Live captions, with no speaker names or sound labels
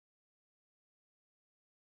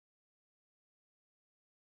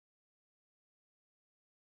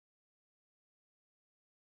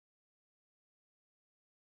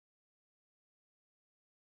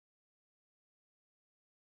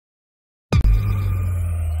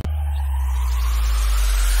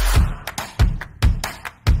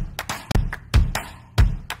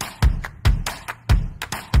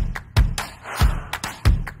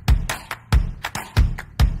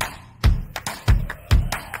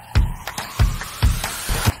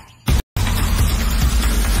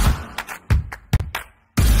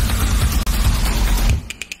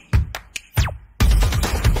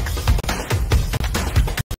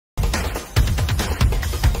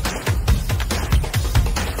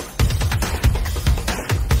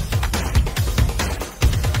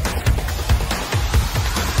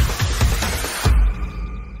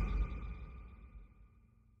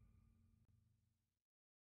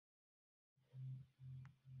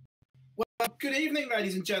Well, good evening,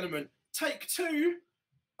 ladies and gentlemen. Take two.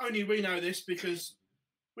 Only we know this because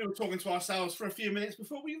we were talking to ourselves for a few minutes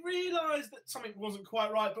before we realised that something wasn't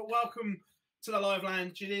quite right. But welcome to the live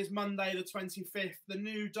lounge. It is Monday the 25th. The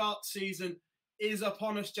new dart season is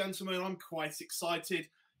upon us, gentlemen. I'm quite excited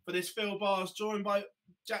for this. Phill Bars, joined by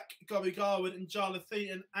Jack Gobby Garwood and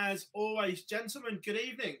Jarleth. And as always, gentlemen, good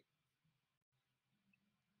evening.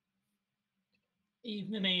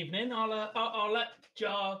 Evening. I'll let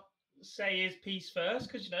Jar say his piece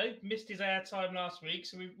first because missed his airtime last week,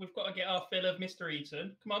 so we've got to get our fill of Mr.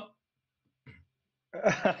 Eaton. Come on.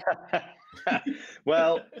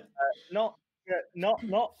 Well, not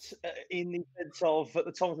in the sense of at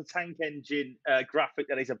the top of the tank engine graphic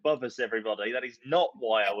that is above us, everybody. That is not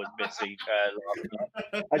why I was missing last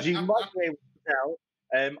night. As you might be able to tell,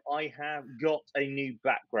 I have got a new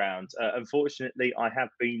background. Unfortunately, I have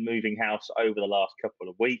been moving house over the last couple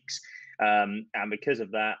of weeks, and because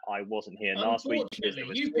of that, I wasn't here last week.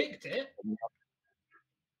 Unfortunately, you picked it.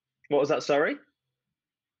 What was that? Sorry?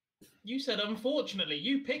 You said, unfortunately,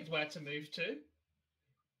 you picked where to move to.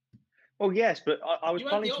 Well, yes, but I was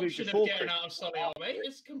planning to move before. You had the option of getting out of Solihull, mate.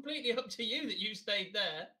 It's completely up to you that you stayed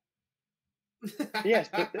there. Yes,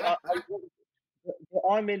 but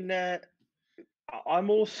I'm in. I'm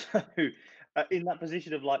also in that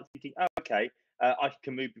position of like thinking, oh, okay, I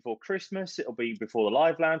can move before Christmas. It'll be before the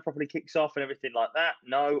live lounge properly kicks off and everything like that.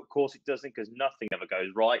 No, of course it doesn't, because nothing ever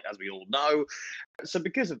goes right, as we all know. So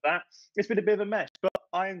because of that, it's been a bit of a mess. But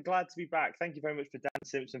I am glad to be back. Thank you very much for Dan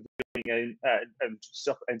Simpson for doing and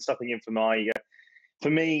stopping in for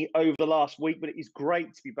me over the last week. But it is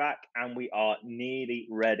great to be back, and we are nearly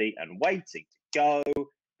ready and waiting to go,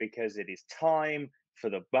 because it is time for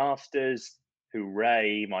the Masters.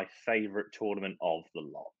 Hooray, my favourite tournament of the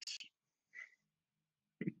lot.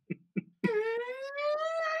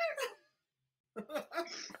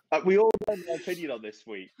 We all know my opinion on this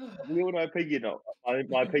week. We all know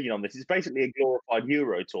my opinion on this. It's basically a glorified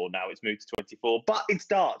Euro tour now. It's moved to 24, but it's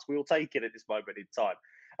darts. We'll take it at this moment in time.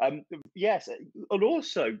 Yes, and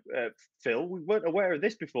also, Phill, we weren't aware of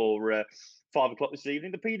this before 5 o'clock this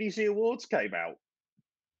evening. The PDC Awards came out.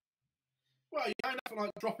 Well, you don't have to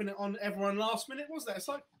like dropping it on everyone last minute, was there? It's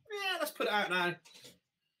like, yeah, let's put it out now.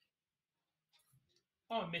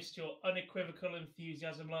 I missed your unequivocal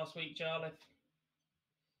enthusiasm last week, Jarleth.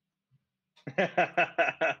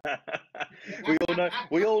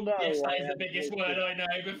 We all know. Yes, that is the biggest word I know.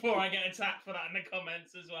 Before I get attacked for that in the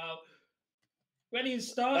comments as well. When he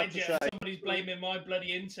started yet, somebody's blaming my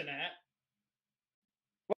bloody internet.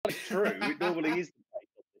 Well, it's true. It normally is.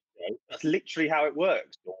 That's literally how it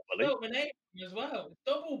works normally. Well, my name as well.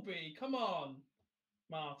 Double B. Come on,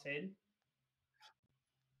 Martin.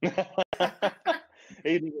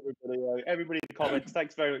 Evening, everybody. Everybody in the comments,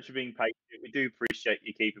 thanks very much for being patient. We do appreciate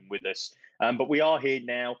you keeping with us. But we are here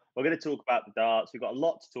now. We're going to talk about the darts. We've got a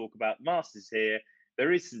lot to talk about. Masters here.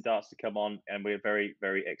 There is some darts to come on, and we're very,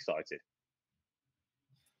 very excited.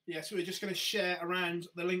 Yeah, so we're just going to share around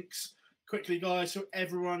the links quickly, guys, so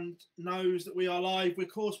everyone knows that we are live. Of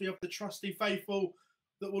course, we have the trusty faithful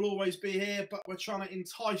that will always be here, but we're trying to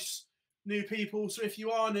entice new people. So if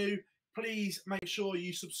you are new, please make sure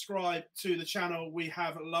you subscribe to the channel. We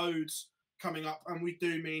have loads coming up, and we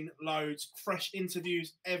do mean loads. Fresh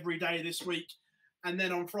interviews every day this week. And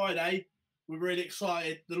then on Friday, we're really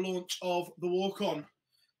excited, the launch of the walk-on.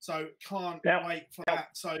 So can't wait for that.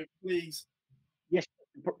 So please. Yes.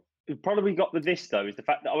 The problem we got with this, though, is the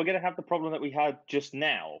fact that we're going to have the problem that we had just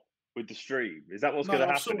now with the stream. Is that what's going to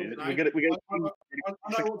happen? I know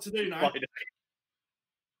what to do now.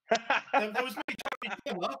 There was me trying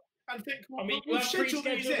to be and think, well, we've scheduled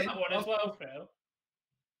these in. That one as well, Phill.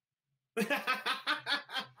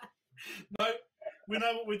 No, we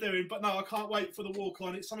know what we're doing, but no, I can't wait for the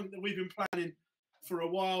walk-on. It's something that we've been planning for a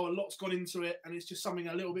while. A lot's gone into it, and it's just something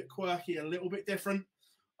a little bit quirky, a little bit different.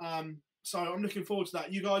 So I'm looking forward to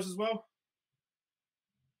that. You guys as well?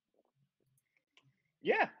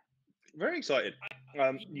 Yeah, very excited.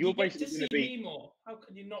 You're basically going to see me more. How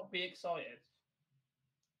can you not be excited?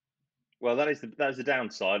 Well, that is the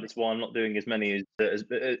downside. That's why I'm not doing as many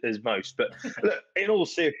as most. But look, in all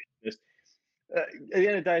seriousness, at the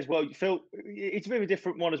end of the day as well, Phill, it's a bit of a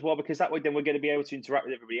different one as well, because that way then we're going to be able to interact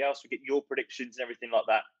with everybody else. We get your predictions and everything like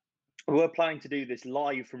that. We were planning to do this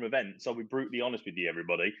live from events. I'll be brutally honest with you,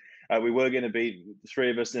 everybody. We were going to be the three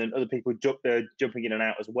of us and other people jumping in and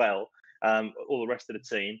out as well, all the rest of the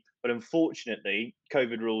team. But unfortunately,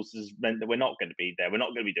 COVID rules has meant that we're not going to be there. We're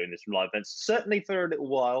not going to be doing this from live events, certainly for a little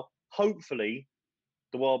while. Hopefully,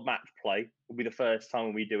 the World Match Play will be the first time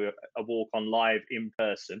when we do a walk on live in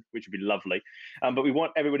person, which would be lovely. But we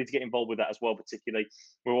want everybody to get involved with that as well, particularly.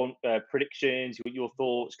 We want predictions, your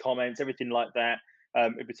thoughts, comments, everything like that,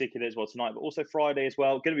 in particular as well tonight, but also Friday as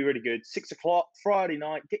well. Going to be really good. 6 o'clock, Friday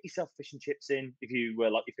night. Get yourself fish and chips in if you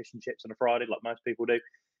like your fish and chips on a Friday, like most people do,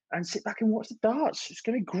 and sit back and watch the darts. It's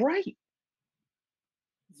going to be great.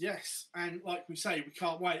 Yes, and like we say, we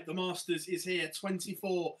can't wait. The Masters is here,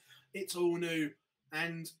 24. It's all new.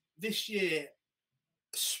 And this year,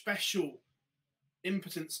 special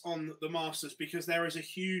impotence on the Masters because there is a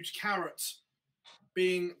huge carrot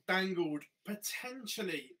being dangled,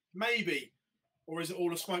 potentially, maybe, or is it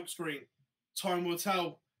all a smokescreen? Time will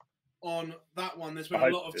tell on that one. There's been a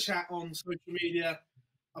lot of chat on social media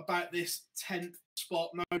about this 10th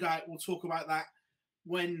spot. No doubt we'll talk about that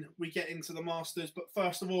when we get into the Masters. But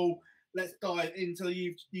first of all, let's dive into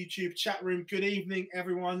the YouTube chat room. Good evening,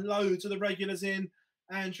 everyone. Loads of the regulars in.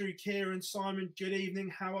 Andrew, Kieran, Simon, good evening.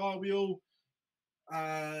 How are we all?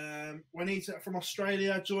 Juanita from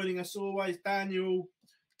Australia joining us always. Daniel,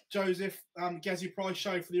 Joseph, Gezi Price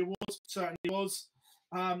show for the awards. Certainly was.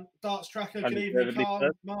 Darts Tracker, good evening. Carl,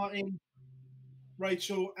 Martin,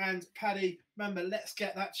 Rachel, and Paddy. Remember, let's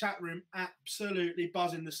get that chat room absolutely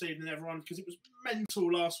buzzing this evening, everyone, because it was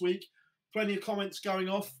mental last week. Plenty of comments going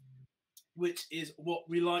off, which is what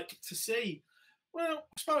we like to see. Well,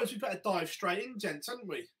 I suppose we better dive straight in, gents, haven't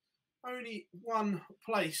we? Only one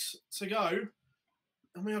place to go,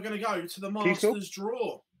 and we are going to go to the Masters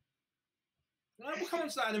draw. We'll come on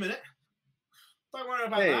to that in a minute. Don't worry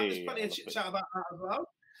about that. There's plenty of chit-chat about that as well.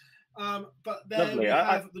 But there lovely. We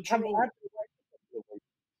have the draw.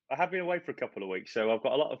 I have been away for a couple of weeks, so I've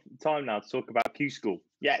got a lot of time now to talk about QSchool.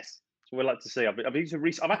 Yes, that's what we like to see. I've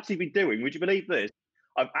actually been doing, would you believe this?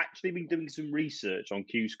 I've actually been doing some research on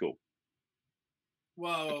QSchool.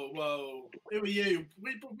 Whoa. Who are you?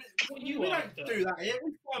 We don't do that here.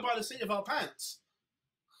 We fly by the seat of our pants.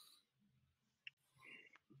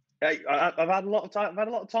 Hey, I've had a lot of time. I've had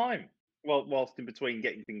a lot of time whilst in between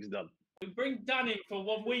getting things done. We bring Dan in for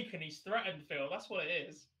 1 week and he's threatened, Phill. That's what it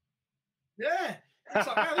is. Yeah. It's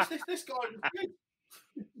like, man, this guy is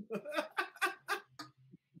good.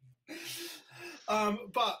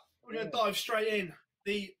 But we're going to dive straight in.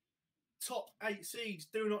 The top 8 seeds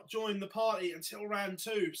do not join the party until round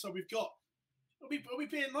 2. So we've got. Are we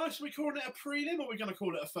being nice? Are we calling it a prelim, or are we going to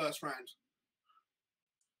call it a first round?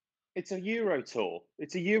 It's a Euro Tour.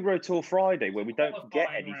 It's a Euro Tour Friday where we don't get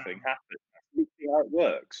anything happen. That's how it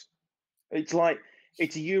works. It's like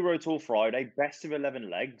it's a Euro Tour Friday, best of 11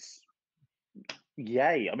 legs.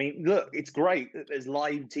 Yay! I mean, look, it's great that there's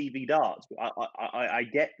live TV darts. I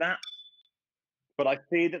get that. But I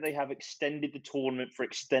fear that they have extended the tournament for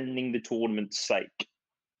extending the tournament's sake.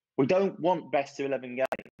 We don't want best of 11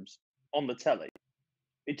 games on the telly.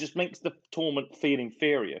 It just makes the tournament feel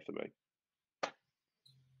inferior for me.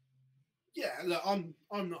 Yeah, look, I'm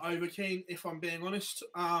not over keen, if I'm being honest.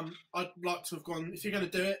 I'd like to have gone, if you're going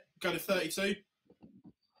to do it, go to 32.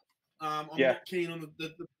 I'm not keen on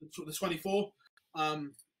the 24.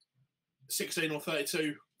 16 or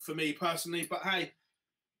 32 for me personally. But hey,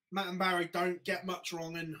 Matt and Barry don't get much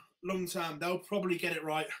wrong in long term. They'll probably get it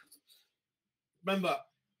right. Remember,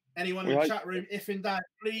 anyone in the chat room, if in doubt,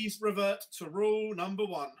 please revert to rule number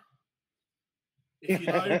 1. If you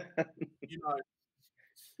know, you know.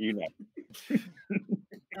 You know.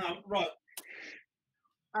 Right.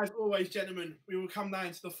 As always, gentlemen, we will come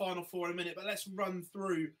down to the final 4 in a minute, but let's run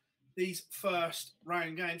through these first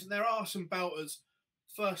round games. And there are some belters.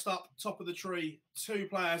 First up, top of the tree, 2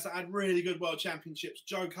 players that had really good world championships.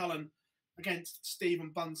 Joe Cullen against Stephen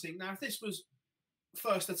Bunting. Now, if this was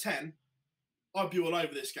first to 10, I'd be all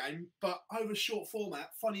over this game. But over short format,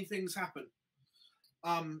 funny things happen.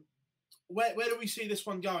 Where do we see this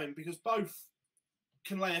one going? Because both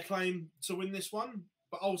can lay a claim to win this one,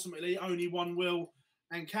 but ultimately only one will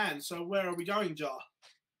and can. So where are we going, Jar?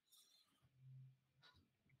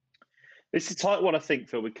 It's a tight one, I think,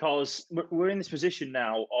 Phil, because we're in this position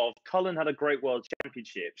now of Cullen had a great World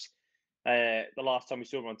Championships the last time we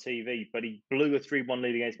saw him on TV, but he blew a 3-1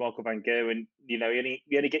 lead against Michael van Gerwen. You know,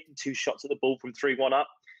 he only getting 2 shots at the ball from 3-1 up.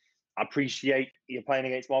 I appreciate you're playing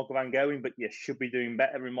against Michael van Gerwen, but you should be doing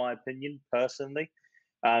better, in my opinion, personally,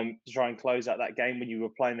 to try and close out that game when you were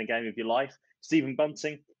playing the game of your life. Stephen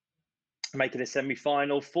Bunting making a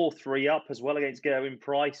semi-final, 4-3 up as well against Gerwin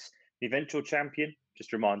Price, the eventual champion.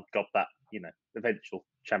 Just remind God that, you know, eventual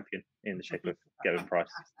champion in the shape of Gerwin Price,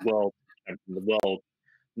 world champion, the world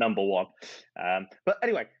number 1. But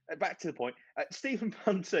anyway, back to the point. Stephen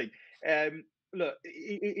Bunting, look,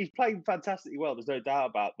 he's playing fantastically well. There's no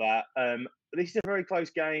doubt about that. this is a very close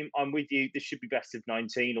game. I'm with you. This should be best of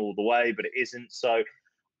 19 all the way, but it isn't. So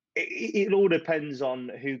it all depends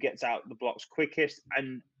on who gets out the blocks quickest.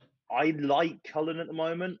 And I like Cullen at the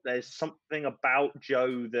moment. There's something about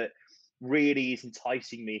Joe that really is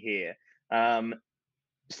enticing me here.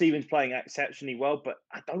 Stephen's playing exceptionally well, but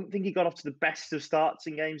I don't think he got off to the best of starts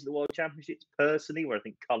in games at the World Championships personally, where I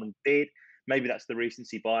think Cullen did. Maybe that's the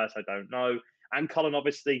recency bias, I don't know. And Cullen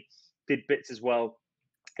obviously did bits as well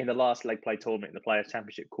in the last leg play tournament in the Players'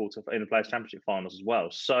 Championship finals as well.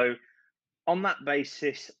 So on that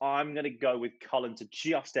basis, I'm going to go with Cullen to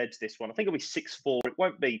just edge this one. I think it'll be 6-4. It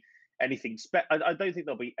won't be anything. I don't think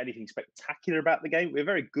there'll be anything spectacular about the game. It'll be a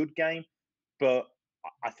very good game, but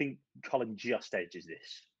I think Cullen just edges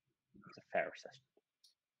this. It's a fair assessment.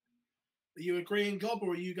 Are you agreeing, Gob,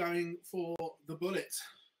 or are you going for the bullet?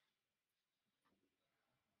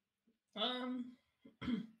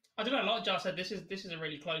 I don't know. Like Jar said, this is a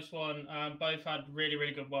really close one. Both had really,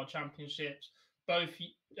 really good World Championships. Both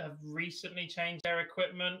have recently changed their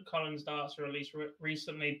equipment. Cullen's darts were released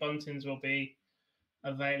recently. Bunting's will be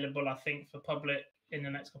available, I think, for public in the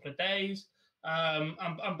next couple of days.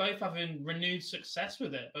 And both having renewed success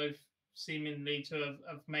with it. Both seemingly to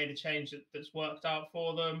have made a change that's worked out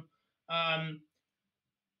for them.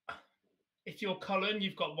 If you're Cullen,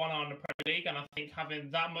 you've got one eye on the Premier League, and I think having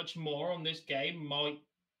that much more on this game might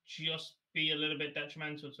just be a little bit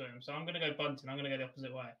detrimental to him. So I'm going to go Bunting. I'm going to go the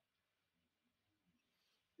opposite way.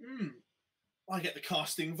 I get the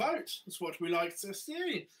casting vote. That's what we like to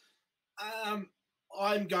see.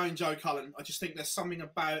 I'm going Joe Cullen. I just think there's something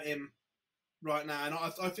about him right now, and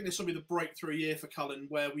I think this will be the breakthrough year for Cullen,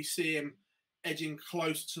 where we see him edging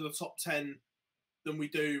closer to the top 10 than we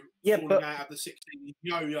do falling out of the 16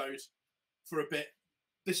 yo-yos for a bit.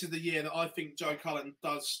 This is the year that I think Joe Cullen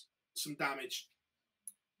does some damage.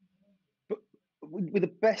 But with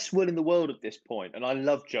the best will in the world at this point, and I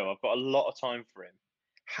love Joe, I've got a lot of time for him.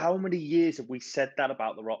 How many years have we said that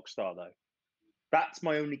about the rock star, though? That's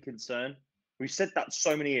my only concern. We've said that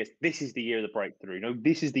so many years. This is the year of the breakthrough. No,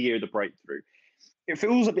 this is the year of the breakthrough. It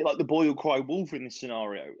feels a bit like the boy who cried wolf in this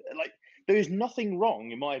scenario. Like, there is nothing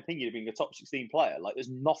wrong, in my opinion, of being a top 16 player. Like, there's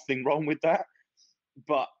nothing wrong with that.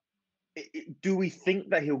 But do we think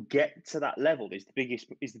that he'll get to that level? Is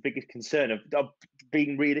the biggest concern of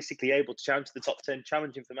being realistically able to challenge the top 10,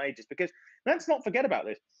 challenging for majors. Because let's not forget about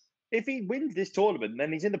this. If he wins this tournament,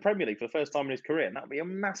 then he's in the Premier League for the first time in his career, and that would be a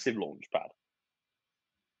massive launch pad.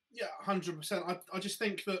 Yeah, 100%. I just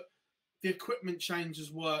think that the equipment change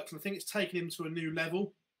has worked, and I think it's taken him to a new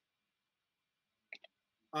level.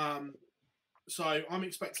 So I'm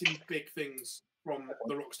expecting big things from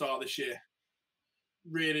the Rockstar this year.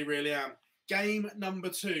 Really, really am. Game number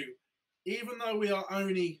 2. Even though we are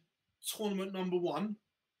only tournament number 1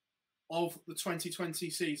 of the 2020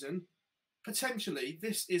 season, potentially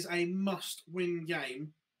this is a must-win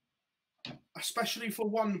game, especially for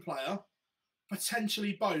one player,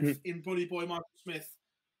 potentially both in Bully Boy Michael Smith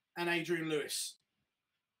and Adrian Lewis.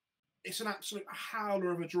 It's an absolute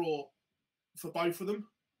howler of a draw for both of them,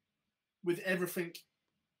 with everything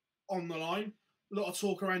on the line. A lot of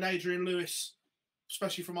talk around Adrian Lewis,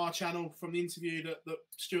 especially from our channel, from the interview that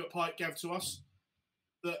Stuart Pike gave to us,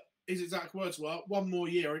 that his exact words were, one more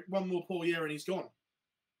poor year and he's gone.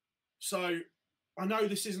 So I know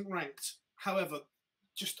this isn't ranked. However,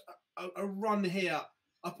 just a run here,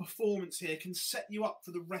 a performance here can set you up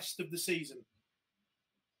for the rest of the season.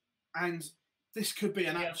 And this could be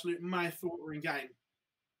an absolute mouth-watering game.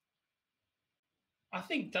 I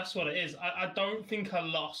think that's what it is. I don't think a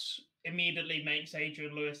loss immediately makes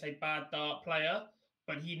Adrian Lewis a bad dart player,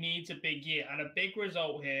 but he needs a big year and a big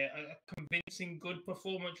result here, a convincing good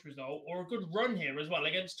performance result, or a good run here as well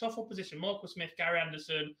against tough opposition. Michael Smith, Gary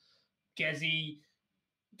Anderson, Gezi.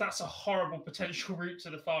 That's a horrible potential route to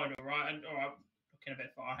the final, right? And I'm looking a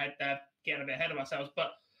bit far ahead there, getting a bit ahead of ourselves,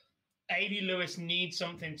 but AD Lewis needs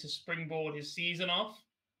something to springboard his season off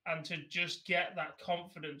and to just get that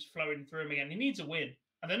confidence flowing through him again. He needs a win.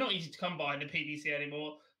 And they're not easy to come by in the PDC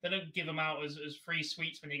anymore. They don't give them out as free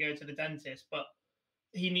sweets when you go to the dentist, but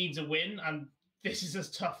he needs a win. And this is as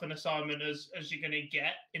tough an assignment as you're going to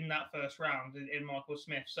get in that first round in Michael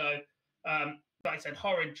Smith. So, like I said,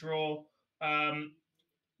 horrid draw.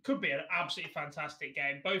 Could be an absolutely fantastic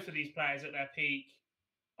game. Both of these players at their peak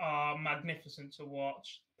are magnificent to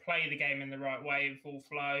watch, play the game in the right way in full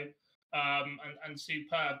flow, and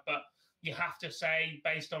superb. But you have to say,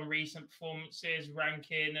 based on recent performances,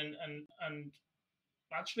 ranking, and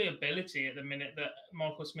actually ability at the minute, that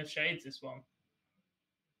Michael Smith shades this one.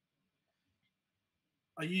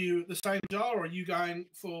 Are you the same, Jar, or are you going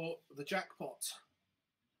for the jackpot?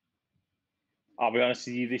 I'll be honest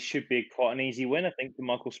with you, this should be quite an easy win, I think, for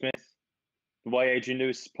Michael Smith. The way Adrian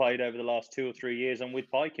Lewis has played over the last 2 or 3 years, I'm with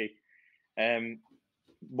Pikey.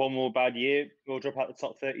 One more bad year, we'll drop out the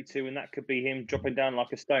top 32, and that could be him dropping down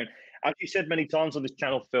like a stone. As you said many times on this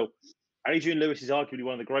channel, Phill, Adrian Lewis is arguably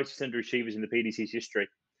one of the greatest underachievers in the PDC's history.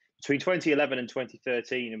 Between 2011 and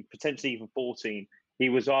 2013, and potentially even 14, he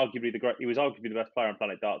was arguably the best player on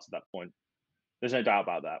Planet Darts at that point. There's no doubt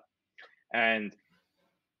about that. And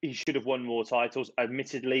he should have won more titles.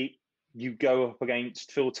 Admittedly, you go up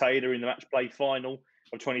against Phill Taylor in the match play final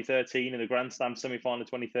of 2013 and the Grand Slam semi-final of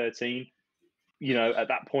 2013. You know, at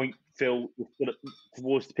that point, Phill was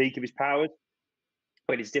towards the peak of his powers,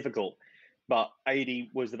 but it's difficult. But AD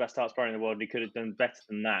was the best darts player in the world, and he could have done better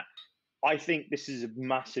than that. I think this is a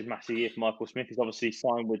massive, massive year for Michael Smith. He's obviously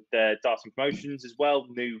signed with Darts and Promotions as well,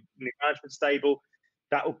 new management stable.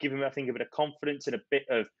 That will give him, I think, a bit of confidence and a bit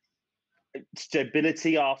of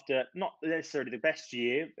stability after not necessarily the best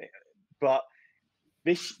year, but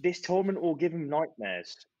this tournament will give him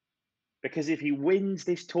nightmares. Because if he wins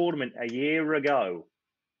this tournament a year ago,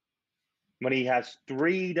 when he has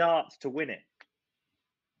 3 darts to win it,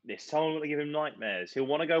 this tournament will give him nightmares. He'll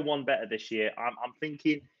want to go one better this year. I'm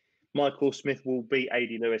thinking Michael Smith will beat AD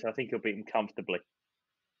Lewis. I think he'll beat him comfortably.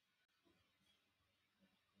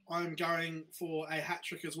 I'm going for a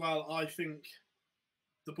hat-trick as well. I think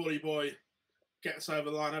the Bully Boy gets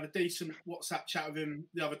over the line. I had a decent WhatsApp chat with him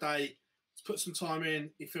the other day. He's put some time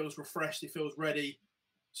in. He feels refreshed. He feels ready.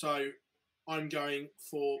 So I'm going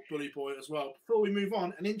for Bully Boy as well. Before we move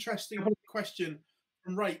on, an interesting question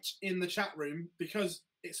from Rach in the chat room, because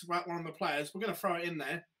it's about one of the players. We're going to throw it in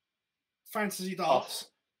there. Fantasy darts.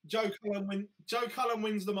 Joe Cullen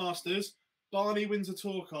wins the Masters. Barney wins a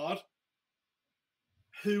tour card.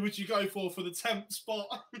 Who would you go for the 10th spot?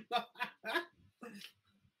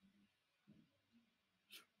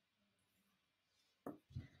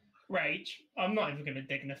 Rach, I'm not even going to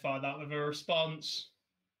dignify that with a response.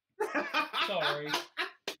 Sorry.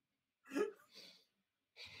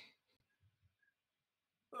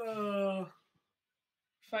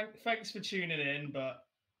 Thanks for tuning in, but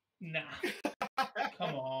nah.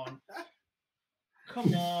 Come on.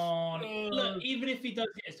 Look, even if he does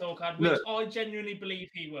get his tour card, which I genuinely believe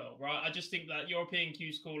he will, right? I just think that European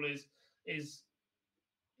QSchool is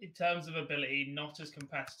in terms of ability not as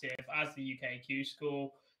competitive as the UK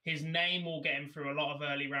QSchool. His name will get him through a lot of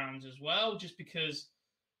early rounds as well, just because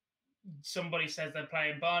somebody says they're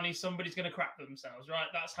playing Barney, somebody's going to crap themselves, right?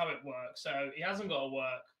 That's how it works. So he hasn't got to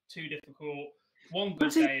work too difficult. One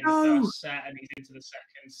good day in the first set, and he's into the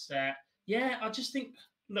second set. Yeah, I just think,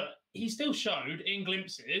 look, he still showed in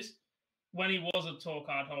glimpses when he was a tour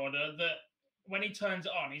card holder that when he turns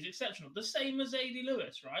it on, he's exceptional. The same as AD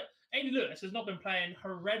Lewis, right? AD Lewis has not been playing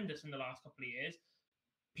horrendous in the last couple of years.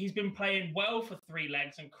 He's been playing well for 3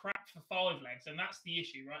 legs and crap for 5 legs, and that's the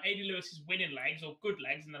issue, right? AD Lewis's winning legs or good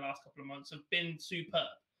legs in the last couple of months have been superb.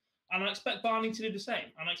 And I expect Barney to do the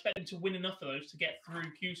same. And I expect him to win enough of those to get through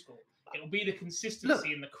QSchool. It'll be the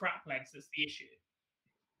consistency in the crap legs that's the issue.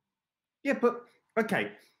 Yeah, but,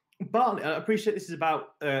 okay. Barney, I appreciate this is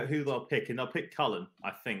about who they'll pick, and they'll pick Cullen,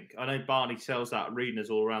 I think. I know Barney sells out arenas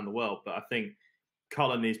all around the world, but I think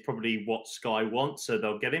Cullen is probably what Sky wants, so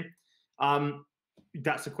they'll get him.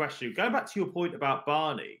 That's a question. Going back to your point about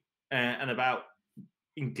Barney and about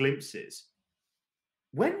in glimpses,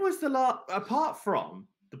 when was the last, apart from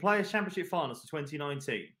the Players' Championship Finals of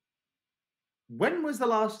 2019, when was the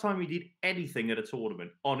last time he did anything at a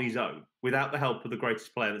tournament on his own without the help of the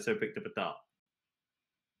greatest player that's ever picked up a dart?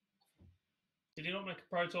 Did he not make a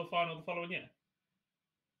Pro Tour final the following year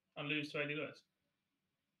and lose to AD Lewis?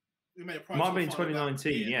 He made a Pro Tour might have been in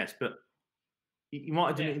 2019, yes, but he might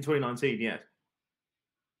have done it in 2019, yes.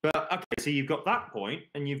 But, okay, so you've got that point,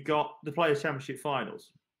 and you've got the Players' Championship Finals.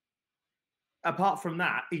 Apart from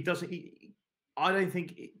that, I don't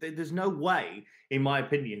think there's no way, in my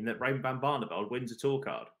opinion, that Raymond van Barneveld wins a tour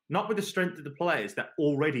card. Not with the strength of the players that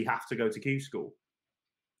already have to go to QSchool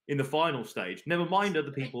in the final stage. Never mind other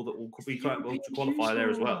people that will be able to qualify there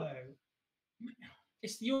as well.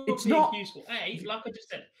 It's the European QSchool. Like I just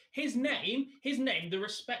said, his name, the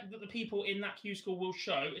respect that the people in that QSchool will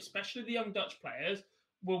show, especially the young Dutch players,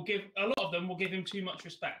 a lot of them will give him too much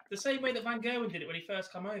respect. The same way that Van Gerwen did it when he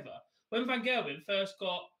first came over. When Van Gerwen first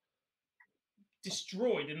got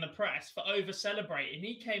destroyed in the press for over-celebrating,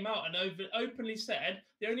 he came out and openly said,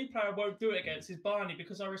 the only player I won't do it against is Barney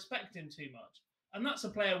because I respect him too much. And that's a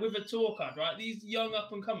player with a tour card, right? These young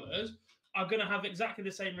up-and-comers are going to have exactly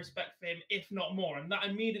the same respect for him, if not more. And that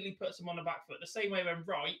immediately puts him on the back foot. The same way when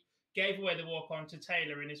Wright gave away the walk-on to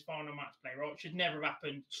Taylor in his final match play, right? It should never have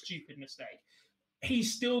happened. Stupid mistake.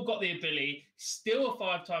 he's still got the ability, still a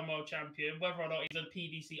 5-time world champion, whether or not he's a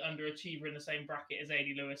PDC underachiever in the same bracket as AD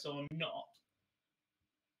Lewis or not.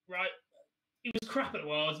 Right? He was crap at the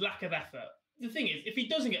Worlds, lack of effort. The thing is, if he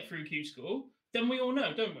doesn't get through QSchool, then we all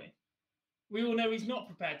know, don't we? We all know he's not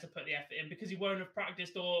prepared to put the effort in because he won't have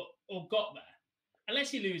practiced or got there.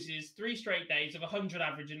 Unless he loses 3 straight days of 100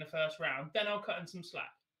 average in the first round, then I'll cut him some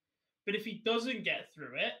slack. But if he doesn't get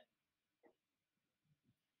through it,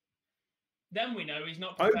 then we know he's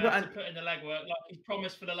not prepared to put in the legwork like he's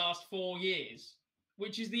promised for the last 4 years,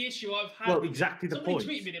 which is the issue I've had. Well, exactly the point.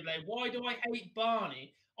 Somebody tweeted me the other day, why do I hate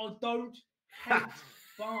Barney? I don't hate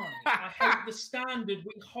Barney. I hate the standard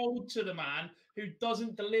we hold to the man who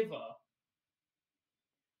doesn't deliver.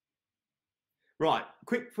 Right,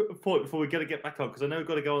 quick point before we're going to get back on, because I know we've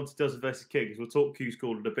got to go on to Tizz versus King, because we'll talk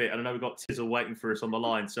QSchool in a bit, and I know we've got Tizz waiting for us on the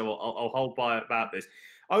line, so I'll hold by about this.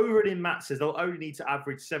 Over in Matt says they'll only need to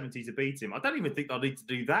average 70 to beat him. I don't even think they'll need to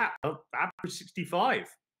do that. They'll average 65.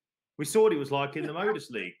 We saw what he was like in the Modus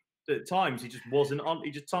League. At times, he just wasn't on.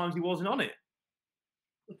 He wasn't on it.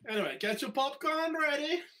 Anyway, get your popcorn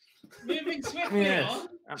ready. Moving swiftly on.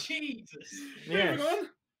 Jesus. Moving on.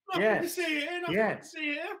 Nothing to see here. Nothing to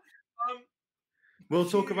see here. We'll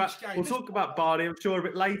talk about Barney, I'm sure, a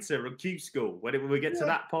bit later on QSchool when we get to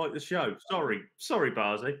that part of the show. Sorry,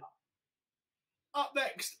 Barney. Up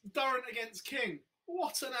next, Durrant against King.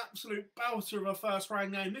 What an absolute belter of a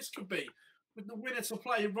first-round game this could be, with the winner to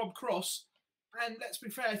play Rob Cross. And let's be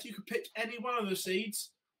fair, if you could pick any one of the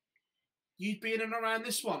seeds, you'd be in and around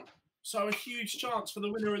this one. So a huge chance for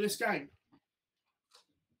the winner of this game.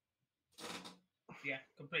 Yeah,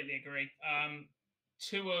 completely agree.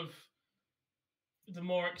 2 of the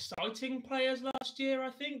more exciting players last year, I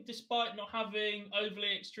think, despite not having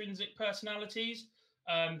overly extrinsic personalities.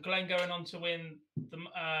 Glenn going on to win the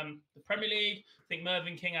Premier League. I think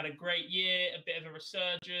Mervyn King had a great year, a bit of a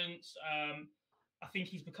resurgence. I think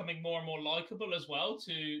he's becoming more and more likeable as well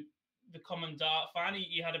to the common dart fan.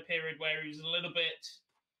 He had a period where he was a little bit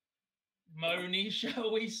moany,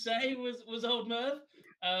 shall we say, was old Merv.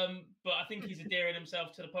 But I think he's endearing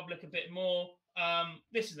himself to the public a bit more.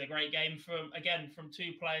 This is a great game from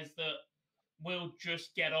 2 players that will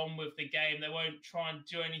just get on with the game. They won't try and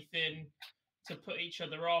do anything to put each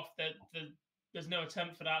other off. There's no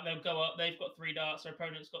attempt for that. They'll go up. They've got 3 darts. Their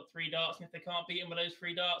opponent's got 3 darts. And if they can't beat them with those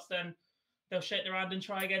 3 darts, then they'll shake their hand and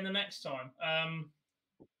try again the next time.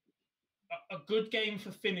 A good game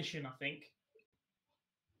for finishing, I think.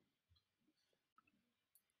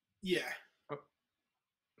 Yeah.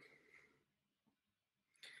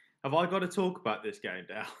 Have I got to talk about this game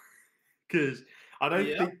now? Because I don't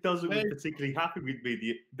think Tizz was particularly happy with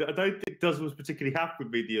me. I don't think Tizz was particularly happy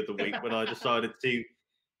with me the other week when I decided to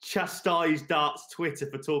chastise Darts Twitter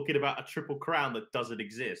for talking about a triple crown that doesn't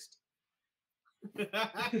exist.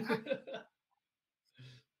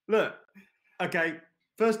 Look, okay.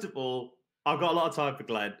 First of all, I've got a lot of time for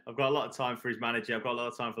Glenn. I've got a lot of time for his manager. I've got a lot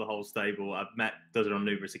of time for the whole stable. I've met Tizz on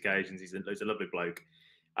numerous occasions. He's a lovely bloke.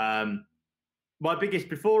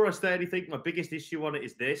 Before I say anything, my biggest issue on it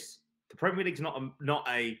is this. The Premier League's not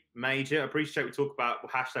a major. I appreciate we talk about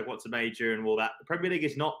hashtag what's a major and all that. The Premier League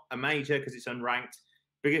is not a major because it's unranked.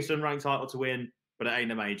 Biggest unranked title to win, but it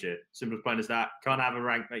ain't a major. Simple as plain as that. Can't have a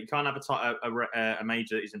rank. You can't have a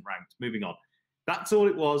major that isn't ranked. Moving on. That's all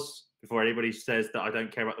it was. Before anybody says that I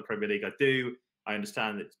don't care about the Premier League, I do. I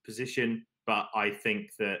understand its position, but I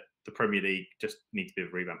think that the Premier League just needs a bit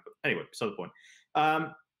of a revamp. But anyway, beside the point.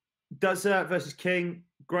 Tizz versus King,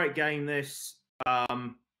 great game. This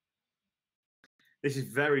is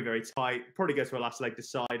very, very tight. Probably go to a last leg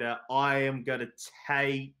decider. I am going to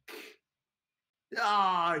take.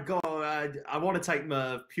 I want to take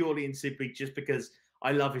Merv purely and simply just because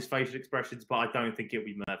I love his facial expressions, but I don't think it'll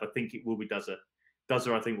be Merv. I think it will be Tizz.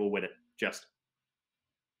 Tizz, I think, will win it. Just.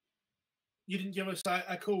 You didn't give us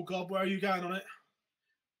a cool gob. Where are you going on it?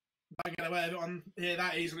 I'm going to wear it on here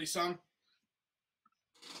that easily, son.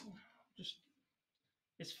 Just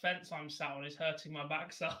this fence I'm sat on is hurting my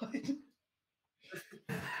backside.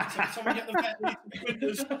 Someone get the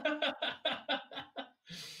spinners.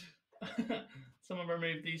 Someone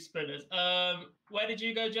remove these spinners. Where did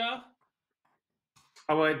you go, Jar?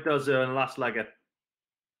 I went Tizz and last legger.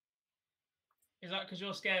 Is that because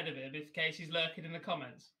you're scared of him in case he's lurking in the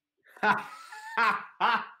comments? Hashtag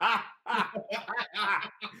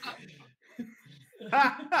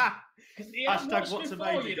what's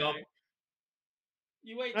amazing, Gob.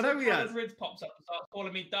 You wait till Callum Rids pops up and starts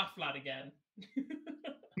calling me Daft Lad again.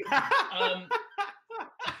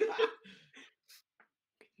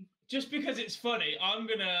 just because it's funny, I'm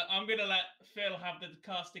gonna let Phill have the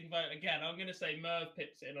casting vote again. I'm gonna say Merv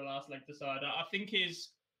pips it in the last leg decider. I think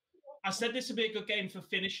I said this would be a good game for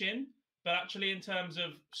finishing, but actually in terms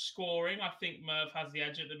of scoring, I think Merv has the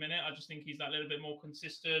edge at the minute. I just think he's that little bit more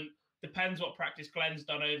consistent. Depends what practice Glenn's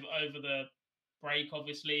done over the break,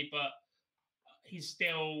 obviously, but he's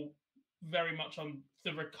still very much on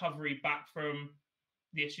the recovery back from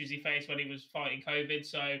the issues he faced when he was fighting COVID.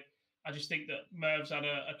 So I just think that Merv's had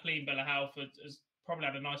a clean bill of health, has probably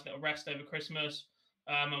had a nice little rest over Christmas,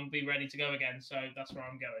 and will be ready to go again. So that's where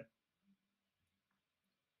I'm going.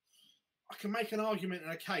 I can make an argument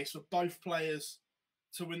and a case for both players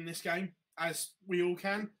to win this game, as we all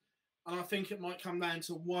can. And I think it might come down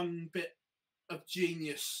to one bit of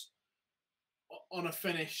genius on a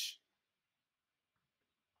finish.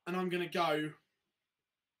 And I'm going to go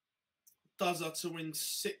Duzza to win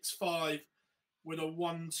 6-5 with a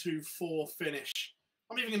 1-2-4 finish.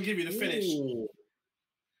 I'm even going to give you the finish. Ooh.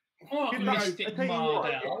 Oh, Mystic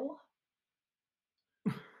Mardell.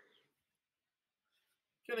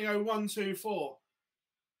 Going to go 1-2-4.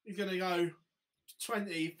 You're going to go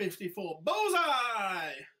 20-54.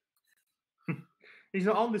 Bullseye! He's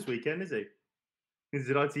not on this weekend, is he? Is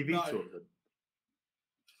it ITV tournament?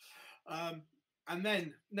 And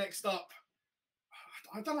then next up,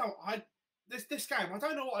 I don't know. This game, I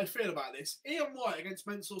don't know what I feel about this. Ian White against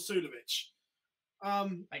Mensur Sulovic.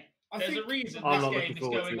 There's a reason this game is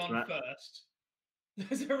going on first.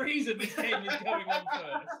 There's a reason this game is going on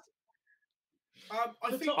first.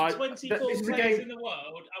 I think top 24 players in the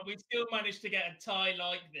world, and we still managed to get a tie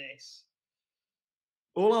like this.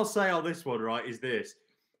 All I'll say on this one, right, is this.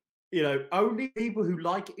 You know, only people who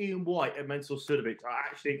like Ian White and Mensur Sulovic are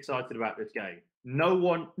actually excited about this game.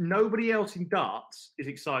 Nobody else in darts is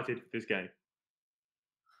excited for this game.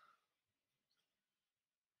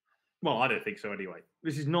 Well, I don't think so anyway.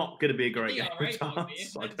 This is not going to be a great game of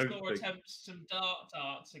darts. I don't think. Attempts some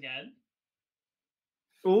darts again.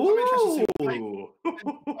 Ooh.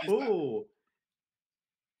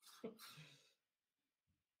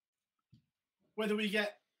 Whether we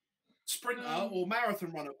get sprinter or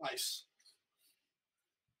marathon runner pace.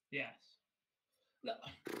 Yes. Look,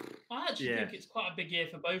 I actually think it's quite a big year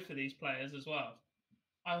for both of these players as well.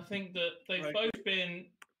 I think that they've both been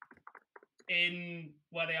in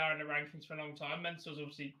where they are in the rankings for a long time. Mensor's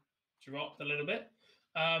obviously dropped a little bit.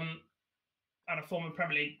 And a former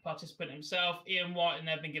Premier League participant himself. Ian White had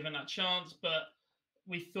never been given that chance, but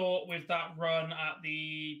we thought with that run at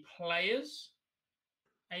the Players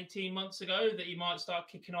 18 months ago that he might start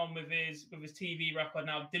kicking on with his TV record.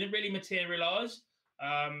 Now, didn't really materialise.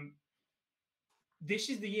 This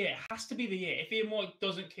is the year. It has to be the year. If Ian White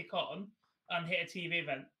doesn't kick on and hit a TV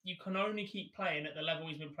event, you can only keep playing at the level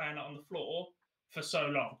he's been playing at on the floor for so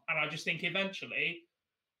long. And I just think eventually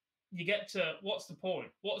you get to, what's the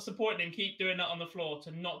point? What's the point in him keep doing that on the floor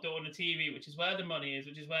to not do it on the TV, which is where the money is,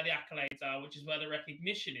 which is where the accolades are, which is where the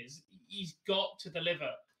recognition is. He's got to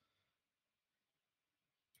deliver.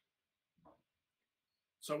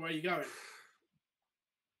 So where are you going?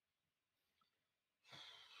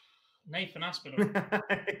 Nathan Aspinall.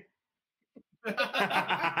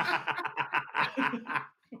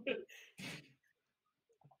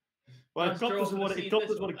 Well, if God doesn't want to get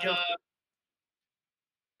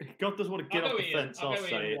off the fence, I'll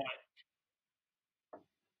say it.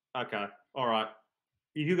 Okay, all right.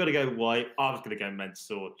 If you've got to go White, I was going to go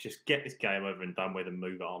Mensur. Just get this game over and done with and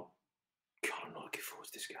move on. God, I'm not looking forward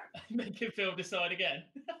to this game. Make him Phill decide again.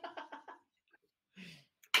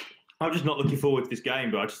 I'm just not looking forward to this game,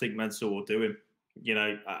 but I just think Mensur will do him. You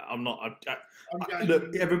know,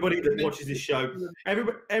 look, everybody that watches this show,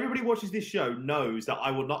 everybody watches this show knows that I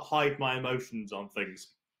will not hide my emotions on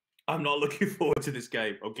things. I'm not looking forward to this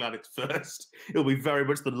game. I'm glad it's first. It'll be very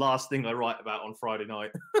much the last thing I write about on Friday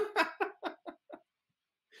night.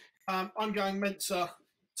 I'm going Mensur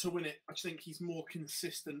to win it. I think he's more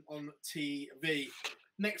consistent on TV.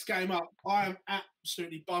 Next game up, I am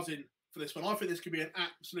absolutely buzzing for this one. I think this could be an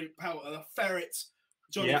absolute pelter. The Ferrets,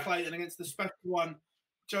 Johnny Clayton against the special one,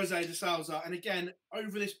 Jose de Souza. And again,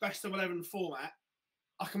 over this best of 11 format,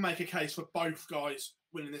 I can make a case for both guys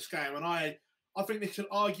winning this game. And I think this could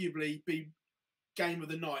arguably be game of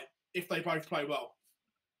the night if they both play well.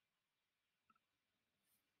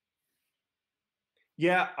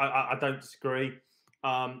 Yeah, I don't disagree.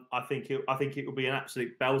 I think it will be an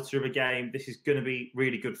absolute belter of a game. This is going to be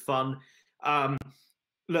really good fun.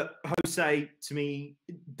 Look, Jose, to me,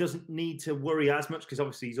 doesn't need to worry as much because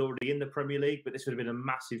obviously he's already in the Premier League, but this would have been a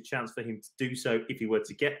massive chance for him to do so if he were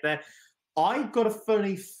to get there. I've got a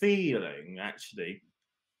funny feeling, actually,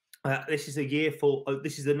 this is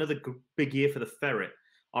another big year for the Ferret.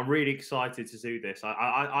 I'm really excited to do this.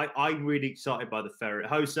 I'm really excited by the ferret.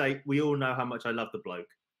 Jose, we all know how much I love the bloke.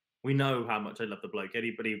 We know how much I love the bloke.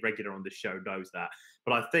 Anybody regular on this show knows that.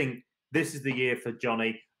 But I think this is the year for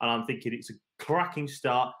Johnny, and I'm thinking it's a cracking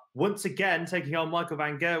start. Once again, taking on Michael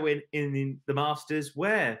van Gerwen in the Masters,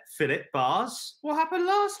 where Philip Bars. What happened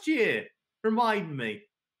last year? Remind me.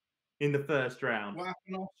 In the first round. What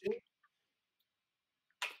happened last year?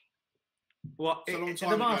 What? It's a long In time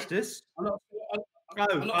the ago. Masters?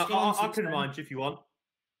 I can remind you if you want.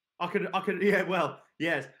 I could. Yeah, well,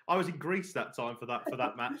 yes. I was in Greece that time for that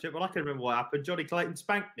matchup, but I can remember what happened. Johnny Clayton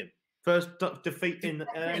spanked him. First defeat in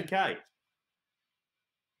MK.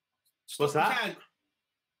 What's that?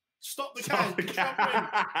 Stop the Stop can. the count.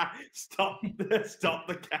 Stop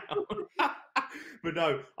the count. But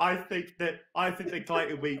no, I think that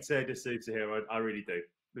Clayton beats De Sousa here. I really do.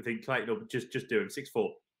 I think Clayton will just do him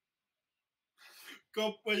 6-4.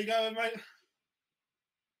 God, where you going, mate?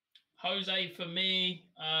 Jose, for me,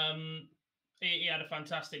 he had a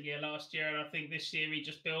fantastic year last year, and I think this year he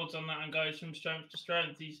just builds on that and goes from strength to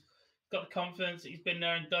strength. He's got the confidence. He's been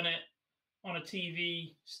there and done it on a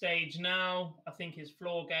TV stage now. I think his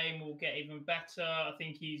floor game will get even better. I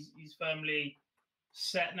think he's firmly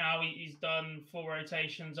set now. He's done 4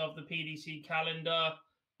 rotations of the PDC calendar.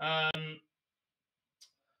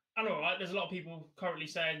 And all right, there's a lot of people currently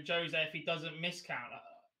saying Jose, if he doesn't miscount,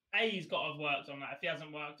 he's got to have worked on that. If he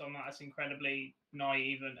hasn't worked on that, it's incredibly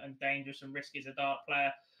naive and dangerous and risky as a dart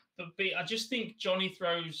player. But B, I just think Johnny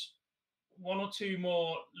throws 1 or 2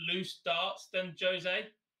 more loose darts than Jose,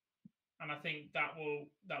 and I think that will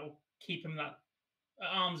keep him that at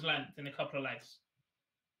arm's length in a couple of legs.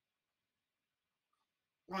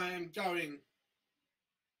 I am going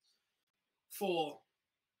for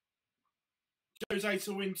Jose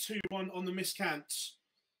to win 2-1 on the miscounts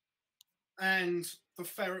and the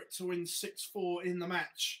ferret to win 6-4 in the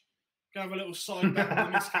match. Go have a little side bet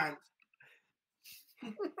on the miscount.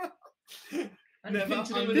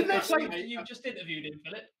 You've just interviewed him,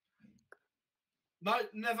 Philip. No,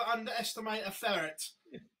 never underestimate a ferret.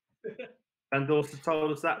 And also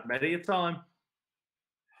told us that many a time.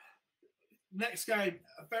 Next game,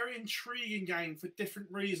 a very intriguing game for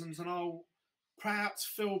different reasons, and I'll perhaps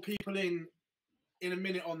fill people in a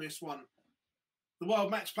minute on this one. The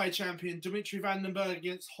World Match Play Champion, Dimitri Vandenberg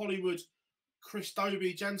against Hollywood Chris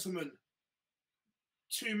Dobie. Gentlemen,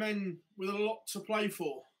 2 men with a lot to play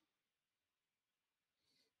for.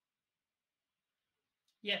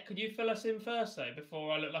 Yeah, could you fill us in first, though,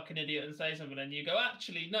 before I look like an idiot and say something, and you go,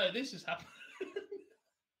 actually, no, this has happened.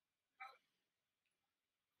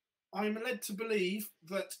 I'm led to believe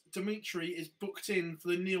that Dimitri is booked in for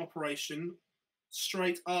the knee operation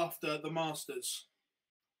straight after the Masters.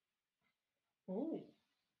 Oh.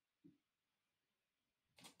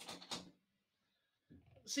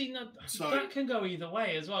 See, no, that can go either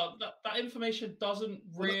way as well. That information doesn't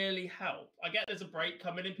really help. I get there's a break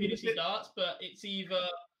coming in PDC darts, but it's either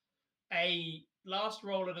a last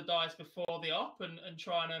roll of the dice before the op and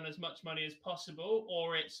try and earn as much money as possible,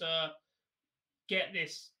 or it's get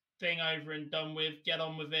this thing over and done with, get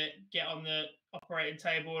on with it, get on the operating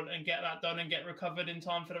table and get that done and get recovered in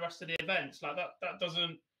time for the rest of the events. Like that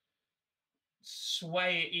doesn't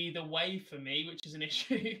sway it either way for me, which is an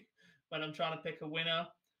issue when I'm trying to pick a winner.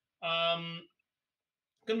 Gonna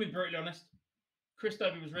be brutally honest, Chris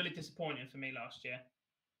Dobie was really disappointing for me last year.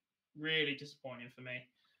 Really disappointing for me.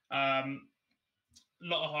 A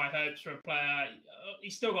lot of high hopes for a player.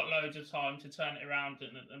 He's still got loads of time to turn it around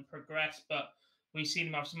and progress, but we've seen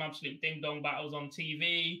him have some absolute ding-dong battles on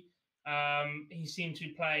TV. He seemed to be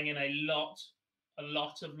playing in a lot of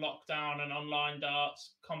lockdown and online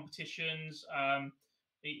darts competitions.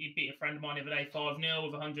 He beat a friend of mine the other day 5-0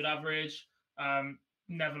 with 100 average.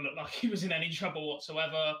 Never looked like he was in any trouble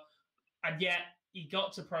whatsoever. And yet he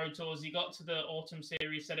got to Pro Tours. He got to the Autumn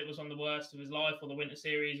Series, said it was on the worst of his life, or the Winter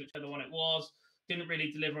Series, whichever one it was. Didn't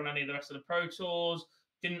really deliver on any of the rest of the Pro Tours.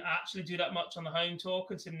 Didn't actually do that much on the home tour,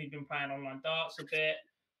 considering he'd been playing online darts a bit.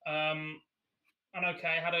 And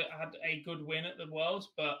okay, had a good win at the Worlds,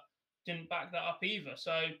 but didn't back that up either.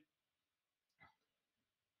 So I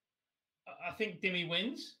think Dimmy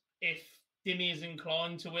wins. If Dimmy is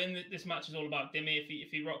inclined to win, this match is all about Dimmy.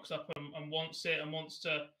 If he rocks up and wants it and wants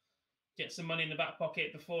to get some money in the back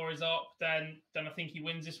pocket before his op, then I think he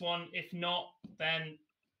wins this one. If not, then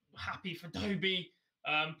happy for Dobie.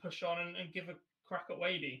 Push on and give a crack at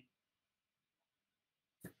Wadey.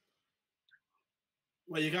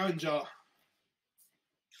 Where you going, Jar?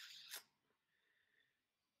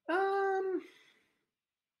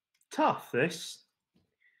 Tough, this.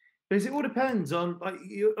 Because it all depends on, like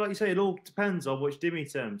you say, it all depends on which Dimmy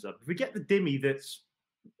turns up. If we get the Dimmy that's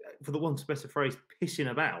for the want of a better phrase,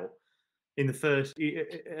 pissing about in the first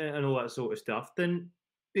and all that sort of stuff, then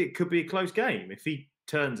it could be a close game. If he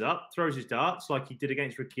turns up, throws his darts like he did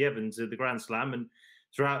against Ricky Evans at the Grand Slam, and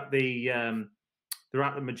throughout the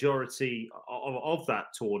majority of that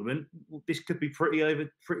tournament, this could be pretty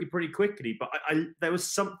over pretty quickly. But there was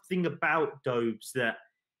something about Dobes that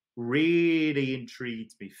really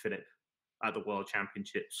intrigued me, Philip, at the World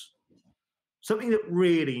Championships. Something that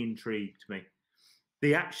really intrigued me.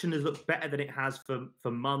 The action has looked better than it has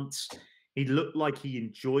for months. He looked like he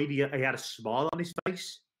enjoyed it. He had a smile on his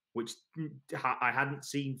face, which I hadn't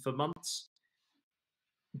seen for months.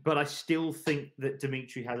 But I still think that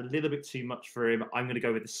Dimitri has a little bit too much for him. I'm going to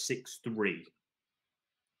go with a 6-3.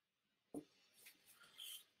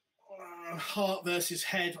 Heart versus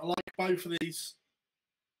head. I like both of these.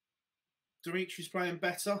 Dimitri's playing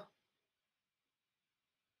better.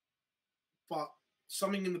 But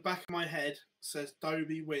something in the back of my head says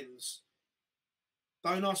Dobie wins.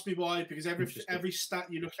 Don't ask me why, because every stat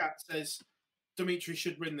you look at says Dimitri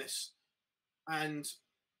should win this. And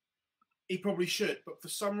he probably should. But for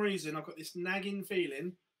some reason, I've got this nagging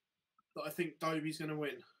feeling that I think Dobie's going to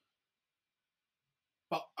win.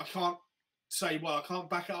 But I can't say, I can't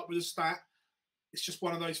back it up with a stat. It's just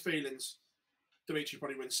one of those feelings. Dimitri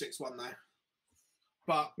probably wins 6-1 now.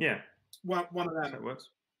 But yeah, one of them. That works.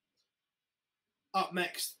 Up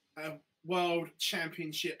next, a World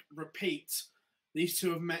Championship repeat. These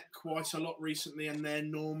two have met quite a lot recently, and they're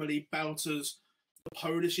normally belters. The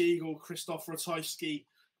Polish Eagle, Krzysztof Ratajski,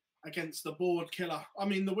 against the board killer. I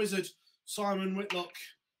mean, the wizard, Simon Whitlock.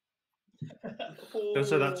 Don't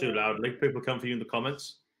say that too loudly. People come for you in the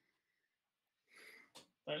comments.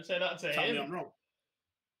 Don't say that to Tell him. me I'm wrong.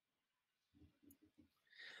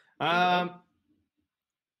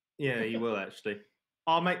 Yeah, you will actually.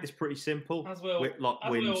 I'll make this pretty simple. As will Whitlock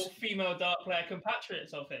wins. Female dart player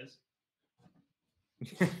compatriots of his.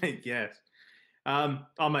 Yes.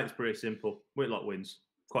 I'll make this pretty simple. Whitlock wins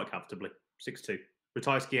quite comfortably. 6-2.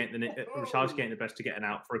 Ratajski ain't the best to getting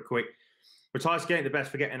out for a quick. Ratajski ain't the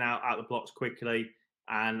best for getting out the blocks quickly,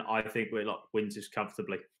 and I think Whitlock wins this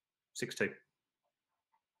comfortably. 6-2.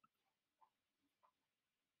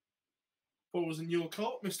 Balls in your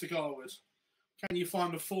court, Mr. Garwood. Can you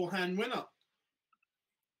find a forehand winner?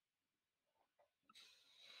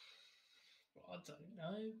 I don't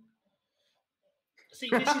know. See,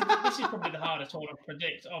 this is probably the hardest one to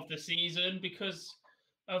predict of the season because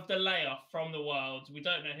of the layoff from the Worlds. We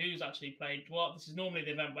don't know who's actually played what. This is normally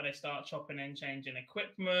the event where they start chopping and changing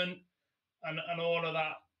equipment and all of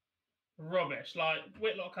that rubbish. Like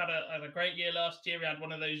Whitlock had a great year last year. He had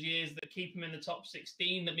one of those years that keep him in the top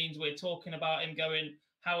 16. That means we're talking about him going,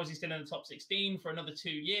 how is he still in the top 16 for another 2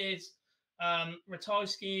 years?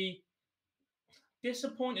 Ratajski,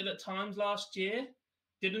 disappointed at times last year.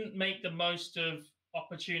 Didn't make the most of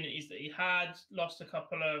opportunities that he had. Lost a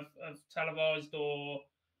couple of televised or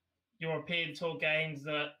European Tour games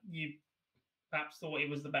that you perhaps thought he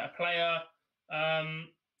was the better player.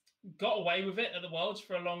 Got away with it at the Worlds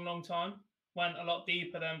for a long, long time. Went a lot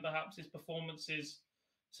deeper than perhaps his performances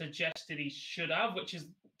suggested he should have, which is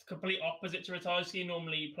the complete opposite to Ratajski.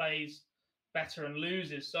 Normally he plays better and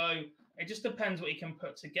loses. So it just depends what he can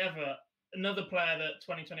put together. Another player that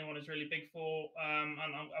 2021 is really big for, and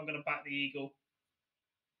I'm going to back the Eagle.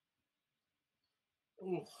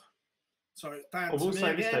 Oh, sorry. I will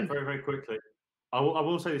say this though very, very quickly. I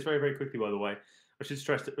will say this very, very quickly, by the way. I should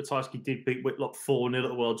stress that Ratajski did beat Whitlock 4-0 at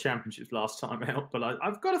the World Championships last time out, but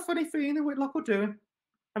I've got a funny feeling that Whitlock will do it.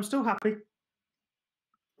 I'm still happy.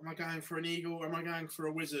 Am I going for an Eagle or am I going for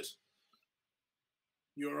a wizard?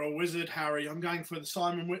 You're a wizard, Harry. I'm going for the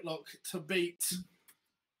Simon Whitlock to beat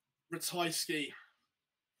Ratajski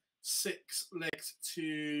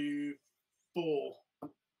 6-4.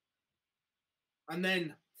 And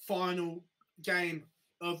then final game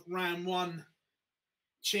of round one,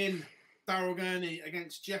 Chin, Daryl Gurney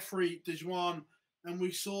against Jeffrey Dejuan. And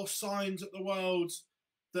we saw signs at the Worlds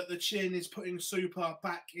that the Chin is putting Super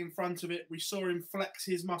back in front of it. We saw him flex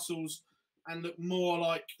his muscles and look more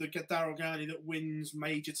like the Daryl Gurney that wins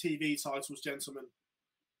major TV titles, gentlemen.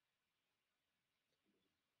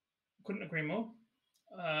 Couldn't agree more.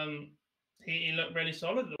 He looked really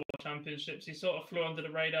solid at the World Championships. He sort of flew under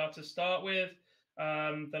the radar to start with.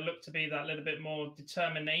 There looked to be that little bit more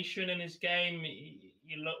determination in his game.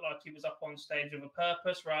 He looked like he was up on stage with a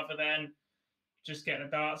purpose rather than just get the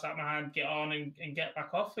darts out of my hand, get on and get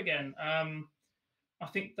back off again. I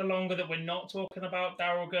think the longer that we're not talking about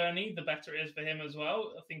Daryl Gurney, the better it is for him as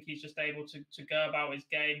well. I think he's just able to go about his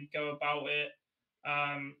game, go about it,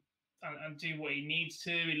 and do what he needs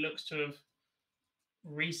to. He looks to have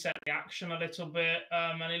reset the action a little bit,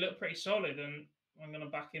 and he looked pretty solid. And I'm going to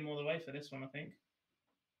back him all the way for this one, I think.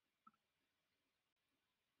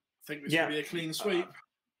 I think this will be a clean sweep.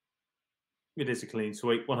 It is a clean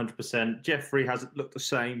sweep, 100%. Jeffrey hasn't looked the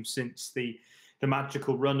same since the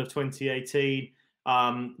magical run of 2018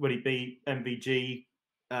 when he beat MVG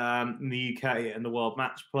in the UK and the World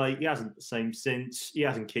Match Play. He hasn't the same since. He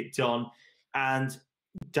hasn't kicked on. And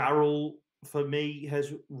Daryl, for me,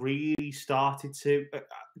 has really started to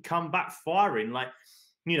come back firing. Like,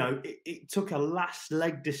 you know, it took a last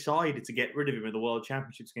leg decider to get rid of him in the World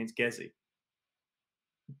Championships against Gezi.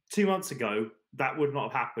 2 months ago, that would not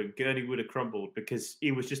have happened. Gurney would have crumbled because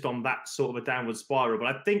he was just on that sort of a downward spiral.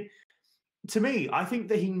 But I think, to me, I think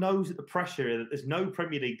that he knows that the pressure, that there's no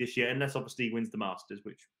Premier League this year, unless obviously he wins the Masters,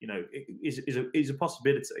 which, you know, is a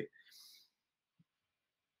possibility.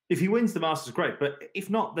 If he wins the Masters, great. But if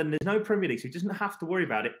not, then there's no Premier League, so he doesn't have to worry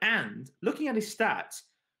about it. And looking at his stats,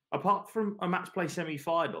 apart from a match play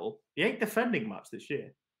semi-final, he ain't defending much this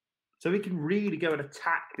year. So he can really go and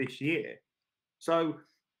attack this year. So,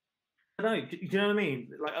 I don't know. Do you know what I mean?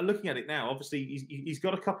 Like, I'm looking at it now. Obviously, he's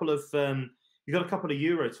got a couple of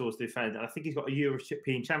Euro tours to defend, and I think he's got a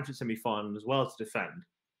European Championship semi-final as well to defend.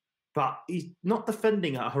 But he's not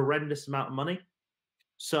defending a horrendous amount of money.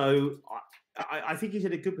 So I think he's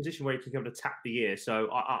in a good position where he can go and attack the year.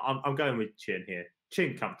 So I'm going with Chin here.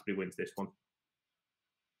 Chin comfortably wins this one.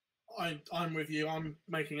 I'm with you. I'm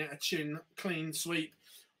making it a Chin clean sweep.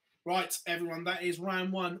 Right, everyone, that is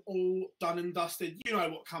round one, all done and dusted. You know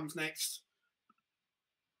what comes next.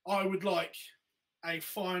 I would like a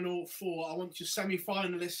final four. I want your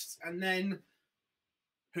semi-finalists, and then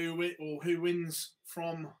who wins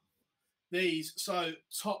from these. So,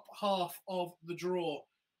 top half of the draw.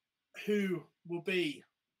 Who will be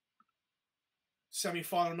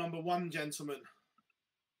semi-final number one, gentlemen?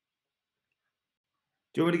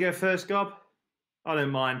 Do you want me to go first, Gob? I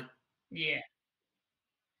don't mind. Yeah.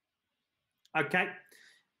 Okay.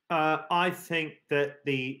 I think that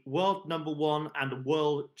the world number one and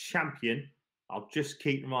world champion, I'll just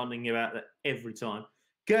keep reminding you about that every time,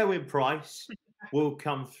 Gerwyn Price will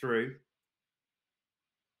come through.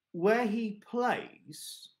 Where he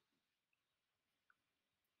plays,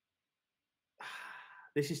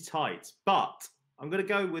 this is tight, but I'm going to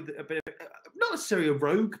go with a bit of, not necessarily a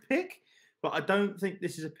rogue pick, but I don't think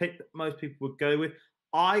this is a pick that most people would go with.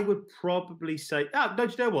 I would probably say,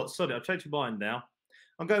 don't you know what? Sorry, I've changed my mind now.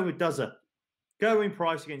 I'm going with Duzza. Gerwyn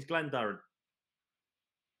Price against Glenn Durrant.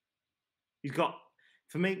 He's got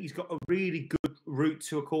a really good route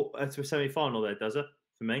to a semi-final there, Duzza,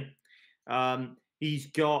 for me. He's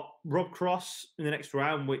got Rob Cross in the next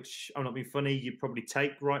round, which, I'm not being funny, you'd probably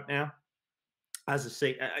take right now as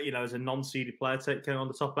a non-seeded player, taking on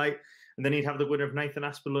the top 8. And then he'd have the winner of Nathan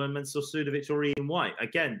Aspinall and Mensur Suljovic or Ian White.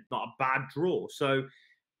 Again, not a bad draw. So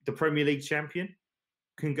the Premier League champion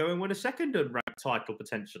can go and win a second unranked title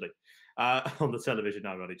potentially on the television. No,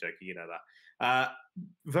 I'm only joking. You know that.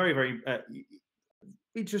 Very, very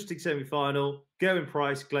interesting semi-final. Gerwyn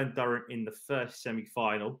Price, Glenn Durrant in the first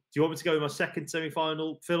semi-final. Do you want me to go with my second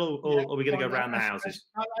semi-final, Phil, or are we going to go around the houses?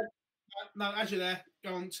 No, as you're there,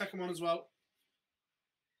 go on second one as well.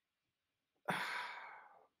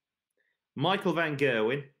 Michael van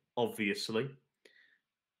Gerwen, obviously,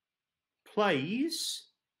 plays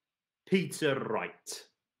Peter Wright.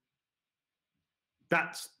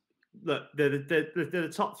 That's look, they're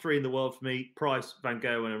the top 3 in the world for me: Price, van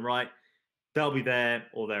Gerwen, and Wright. They'll be there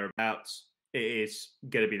or thereabouts. It is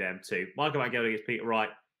going to be them too. Michael van Gerwen against Peter Wright.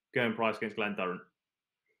 Gerwyn Price against Glenn Durrant.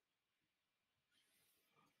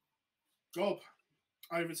 Gob,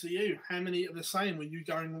 over to you. How many are the same? Were you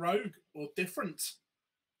going rogue or different?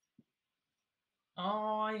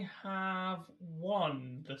 I have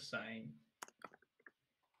one the same.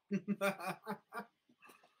 You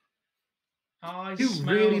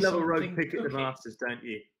really love a rogue pick at the Masters, don't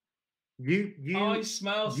you? I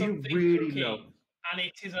smell something really cooking, love. and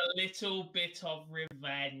it is a little bit of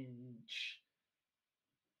revenge.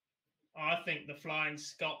 I think the Flying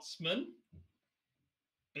Scotsman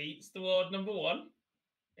beats the world number one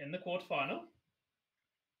in the quarterfinal.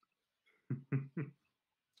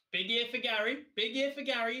 Big year for Gary. Big year for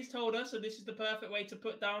Gary, he's told us, so this is the perfect way to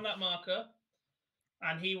put down that marker.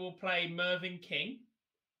 And he will play Mervyn King.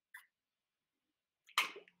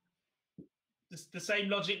 The same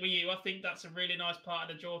logic with you. I think that's a really nice part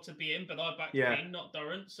of the draw to be in, but I back King, not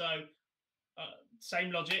Durrant. So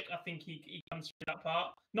same logic. I think he comes through that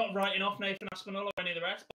part. Not writing off Nathan Aspinall or any of the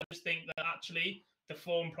rest, but I just think that actually the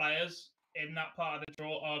form players in that part of the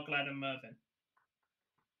draw are Glenn and Mervyn.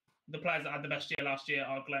 the players that had the best year last year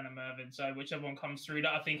are Glenn and Mervyn. So whichever one comes through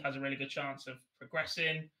that, I think has a really good chance of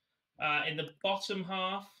progressing. In the bottom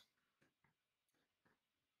half,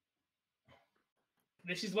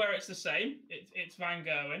 this is where it's the same. It's Van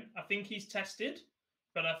Gerwen. I think he's tested,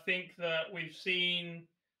 but I think that we've seen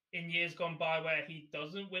in years gone by where he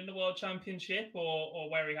doesn't win the World Championship or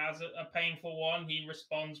where he has a painful one, he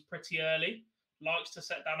responds pretty early, likes to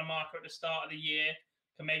set down a marker at the start of the year,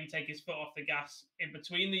 can maybe take his foot off the gas in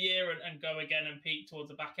between the year and go again and peak towards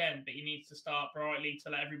the back end. But he needs to start brightly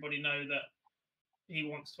to let everybody know that he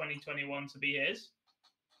wants 2021 to be his.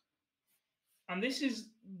 And this is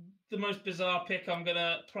the most bizarre pick I'm going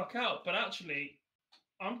to pluck out, but actually,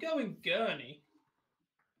 I'm going Gurney.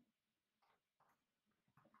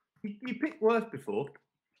 You picked worse before.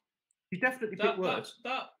 You definitely picked worse.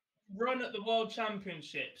 That run at the World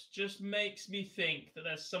Championships just makes me think that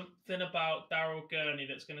there's something about Daryl Gurney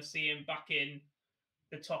that's going to see him back in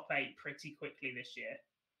the top 8 pretty quickly this year.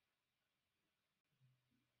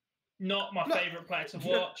 Not my favourite player to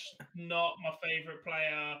watch, not my favourite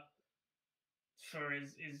player for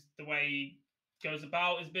his the way he goes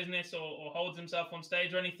about his business or holds himself on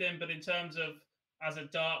stage or anything, but in terms of as a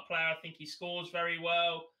dart player, I think he scores very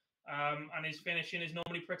well, and his finishing is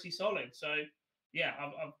normally pretty solid. So, yeah,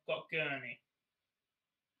 I've got Gurney.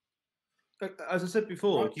 As I said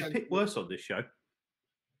before, you pick worse on this show.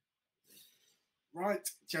 Right,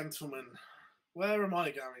 gentlemen, where am I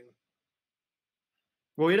going?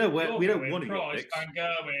 Well, we don't want to go Van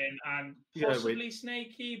Gerwen and possibly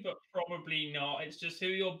Snaky, but probably not. It's just who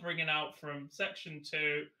you're bringing out from Section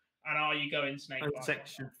 2, and are you going Snake?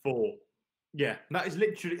 Section 4. Yeah, that is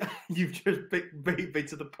literally you've just beat me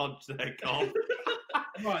to the punch there, Carl.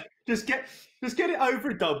 Right, just get it over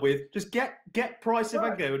and done with. Just get Price and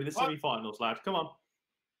Van Gerwen in the semi-finals, lad. Come on.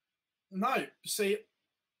 No, see,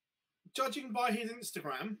 judging by his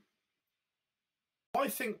Instagram, I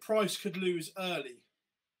think Price could lose early.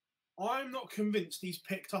 I'm not convinced he's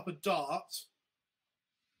picked up a dart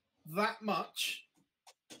that much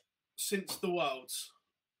since the Worlds.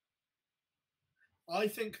 I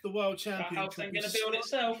think the World Championship. How's that going to build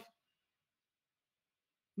itself?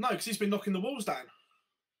 No, because he's been knocking the walls down.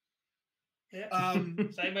 Yeah.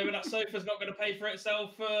 Same way that sofa's not going to pay for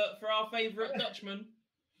itself for our favourite Dutchman.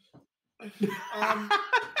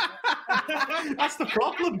 That's the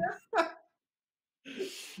problem.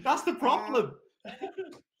 That's the problem.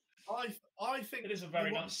 I think it is a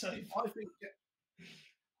very nice sofa.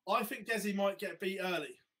 I think Desi might get beat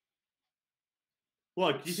early.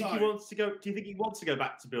 Why? Do you think he wants to go? Do you think he wants to go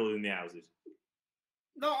back to building the houses?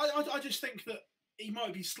 No, I just think that he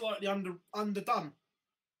might be slightly underdone.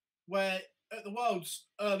 Where at the Worlds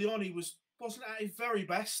early on he wasn't at his very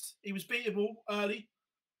best. He was beatable early,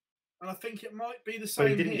 and I think it might be the same.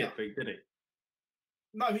 But he didn't get beat, did he?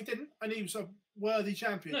 No, he didn't, and he was a worthy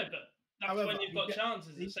champion. No, but that's when you've got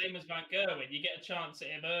chances. The same as Van Gerwen, you get a chance at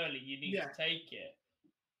him early. You need to take it.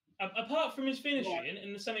 Apart from his finishing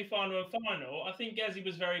in the semi-final and final, I think Gezi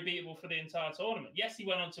was very beatable for the entire tournament. Yes, he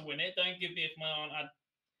went on to win it. Don't give me if my aunt had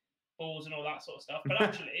balls and all that sort of stuff. But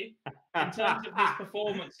actually, in terms of his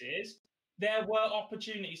performances, there were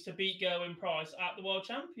opportunities to beat Gerwin Price at the World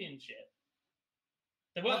Championship.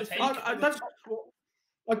 They weren't taken.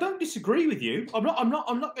 I don't disagree with you. I'm not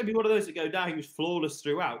going to be one of those that go, "No, he was flawless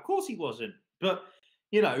throughout." Of course he wasn't. But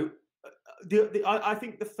you know, I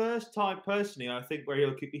think the first time, personally, I think where he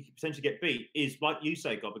could potentially get beat is, like you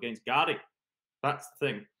say, Gob, against Gardy. That's the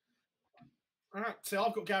thing. All right, so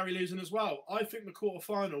I've got Gary losing as well. I think the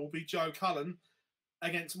quarterfinal will be Joe Cullen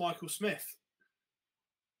against Michael Smith.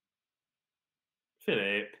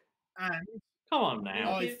 Philip, and come on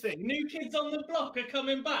now. I think New Kids on the Block are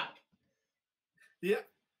coming back. Yeah.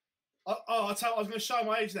 I was going to show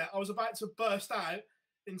my age there. I was about to burst out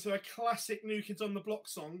into a classic New Kids on the Block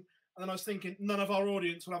song. And then I was thinking, none of our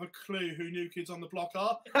audience will have a clue who New Kids on the Block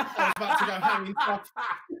are. I was about to go hanging top.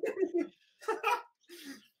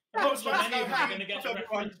 I was about to go hanging. Going to get a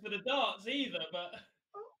reference for the darts either, but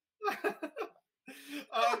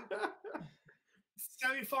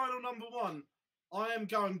semi-final number 1. I am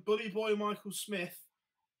going Bully Boy Michael Smith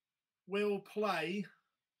will play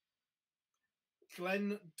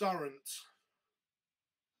Glenn Durrant.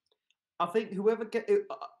 I think whoever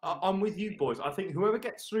I'm with you, boys. I think whoever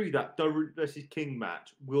gets through that Durrant versus King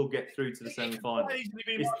match will get through to the semi-final. It could easily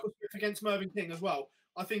be Michael Smith against Mervyn King as well.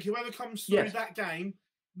 I think whoever comes through that game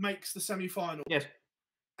makes the semi-final. Yes.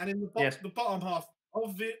 And in the bottom half,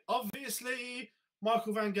 obviously,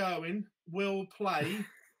 Michael Van Gerwen will play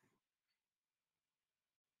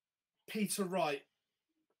Peter Wright.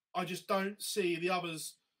 I just don't see the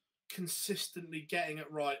others consistently getting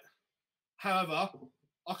it right. However,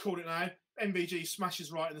 I called it now. MVG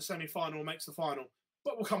smashes right in the semi-final and makes the final.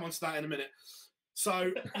 But we'll come on to that in a minute.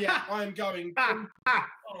 So, yeah, I am going...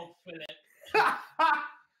 Oh, Philip.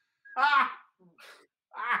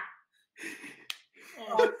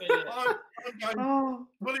 I'm going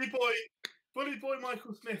Bully Boy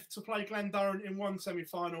Michael Smith to play Glendoran in one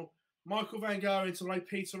semi-final. Michael Van Gerwen to play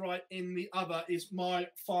Peter Wright in the other is my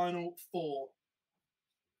final 4.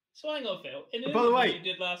 So hang on, Phil. In the By the way, you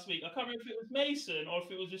did last week, I can't remember if it was Mason or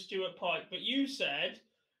if it was a Stuart Pike, but you said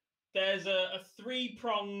there's a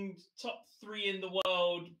 3-pronged top 3 in the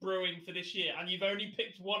world brewing for this year, and you've only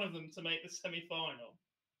picked one of them to make the semi-final.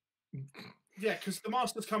 Yeah, because the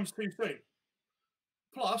Masters comes too soon.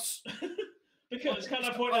 Plus... Because, can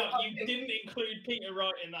I point out, you didn't include Peter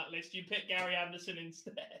Wright in that list. You picked Gary Anderson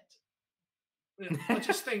instead. Yeah, I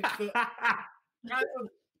just think that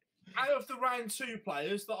out of the round 2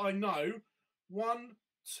 players that I know, 1,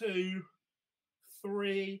 2,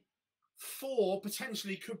 3, 4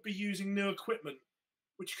 potentially could be using new equipment,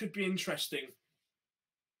 which could be interesting.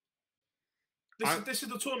 This is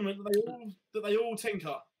the tournament that they all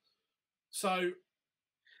tinker. So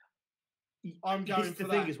I'm going for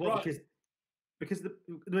that. Thing is, well, because the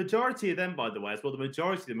majority of them, by the way, as well, the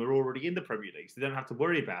majority of them are already in the Premier League, so they don't have to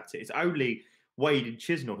worry about it. It's only Wade and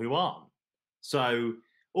Chisnell who aren't. So,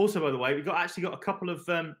 also, by the way, we've got a couple of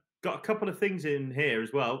things in here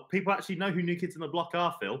as well. People actually know who New Kids on the Block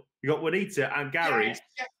are, Phil. You got Juanita and Gary,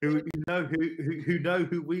 who know who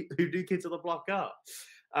New Kids on the Block are.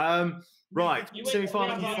 Right,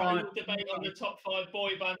 semi-final. Debate on the top 5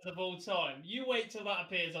 boy bands of all time. You wait till that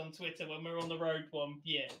appears on Twitter when we're on the road one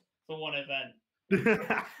year for one event. Can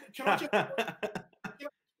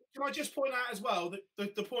I just point out as well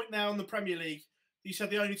that the point now in the Premier League, you said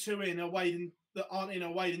the only 2 in are that aren't in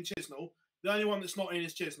are Wade and Chisnell. The only one that's not in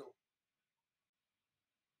is Chisnell.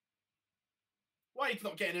 Wade's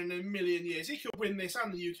not getting in a million years. He could win this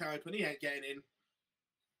and the UK Open. He ain't getting in.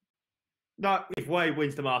 No, if Wade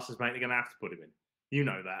wins the Masters, mate, they're going to have to put him in. You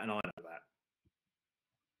know that, and I know that.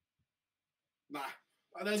 Nah.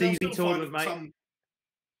 TV tournament, mate.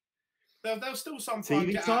 There's still some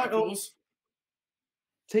TV titles.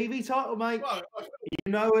 TV title, mate. Well,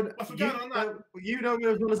 you know it. You know it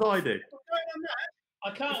as well as I do.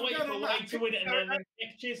 I can't wait for Wade to win it, and then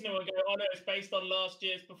Nick Chisnell will go, "Oh no, it's based on last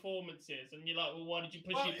year's performances," and you're like, "Well, why did you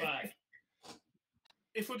push it back?"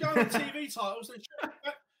 If we're going on TV titles, then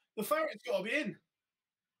the favourite's got to be in.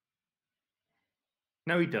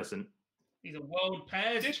 No, he doesn't. He's a world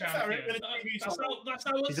pairs champion. That's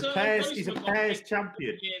how he's a pairs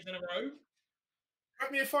champion. Years in a row.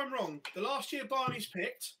 Correct me if I'm wrong. The last year Barney's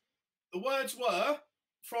picked, the words were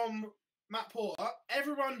from Matt Porter.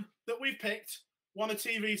 Everyone that we've picked won a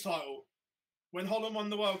TV title when Holland won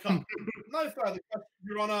the World Cup. No further questions,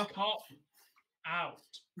 Your Honour. Cop out.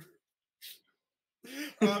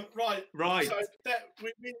 Right. So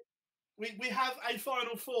we have a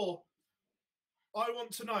final 4. I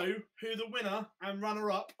want to know who the winner and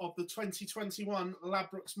runner-up of the 2021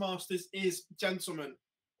 Ladbrokes Masters is, gentlemen.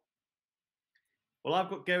 Well, I've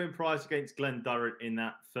got Gerwyn Price against Glendoran in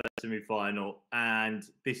that first semi-final, and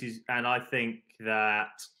I think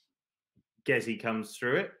that Gezi comes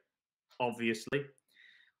through it, obviously,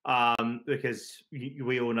 because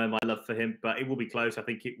we all know my love for him, but it will be close. I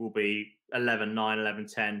think it will be 11-9,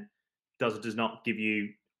 11-10. Does not give you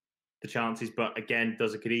the chances, but again,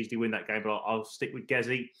 could easily win that game, but I'll stick with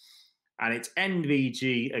Gezi. And it's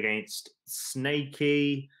NVG against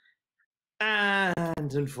Snakey. And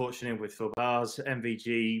unfortunately with Phill Bars,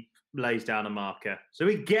 MVG lays down a marker. So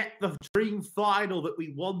we get the dream final that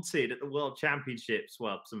we wanted at the World Championships.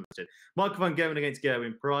 Well, some of us did. Michael Van Gerwen against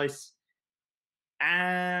Gerwyn Price.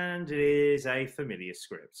 And it is a familiar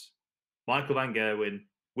script. Michael Van Gerwen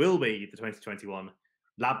will be the 2021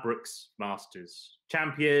 Ladbrokes Masters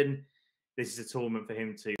champion. This is a tournament for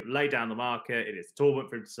him to lay down the marker. It is a tournament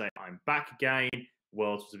for him to say, I'm back again.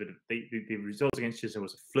 Worlds was a bit of the results against Chisnell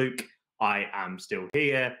was a fluke. I am still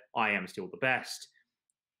here. I am still the best.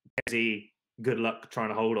 Gezi, good luck trying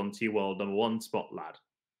to hold on to your world number 1 spot, lad.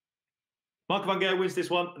 Michael Van Gerwen wins this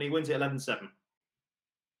one, and he wins it 11-7.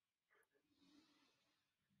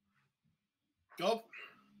 Gob?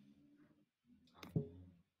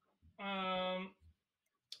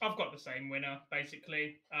 I've got the same winner,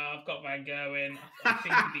 basically. I've got Van Gerwen. I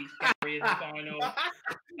think he beats Gary in the final.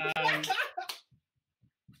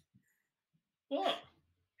 What?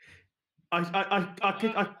 I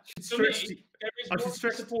should stress. There is one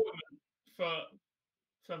disappointment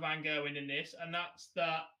for Van Gerwen in this, and that's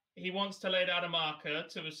that he wants to lay down a marker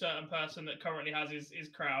to a certain person that currently has his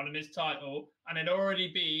crown and his title, and it'd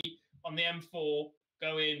already be on the M4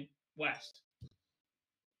 going west.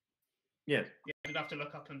 Yeah. Yeah, I'd have to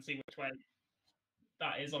look up and see which way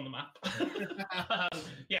that is on the map.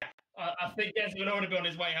 Yeah, I think Des will already be on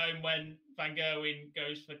his way home when Van Gerwen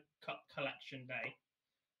goes for Cup Collection Day.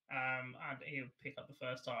 And he'll pick up the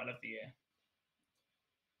first title of the year.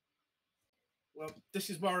 Well, this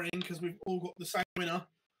is worrying because we've all got the same winner.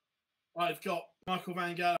 I've got Michael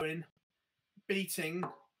Van Gerwen beating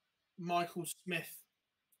Michael Smith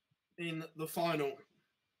in the final.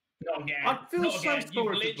 Not again. I feel Not so again. sorry You've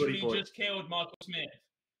for literally Buddy Boy. just killed Michael Smith.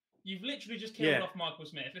 You've literally just killed off Michael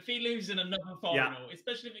Smith. If he loses in another final,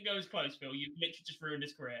 especially if it goes close, Phill, you've literally just ruined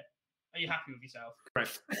his career. Are you happy with yourself?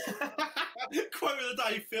 Correct. Quote of the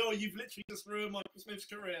day, Phill, you've literally just ruined Michael Smith's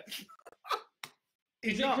career.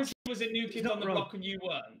 Is it because he was a new kid on the block and you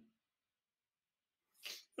weren't?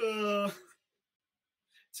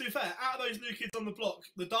 To be fair, out of those new kids on the block,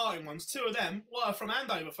 the darting ones, two of them were from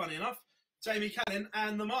Andover, funny enough. Jamie Cannon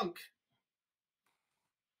and the Monk.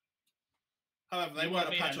 However, they weren't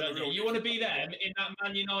a patch on the real. You want to be them in that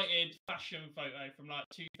Man United fashion photo from like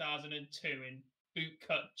 2002 in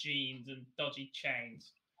boot-cut jeans and dodgy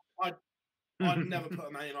chains. I'd never put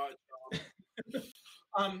a Man United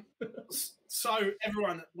on. So,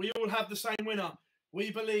 everyone, we all have the same winner. We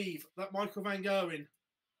believe that Michael Van Gerwen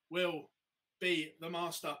will be the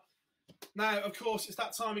master. Now, of course, it's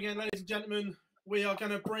that time again, ladies and gentlemen. We are going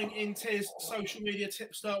to bring in Tizz, social media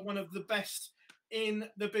tipster, one of the best in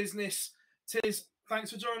the business. Tizz, thanks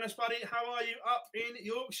for joining us, buddy. How are you up in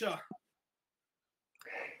Yorkshire?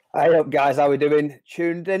 Hey up, guys. How we doing?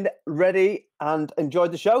 Tuned in, ready, and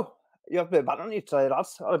enjoyed the show. You have a bit of banter on you today,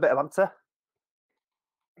 lads. Had a bit of banter.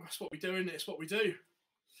 That's what we do, isn't it? It's what we do.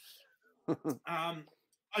 Over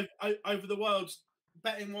the world,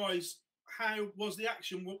 betting-wise, how was the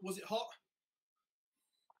action? Was it hot?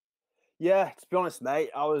 Yeah, to be honest,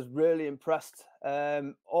 mate, I was really impressed.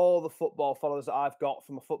 All the football followers that I've got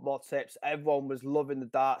from my football tips, everyone was loving the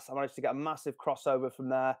darts. I managed to get a massive crossover from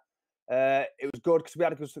there. It was good because we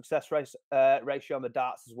had a good success ratio on the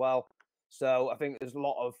darts as well. So I think there's a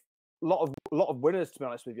lot of winners, to be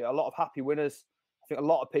honest with you. A lot of happy winners. I think a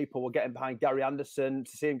lot of people were getting behind Gary Anderson.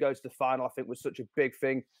 To see him go to the final, I think, was such a big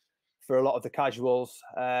thing for a lot of the casuals,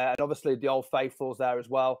 and obviously the old faithfuls there as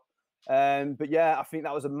well. But yeah, I think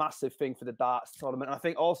that was a massive thing for the darts tournament. And I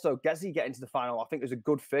think also Gezi getting to the final, I think was a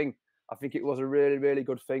good thing. I think it was a really, really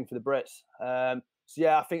good thing for the Brits. So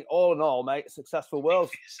yeah, I think all in all, mate, successful world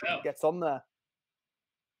gets on there.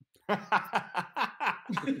 Nice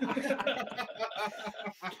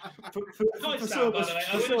sound, by the way.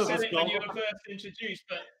 I would have said it when you were first introduced,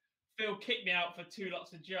 but Phill kicked me out for 2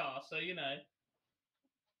 lots of jar, so you know.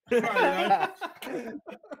 You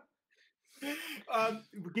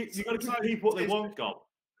got to give people what they want, Gob.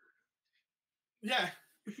 Yeah.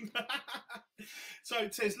 So,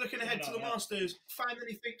 Tizz, looking ahead to the Masters, found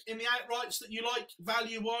anything in the outrights that you like,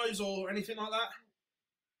 value-wise, or anything like that?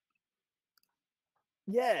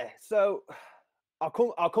 Yeah, so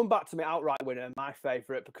I'll come back to my outright winner, my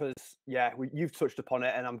favourite, because yeah, you've touched upon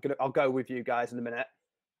it, and I'll go with you guys in a minute.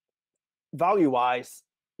 Value-wise,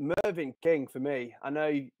 Mervyn King for me. I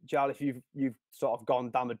know, Jarleth, you've sort of gone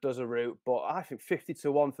down the dozer route, but I think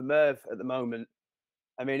 50-1 for Merv at the moment.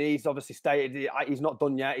 I mean, he's obviously stated he's not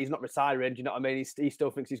done yet. He's not retiring. Do you know what I mean? He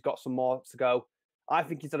still thinks he's got some more to go. I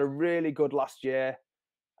think he's had a really good last year,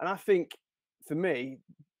 and I think for me,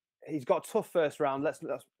 he's got a tough first round. Let's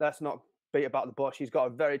not beat about the bush. He's got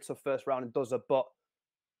a very tough first round in dozer, but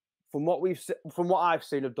from what I've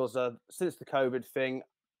seen of dozer since the COVID thing,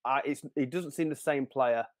 he doesn't seem the same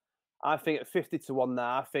player. I think at 50-1 there,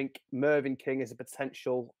 I think Mervyn King is a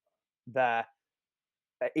potential there.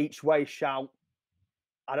 Each way shout.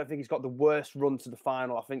 I don't think he's got the worst run to the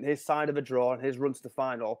final. I think his side of a draw and his run to the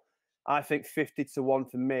final, I think 50-1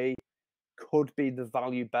 for me could be the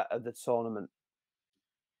value bet of the tournament.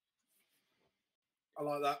 I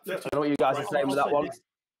like that. I don't know what you guys are saying with that one.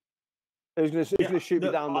 Who's going to shoot me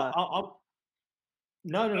down there?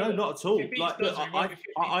 No, not at all. Like, look, I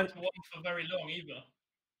for very long either.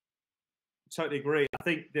 Totally agree. I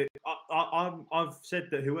think that I've said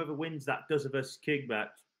that whoever wins that dozer versus King match,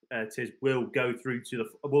 Tizz, will go through to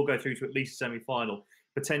at least a semi-final,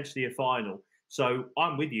 potentially a final. So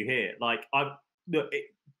I'm with you here. Like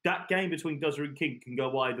that game between dozer and King can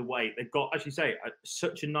go either way. They've got, as you say,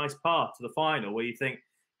 such a nice path to the final where you think,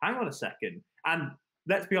 hang on a second. And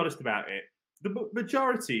let's be honest about it. The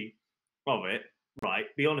majority of it, right?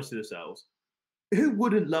 Be honest with yourselves. Who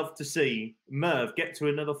wouldn't love to see Merv get to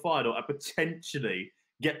another final and potentially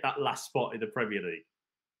get that last spot in the Premier League?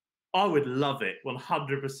 I would love it,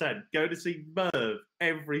 100%. Go to see Merv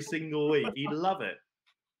every single week. He'd love it.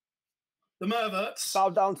 The Merverts. Bow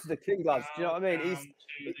down to the King, lads. Do you know what I mean?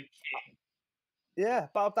 Yeah,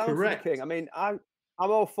 bow down Correct. to the king. I mean, I'm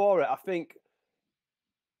all for it. I think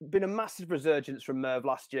been a massive resurgence from Merv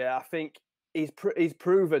last year. I think he's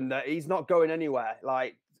proven that he's not going anywhere.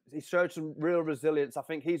 Like, he showed some real resilience. I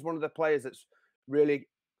think he's one of the players that's really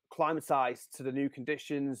climatized to the new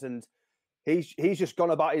conditions, and he's just gone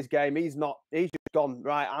about his game. He's just gone,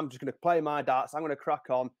 right, I'm just going to play my darts. I'm going to crack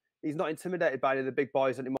on. He's not intimidated by any of the big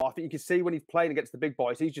boys anymore. I think you can see when he's playing against the big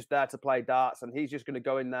boys, he's just there to play darts, and he's just going to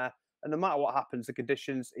go in there. And no matter what happens, the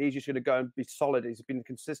conditions, he's just going to go and be solid. He's been a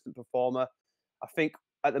consistent performer. I think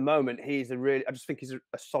at the moment, I just think he's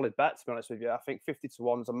a solid bet, to be honest with you. I think 50 to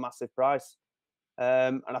 1 is a massive price.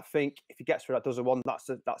 And I think if he gets through that dozen one, that's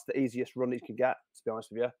the easiest run he can get, to be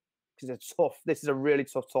honest with you. Because this is a really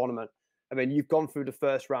tough tournament. I mean, you've gone through the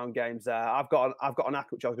first round games there. I've got an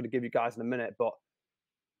act which I was going to give you guys in a minute, but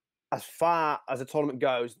as far as the tournament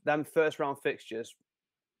goes, them first round fixtures,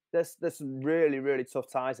 there's some really, really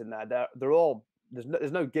tough ties in there. They're all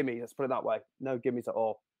there's no gimme. Let's put it that way. No gimmies at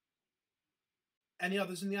all. Any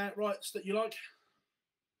others in the outrights that you like?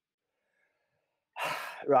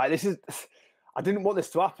 Right, I didn't want this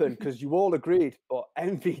to happen because you all agreed, but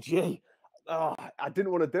MVG, I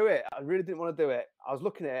didn't want to do it. I really didn't want to do it. I was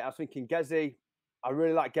looking at it, I was thinking Gezi. I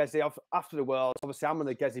really like Gezi. After the Worlds, obviously I'm on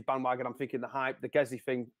the Gezi bandwagon. I'm thinking the hype, the Gezi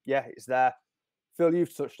thing, yeah, it's there. Phill,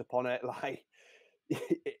 you've touched upon it. Like,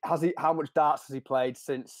 how much darts has he played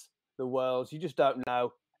since the Worlds? You just don't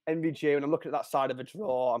know. MVG, when I'm looking at that side of a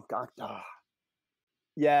draw, I'm going,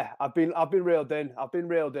 yeah, I've been reeled in. I think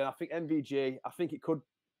MVG. I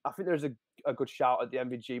think there's a good shout at the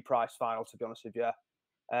MVG price final. To be honest with you,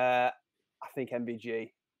 I think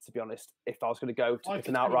MVG. To be honest, if I was going to go to pick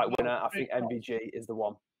an outright winner, I think MVG is the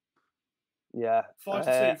one. Yeah, 5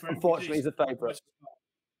 to 2 for unfortunately, he's a favourite.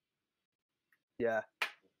 Yeah.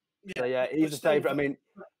 So yeah, he's a favourite. I mean,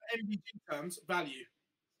 MVG terms value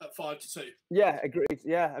at 5 to 2. Yeah, agreed.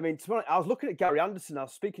 Yeah, I mean, I was looking at Gary Anderson. I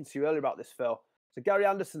was speaking to you earlier about this, Phill. So Gary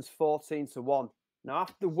Anderson's 14 to 1. Now,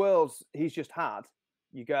 after the Worlds he's just had,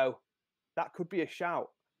 you go, that could be a shout.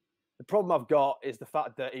 The problem I've got is the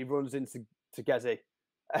fact that he runs into Gezi.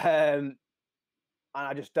 And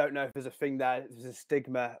I just don't know if there's a thing there. There's a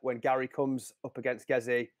stigma when Gary comes up against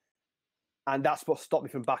Gezi. And that's what stopped me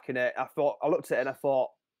from backing it. I looked at it and I thought,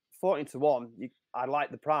 14 to 1, I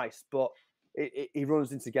like the price, but he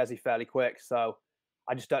runs into Gezi fairly quick. So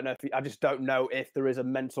I just don't know if there is a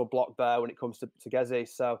mental block there when it comes to Gezi.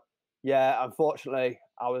 So yeah, unfortunately,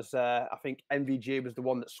 I think MVG was the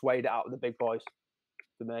one that swayed it out of the big boys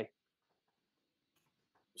for me.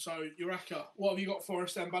 So Uraka, what have you got for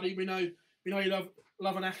us then, buddy? We know you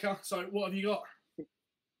love an Aka. So what have you got?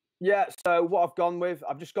 Yeah, so what I've gone with,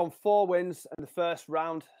 I've just gone 4 wins in the first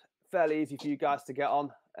round. Fairly easy for you guys to get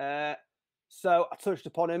on. So I touched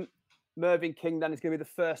upon him. Mervyn King then is going to be the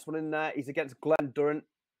first one in there. He's against Glenn Durrant.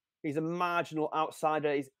 He's a marginal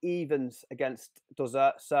outsider. He's evens against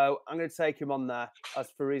Duzza. So I'm going to take him on there, as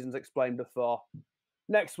for reasons explained before.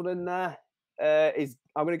 Next one in there is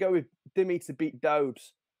I'm going to go with Dimmy to beat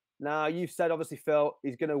Dobes. Now, you've said, obviously, Phill,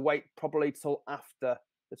 he's going to wait probably till after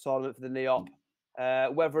the tournament for the NEOP.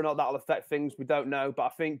 Whether or not that'll affect things, we don't know. But I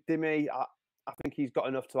think Dimmy, I think he's got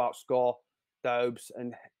enough to outscore Dobes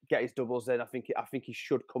and get his doubles in. I think he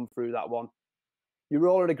should come through that one. You were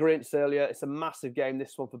all in agreement earlier. It's a massive game,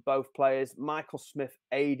 this one, for both players. Michael Smith,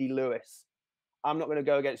 AD Lewis. I'm not going to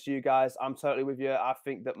go against you guys. I'm totally with you. I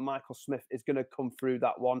think that Michael Smith is going to come through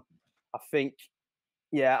that one.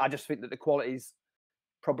 I just think that the quality's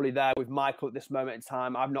probably there with Michael at this moment in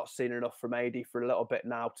time. I've not seen enough from AD for a little bit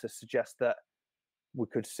now to suggest that we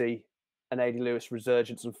could see an AD Lewis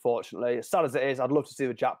resurgence, unfortunately. As sad as it is, I'd love to see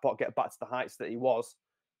the jackpot get back to the heights that he was.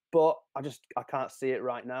 But I can't see it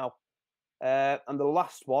right now. And the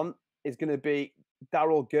last one is going to be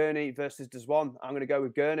Daryl Gurney versus Dizwan. I'm going to go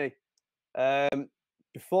with Gurney.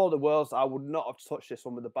 Before the Worlds, I would not have touched this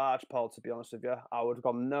one with the barge pole, to be honest with you. I would have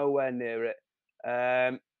gone nowhere near it.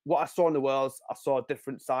 What I saw in the Worlds, I saw a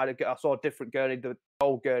different side. I saw a different Gurney, the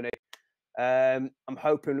old Gurney. I'm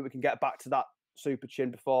hoping that we can get back to that super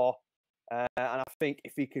chin before. And I think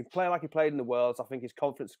if he can play like he played in the Worlds, I think his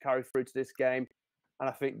confidence will carry through to this game. And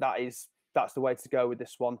I think that's the way to go with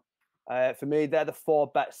this one. For me, they're the 4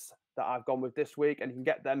 bets that I've gone with this week, and you can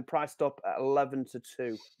get them priced up at 11 to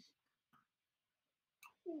 2.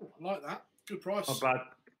 Ooh, I like that. Good price. Not bad.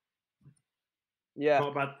 Yeah.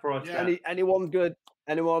 Not a bad price. Yeah. Anyone good?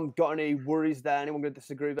 Anyone got any worries there? Anyone going to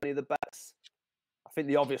disagree with any of the bets? I think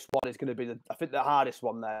the obvious one is going to be I think the hardest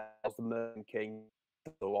one there is the Mervyn King.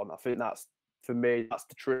 The one. I think that's, for me, that's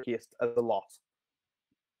the trickiest of the lot.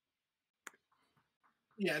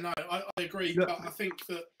 Yeah, no, I agree. Look, but I think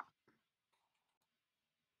that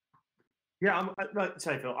Yeah, like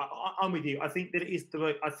say, Phill, I'm with you. I think that it is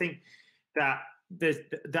the. I think that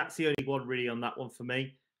that's the only one really on that one for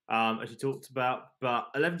me. As you talked about, but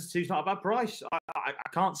 11-2 is not a bad price. I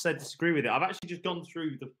can't say disagree with it. I've actually just gone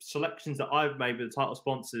through the selections that I've made with the title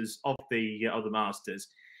sponsors of the Masters,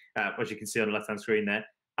 as you can see on the left hand screen there,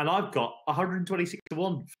 and I've got 126-1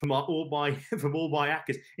 from all my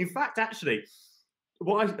ACCAs. In fact, actually,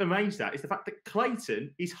 what I'm amazed at is the fact that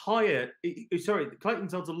Clayton is higher. Sorry,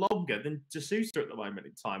 Clayton's odds are longer than D'Souza at the moment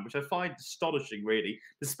in time, which I find astonishing, really,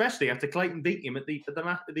 especially after Clayton beat him at the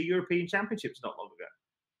European Championships not long ago.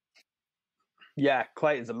 Yeah,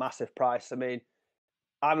 Clayton's a massive price. I mean,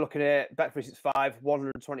 I'm looking at Bet365,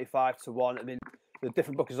 125-1. I mean, the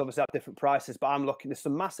different bookies obviously have different prices, but I'm looking at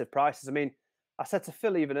some massive prices. I mean, I said to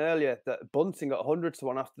Phill even earlier that Bunting at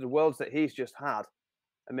 100-1 after the Worlds that he's just had.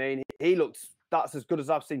 I mean, he looks, that's as good as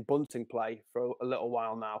I've seen Bunting play for a little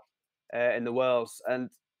while now in the Worlds. And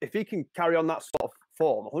if he can carry on that sort of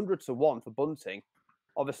form, 100-1 for Bunting,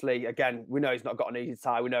 obviously, again, we know he's not got an easy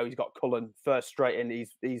tie. We know he's got Cullen first straight in.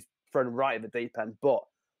 He's thrown right at the deep end. But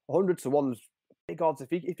 100-1's big odds.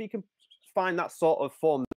 If he can find that sort of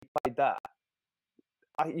form that he played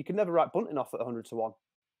there, you can never write Bunting off at 100-1.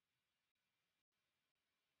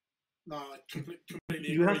 No, I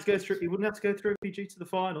completely you agree. have to go through. You wouldn't have to go through PG to the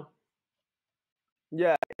final.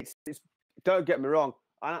 Yeah, it's don't get me wrong,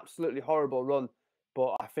 an absolutely horrible run.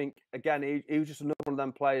 But I think again, he was just another one of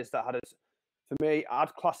them players that had it. For me,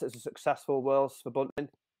 I'd class it as a successful Worlds for Bunting.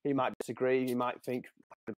 He might disagree. He might think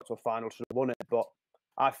to a final should have won it. But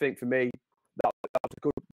I think for me, that was a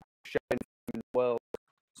good showing in the world.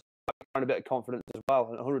 So a bit of confidence as well.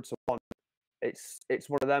 And 100-1, it's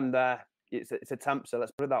one of them there. It's a tempter.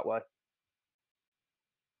 Let's put it that way.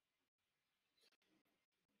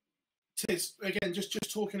 Tizz, again, just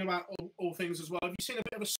talking about all things as well. Have you seen a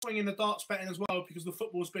bit of a swing in the darts betting as well? Because the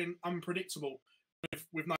football's been unpredictable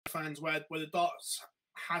with no fans, where the darts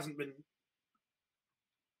hasn't been.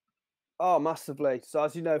 Oh, massively. So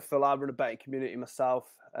as you know, Phill, I run a betting community myself.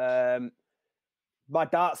 My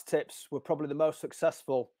darts tips were probably the most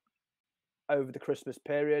successful over the Christmas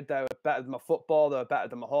period. They were better than my football. They were better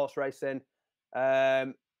than my horse racing.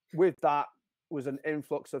 With that was an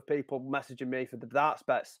influx of people messaging me for the darts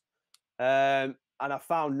bets. And I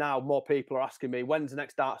found now more people are asking me, when's the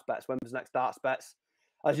next darts bets? When's the next darts bets?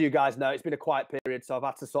 As you guys know, it's been a quiet period. So I've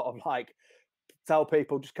had to sort of like tell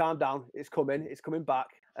people, just calm down. It's coming back.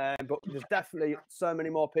 But there's definitely so many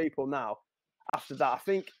more people now after that. I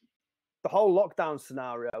think the whole lockdown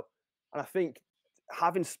scenario, and I think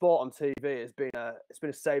having sport on TV has been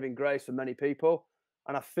a saving grace for many people.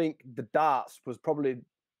 And I think the darts was probably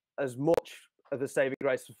as much of a saving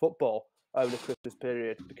grace for football over the Christmas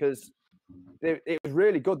period, because it was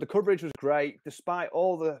really good. The coverage was great, despite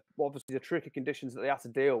all the obviously the tricky conditions that they had to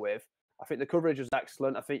deal with. I think the coverage was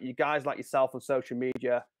excellent. I think you guys like yourself on social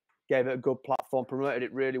media gave it a good platform, promoted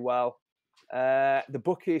it really well. The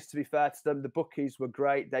bookies, to be fair to them, the bookies were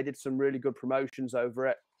great. They did some really good promotions over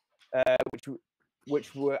it,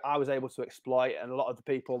 which I was able to exploit, and a lot of the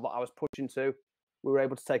people that I was pushing to, we were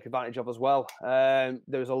able to take advantage of as well. There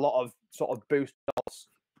was a lot of sort of boost odds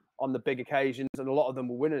on the big occasions, and a lot of them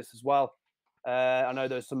were winners as well. I know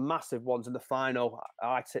there's some massive ones in the final.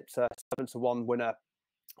 I tipped a 7-1 winner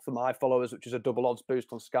for my followers, which is a double odds boost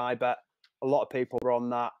on Sky Bet. A lot of people were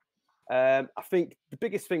on that. I think the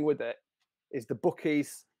biggest thing with it is the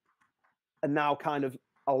bookies are now kind of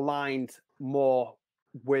aligned more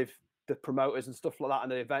with the promoters and stuff like that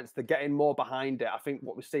and the events. They're getting more behind it. I think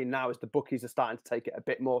what we're seeing now is the bookies are starting to take it a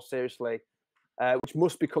bit more seriously, which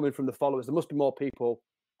must be coming from the followers. There must be more people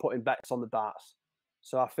putting bets on the darts.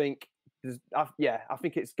 So I think, I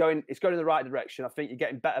think it's going in the right direction. I think you're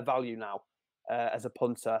getting better value now as a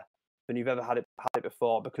punter than you've ever had it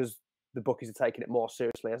before, because the bookies are taking it more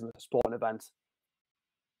seriously as a sporting event.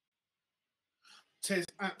 Tizz,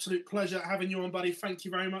 absolute pleasure having you on, buddy. Thank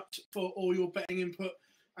you very much for all your betting input.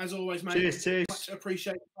 As always, mate. Cheers, Tizz. Much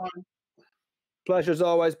appreciate the time. Pleasure as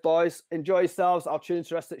always, boys. Enjoy yourselves. I'll tune into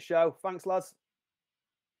the rest of the show. Thanks, lads.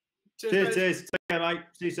 Cheers, Tizz. Take care, mate.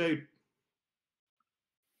 See you soon.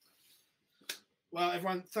 Well,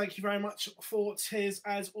 everyone, thank you very much for Tizz,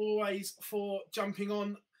 as always, for jumping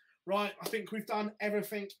on. Right, I think we've done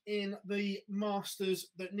everything in the Masters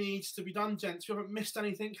that needs to be done, gents. We haven't missed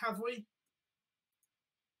anything, have we?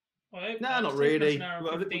 Well, no, not really. An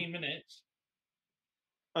hour and 15 minutes.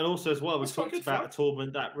 And also, as well, we talked about a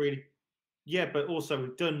tournament that really, but also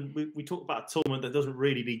we talked about a tournament that doesn't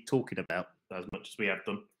really need talking about as much as we have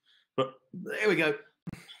done. But there we go.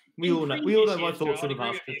 We all know my thoughts on the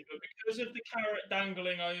Masters. Because of the carrot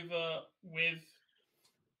dangling over with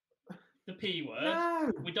the P word,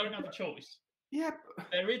 No. we don't have a choice. Yeah.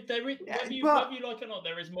 There is Yeah, whether you like it or not,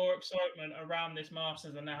 there is more excitement around this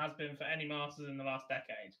Masters than there has been for any Masters in the last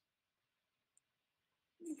decade.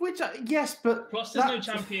 Which, yes, but Plus, there's no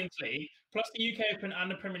Champions League. Plus, the UK Open and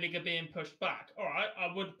the Premier League are being pushed back. All right,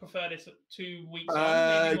 I would prefer this 2 weeks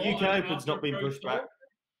on. Maybe more, UK Open's not being pushed back.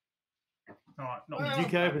 All right, not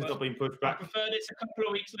UK Open's not being pushed I back. prefer this a couple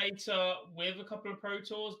of weeks later with a couple of Pro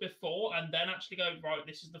Tours before, and then actually go, right,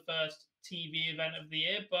 this is the first TV event of the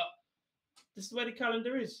year. But this is the way the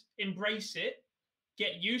calendar is. Embrace it.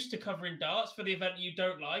 Get used to covering darts for the event you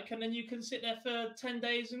don't like, and then you can sit there for 10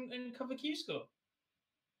 days and cover QSchool.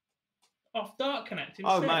 Off Dart Connect instead.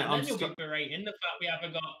 Oh, mate, and then you'll be berating the fact we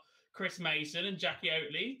haven't got Chris Mason and Jackie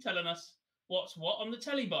Oatley telling us what's what on the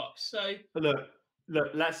telly box. So look,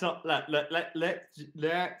 let's not talk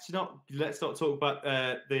about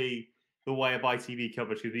the way of ITV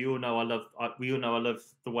coverage, because we all know I love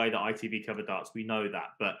the way that ITV cover darts. We know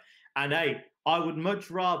that, I would much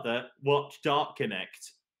rather watch Dart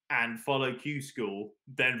Connect and follow QSchool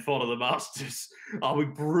than follow the Masters. I'll be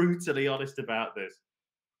brutally honest about this.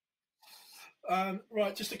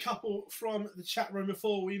 Right, just a couple from the chat room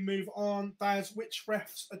before we move on. Daz, which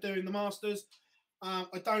refs are doing the Masters? I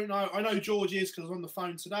don't know. I know George is because I was on the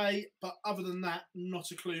phone today, but other than that,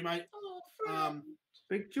 not a clue, mate.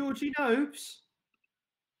 Big Georgie Nobes.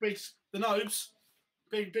 The Nobes.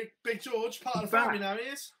 Big George, part of the family now, he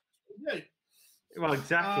is. Yeah. Well,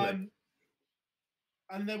 exactly.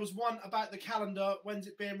 And there was one about the calendar. When's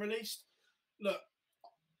it being released? Look,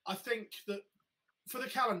 I think that for the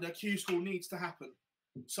calendar, QSchool needs to happen.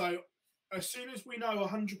 So as soon as we know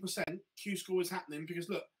 100% QSchool is happening, because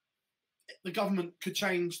look, the government could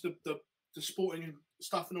change the sporting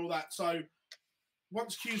stuff and all that. So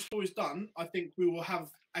once QSchool is done, I think we will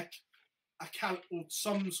have or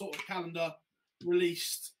some sort of calendar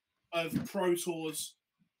released of Pro Tours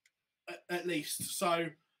at least. So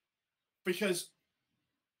because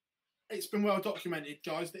it's been well documented,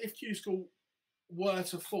 guys, that if QSchool were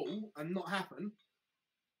to fall and not happen,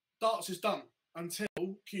 darts is done until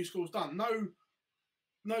QSchool is done.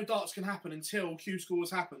 No darts can happen until QSchool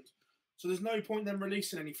has happened. So there's no point in them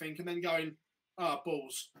releasing anything and then going,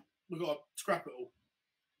 balls, we've got to scrap it all.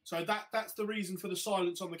 So that's the reason for the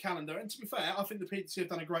silence on the calendar. And to be fair, I think the PDC have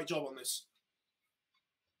done a great job on this.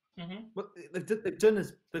 Mm-hmm. But they've done a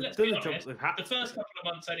job. The first couple of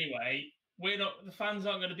months anyway, the fans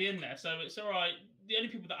aren't going to be in there, so it's all right. The only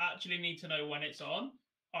people that actually need to know when it's on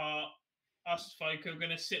are us folk who are going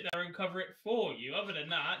to sit there and cover it for you. Other than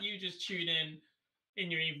that, you just tune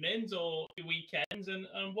in your evenings or your weekends and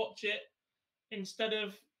watch it instead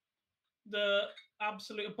of the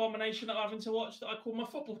absolute abomination that I'm having to watch that I call my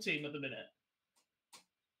football team at the minute.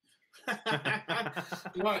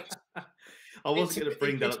 Right. I wasn't going to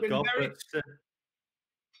bring that up, God, but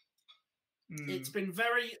it's been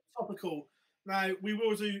very topical. Now, we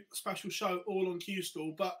will do a special show all on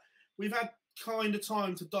QSchool, but we've had kind of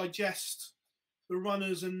time to digest the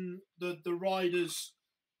runners and the riders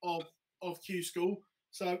of QSchool.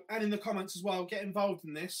 So, and in the comments as well, get involved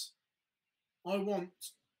in this. I want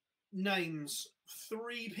names,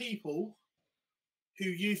 3 people who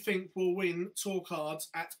you think will win tour cards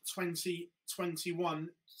at 2021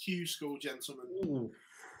 QSchool, gentlemen. Ooh.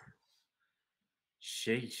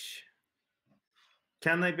 Sheesh.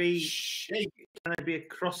 Can they be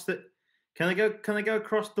across the? Can they go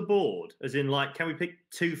across the board? As in, like, can we pick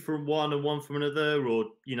 2 from one and 1 from another, or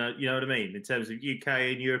you know what I mean, in terms of UK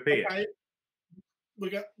and European? Okay.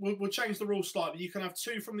 We'll change the rules slightly. You can have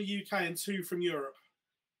 2 from the UK and 2 from Europe.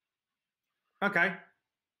 Okay.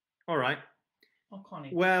 All right. I can't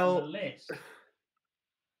even on the list.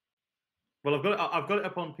 Well, I've got it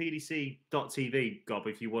up on pdc.tv, Gob,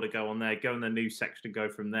 if you want to go on there, go in the news section and go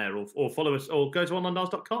from there, or follow us, or go to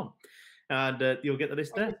onlinedars.com, and you'll get the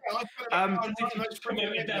list there. Not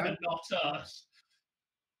us.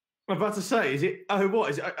 I'm about to say, is it? Oh, what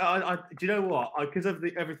is it? Do you know what? Because of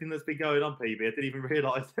everything that's been going on, PB, I didn't even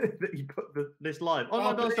realise that you put this live.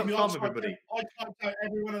 Onlinedars.com, everybody. I typed out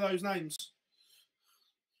every one of those names.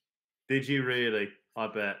 Did you really? I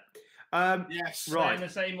bet. Yes. Right. In the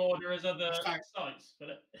same order as other sites,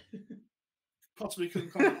 but possibly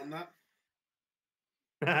couldn't comment on that.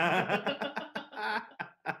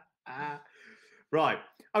 Right.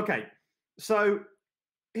 Okay. So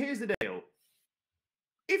here's the deal.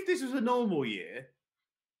 If this was a normal year,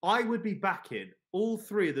 I would be backing all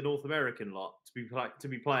 3 of the North American lot to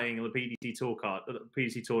be playing on the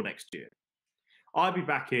PDC Tour next year. I'd be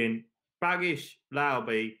backing Baggish,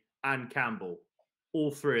 Lauby, and Campbell,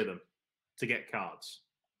 all 3 of them, to get cards.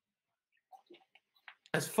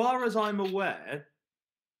 As far as I'm aware,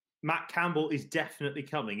 Matt Campbell is definitely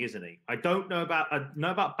coming, isn't he? I know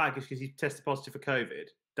about Baggish because he tested positive for COVID.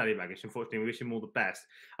 Danny Baggish, unfortunately, we wish him all the best.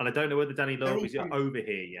 And I don't know whether Danny Love is over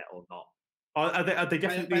here yet or not. Are they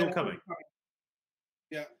definitely all coming?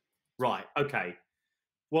 Yeah. Right. Okay.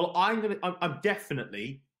 Well, I'm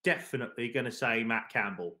definitely going to say Matt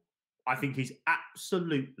Campbell. I think he's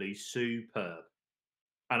absolutely superb,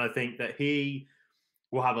 and I think that he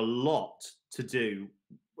will have a lot to do,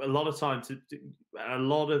 a lot of time a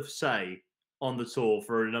lot of say on the tour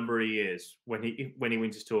for a number of years when he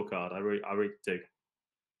wins his tour card. I really do.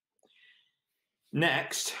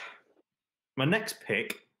 Next, my next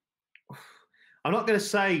pick, I'm not going to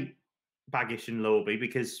say Baggish and Lorby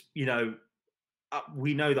because, you know,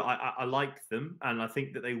 we know that I like them and I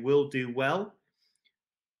think that they will do well.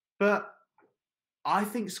 But I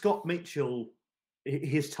think Scott Mitchell,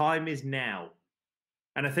 his time is now.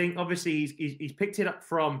 And I think obviously he's picked it up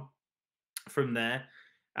from there.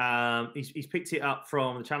 He's picked it up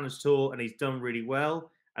from the Challenge Tour and he's done really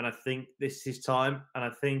well. And I think this is his time, and I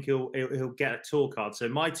think he'll get a tour card. So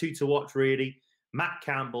my two to watch really, Matt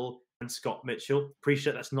Campbell and Scott Mitchell.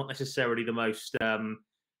 Appreciate that's not necessarily the most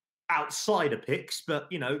outsider picks, but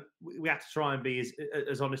you know we have to try and be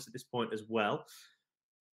as honest at this point as well.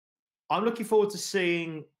 I'm looking forward to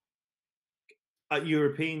seeing a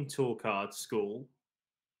European tour card school.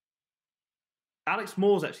 Alex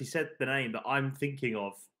Moore's actually said the name that I'm thinking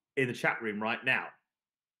of in the chat room right now.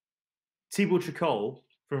 Thibaut Tricol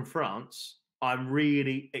from France. I'm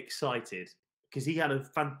really excited because he had a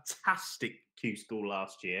fantastic QSchool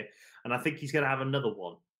last year, and I think he's going to have another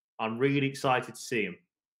one. I'm really excited to see him.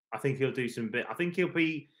 I think he'll do some bit. I think he'll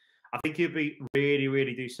be really,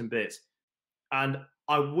 really do some bits. And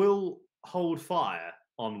I will hold fire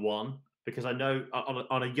on one because I know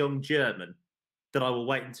on a young German that I will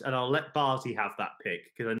wait and I'll let Barty have that pick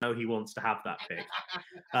because I know he wants to have that pick.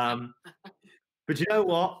 But you know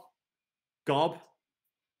what, Gob,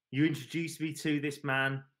 you introduced me to this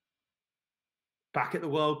man back at the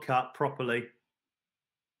World Cup properly.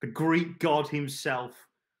 The Greek god himself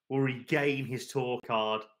will regain his tour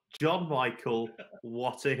card. John Michael,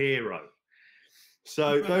 what a hero!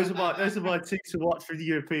 So those are my two to watch for the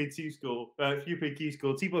European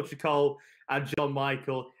QSchool. Thibaut Tricol and John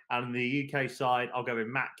Michael. And on the UK side, I'll go with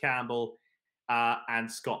Matt Campbell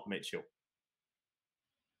and Scott Mitchell.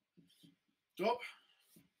 Job?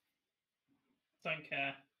 Don't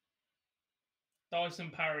care.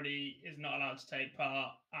 Dyson Parody is not allowed to take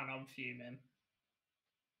part, and I'm fuming.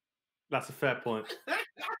 That's a fair point.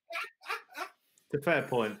 It's a fair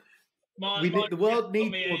point. The world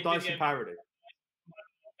needs more Dyson Parody.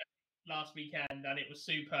 Last weekend, and it was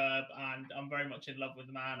superb, and I'm very much in love with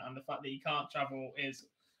the man, and the fact that he can't travel is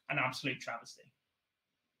an absolute travesty.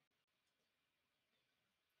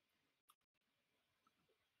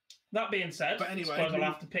 That being said, but anyway, I suppose I'll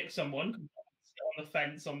have to pick someone on the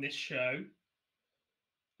fence on this show.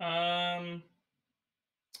 I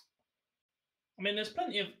mean, there's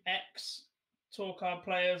plenty of ex-tour card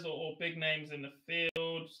players or big names in the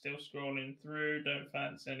field. Still scrolling through, don't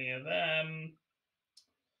fancy any of them.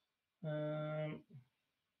 I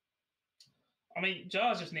mean,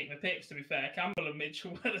 Jar's just nicked my picks, to be fair. Campbell and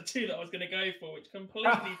Mitchell were the two that I was going to to go for, which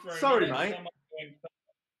completely threw me. Sorry, mate.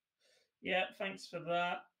 Yeah, thanks for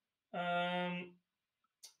that.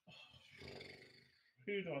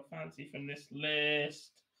 Who do I fancy from this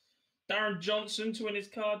list? Darren Johnson to win his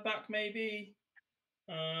card back, maybe.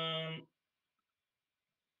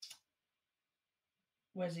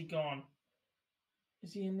 Where's he gone?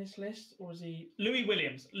 Is he in this list, or is he... Louis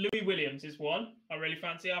Williams. Louis Williams is one I really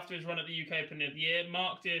fancy after his run at the UK Open of the Year.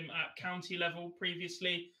 Marked him at county level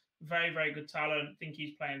previously. Very, very good talent. Think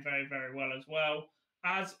he's playing very, very well as well.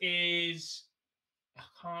 As is... I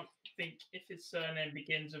can't think if his surname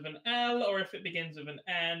begins with an L or if it begins with an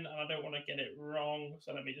N, and I don't want to get it wrong,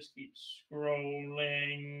 so let me just keep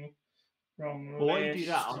scrolling. Wrong well, while you do list.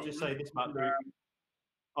 that, I'll just say this about Louis.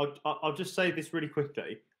 I'll just say this really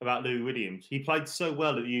quickly about Louis Williams. He played so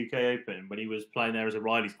well at the UK Open when he was playing there as a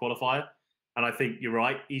Riley's qualifier, and I think you're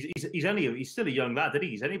right. He's still a young lad, isn't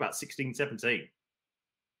he? He's only about 16, 17.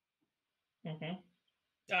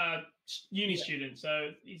 Uni student,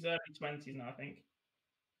 so he's early 20s now, I think.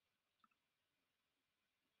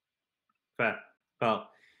 Fair. Well,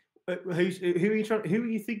 who are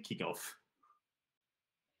you thinking of?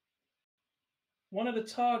 One of the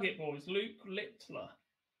target boys, Luke Littler,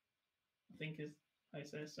 I think is how you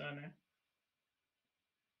say his surname.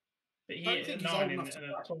 But he hit a 9 in a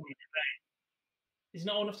tournament. He's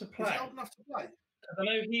not old enough to play. He's old enough to play. I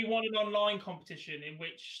know he won an online competition in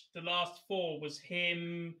which the last four was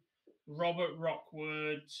him, Robert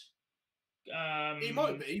Rockwood, He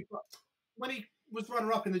might be, but when he was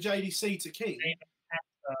runner-up in the JDC to King,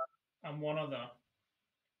 and one other.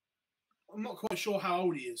 I'm not quite sure how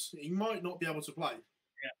old he is. He might not be able to play.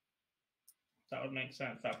 Yeah, that would make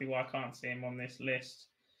sense. That'd be why I can't see him on this list.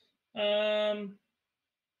 I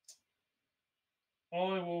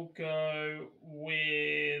will go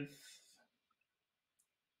with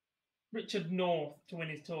Richard North to win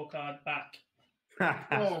his tour card back.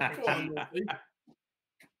 Oh, come on,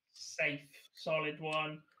 Safe, solid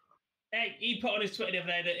one. Hey, he put on his Twitter the other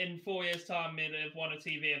day that in 4 years' time he'd have won a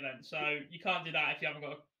TV event. So you can't do that if you haven't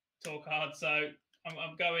got a tour card. So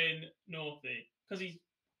I'm going Northy because he's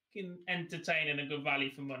entertaining and a good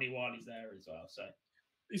value for money while he's there as well. So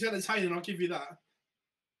he's entertaining. I'll give you that.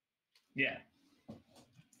 Yeah.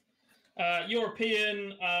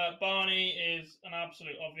 European Barney is an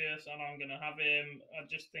absolute obvious, and I'm going to have him. I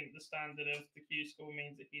just think the standard of the QSchool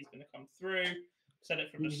means that he's going to come through. Said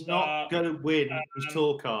it from the He's start. not going to win his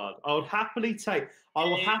tour card. I will happily take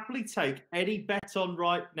any bet on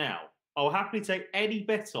right now. I will happily take any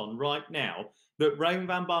bet on right now that Raymond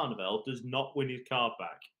van Barneveld does not win his card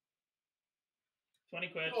back. 20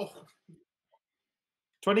 quid. Oh.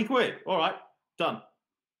 20 quid. All right, done.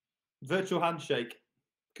 Virtual handshake,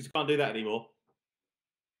 because you can't do that anymore.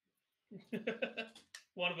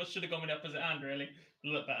 One of us should have gone with opposite hand, really. A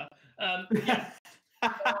little better. Yeah.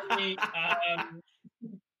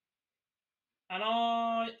 And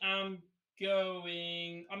I am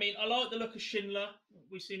going. I mean, I like the look of Schindler.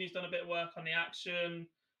 We've seen he's done a bit of work on the action.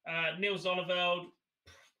 Neil Zonneveld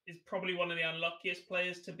is probably one of the unluckiest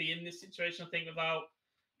players to be in this situation. I think without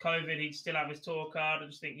COVID, he'd still have his tour card. I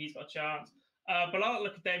just think he's got a chance. But I like the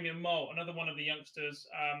look of Damien Moult, another one of the youngsters.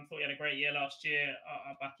 Thought he had a great year last year.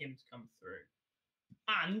 I'll back him to come through.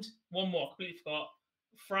 And one more, completely forgot.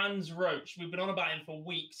 Franz Roach. We've been on about him for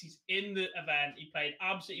weeks. He's in the event. He played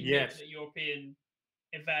absolutely at the European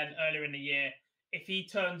event earlier in the year. If he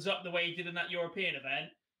turns up the way he did in that European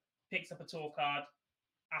event, picks up a tour card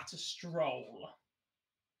at a stroll.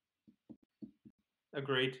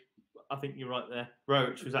 Agreed. I think you're right there.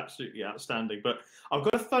 Roach was absolutely outstanding. But I've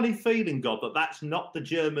got a funny feeling, God, that that's not the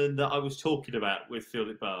German that I was talking about with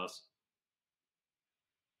Philip Bars.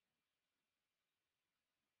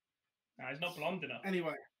 No, he's not blonde enough.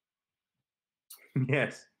 Anyway.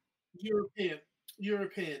 Yes.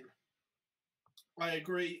 European. I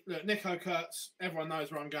agree. Look, Nico Kurtz, everyone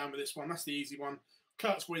knows where I'm going with this one. That's the easy one.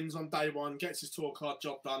 Kurtz wins on day one, gets his tour card,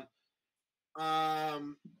 job done.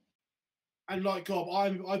 And like Gob,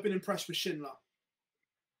 I've been impressed with Schindler.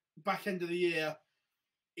 Back end of the year,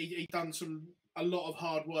 he done a lot of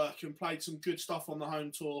hard work and played some good stuff on the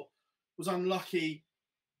home tour. Was unlucky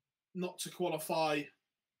not to qualify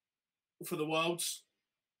for the Worlds.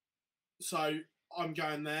 So I'm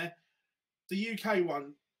going there. The UK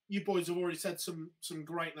one, you boys have already said some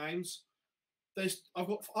great names. I've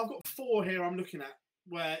got 4 here I'm looking at,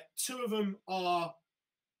 where 2 of them are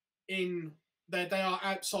they are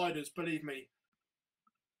outsiders, believe me.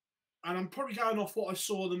 And I'm probably going off what I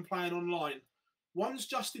saw them playing online. One's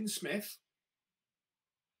Justin Smith,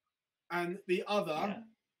 and the other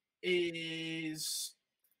is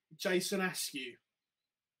Jason Askew.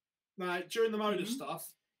 Now, during the Moda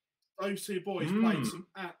stuff, those 2 boys played some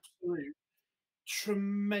absolute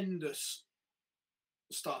tremendous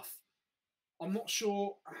stuff. I'm not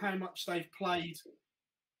sure how much they've played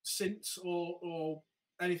since or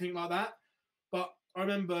anything like that, but I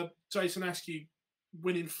remember Jason Askew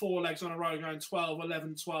winning 4 legs on a row, going 12,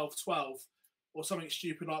 11, 12, 12, or something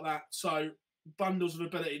stupid like that. So bundles of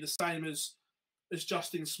ability, the same as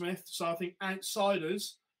Justin Smith. So I think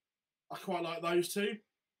outsiders, I quite like those 2.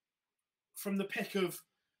 From the pick of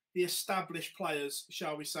the established players,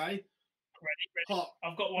 shall we say? Ready.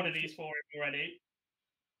 I've got one of these for him already.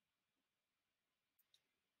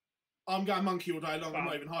 I'm going Monkey all day long. I'm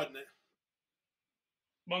not even hiding it.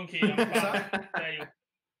 Monkey. There you go.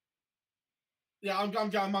 Yeah, I'm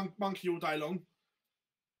going Monkey all day long.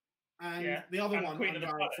 And the other one I'm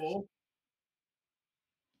going for.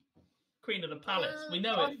 Queen of the Palace. We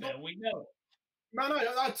know it, Phil. We know it. No,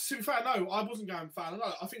 to be fair, no, I wasn't going Fallon.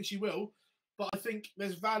 No, I think she will. But I think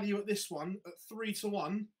there's value at this one at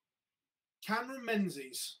 3-1. Cameron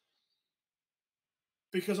Menzies.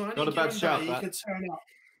 Because on any given day, he could turn up.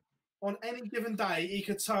 On any given day, he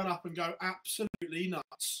could turn up and go absolutely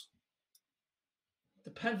nuts.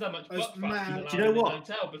 Depends how much butt fat do you know what?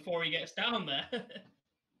 Hotel before he gets down there.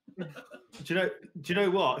 Do you know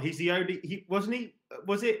what? He's the only. Was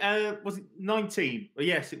it 19?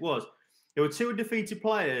 Yes, it was. There were 2 undefeated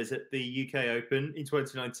players at the UK Open in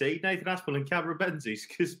 2019, Nathan Aspel and Cameron Menzies,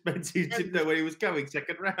 because Menzies didn't know where he was going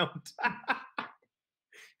second round.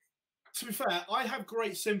 to be fair, I have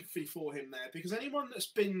great sympathy for him there because anyone that's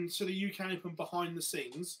been to the UK Open behind the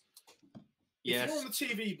scenes, if you're on the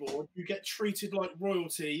TV board, you get treated like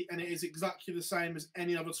royalty, and it is exactly the same as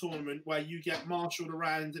any other tournament where you get marshalled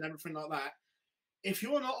around and everything like that. If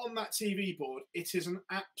you're not on that TV board, it is an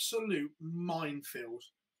absolute minefield.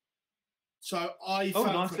 So I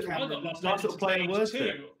felt for Cameron. Nice little playing words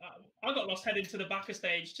too. I got lost heading to the back of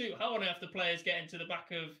stage too. How on earth the players get into the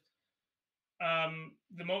back of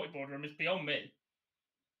the multi-board room is beyond me.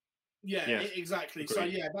 Yeah, exactly. Agreed. So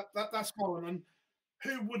yeah, that's fine. And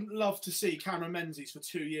who wouldn't love to see Cameron Menzies for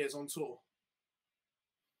 2 years on tour?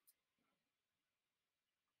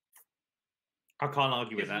 I can't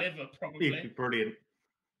argue with that. Liver, probably. Brilliant.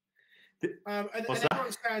 And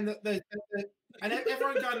everyone's saying that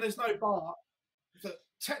everyone's going there's no bar. But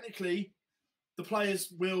technically, the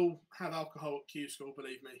players will have alcohol at QSchool.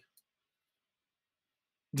 Believe me.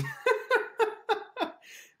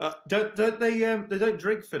 Don't they? They don't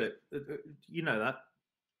drink, Philip. You know that.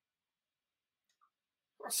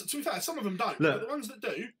 So, to be fair, some of them don't. Look, but the ones that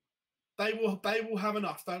do, they will have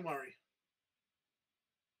enough. Don't worry.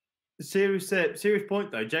 Serious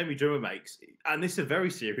point though. Jamie Drummer makes, and this is a very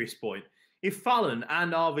serious point. If Fallon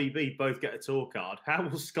and RVB both get a tour card, how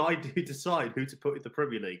will Sky decide who to put in the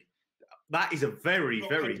Premier League? That is a very,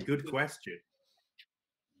 very good question.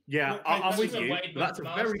 Yeah, I'm with you. That's a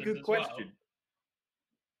very good question.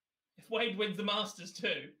 If Wade wins the Masters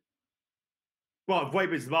too. Well, if Wade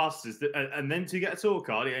wins the Masters and then to get a tour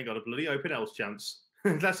card, he ain't got a bloody open else chance.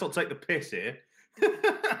 Let's not take the piss here.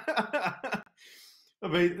 I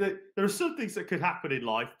mean, there are some things that could happen in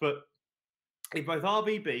life, but if both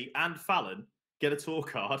RVB and Fallon get a tour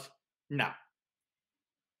card, no.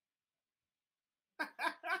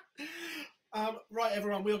 Right,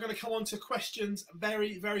 everyone, we are going to come on to questions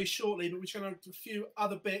very, very shortly, but we're just going to do a few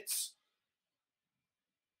other bits.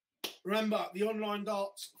 Remember, the Online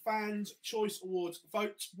Darts Fans Choice Awards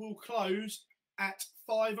votes will close at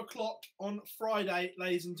 5 o'clock on Friday,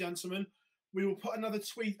 ladies and gentlemen. We will put another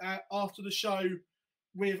tweet out after the show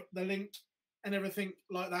with the link and everything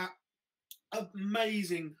like that.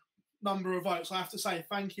 Amazing number of votes. I have to say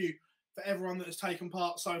thank you for everyone that has taken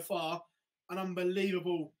part so far. An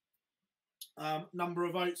unbelievable number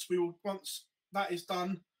of votes. We will, once that is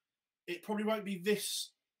done, it probably won't be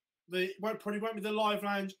probably won't be the live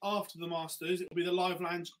lounge after the Masters. It will be the live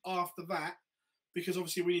lounge after that, because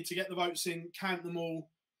obviously we need to get the votes in, count them all,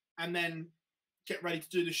 and then get ready to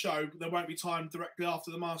do the show. There won't be time directly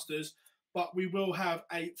after the Masters, but we will have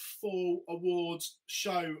a full awards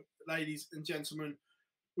show, ladies and gentlemen.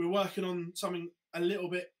 We're working on something a little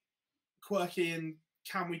bit quirky, and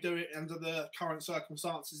can we do it under the current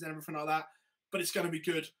circumstances and everything like that? But it's going to be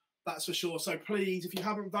good, that's for sure. So please, if you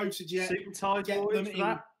haven't voted yet, suit and ties get them in.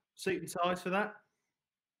 That. Suit and ties for that.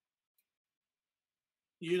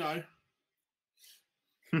 You know.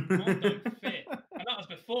 Mine don't fit. And that was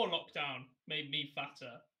before lockdown made me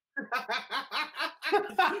fatter.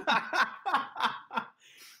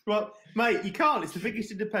 Well, mate, you can't. It's the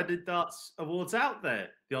biggest independent darts awards out there,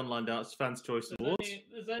 the Online Darts Fans Choice Awards.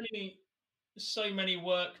 There's only so many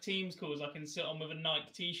work Teams calls I can sit on with a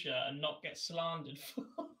Nike t-shirt and not get slandered for.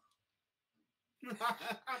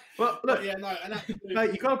 Well, look, yeah, no, and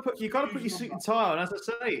mate, you got to put your suit and tie on. As I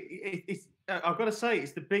say, I've got to say,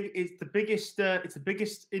 it's the biggest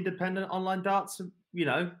independent online darts,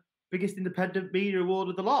 biggest independent media award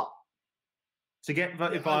of the lot. To get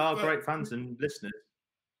voted by our great fans and listeners.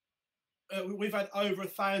 We've had over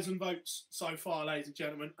 1,000 votes so far, ladies and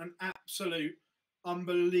gentlemen. An absolute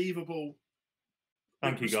unbelievable.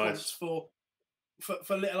 Thank you, guys, for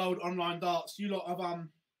little old online darts. You lot have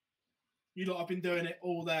been doing it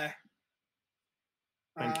all there.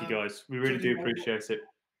 Thank you, guys. We really do appreciate it.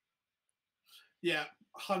 Yeah,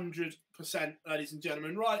 100%, ladies and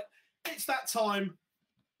gentlemen. Right, it's that time.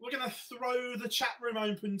 We're going to throw the chat room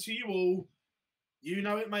open to you all. You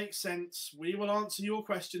know it makes sense. We will answer your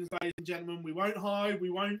questions, ladies and gentlemen. We won't hide.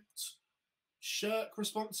 We won't shirk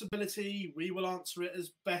responsibility. We will answer it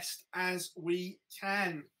as best as we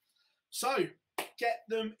can. So, get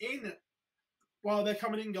them in while they're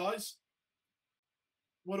coming in, guys.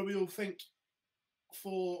 What do we all think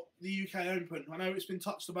for the UK Open? I know it's been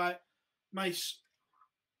touched about. Mace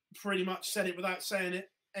pretty much said it without saying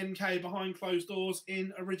it. MK behind closed doors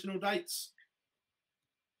in original dates.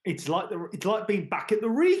 It's like being back at the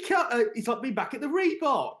it's like being back at the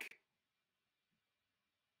Reebok.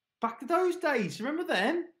 Back to those days. Remember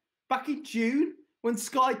them? Back in June when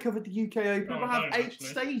Sky covered the UK Open. We'll have 8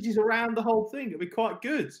 stages around the whole thing. It'll be quite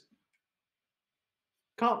good.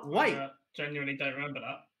 Can't wait. Genuinely don't remember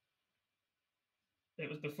that. It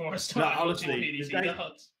was before I started honestly, PDC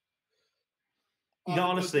darts. No,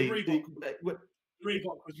 honestly, the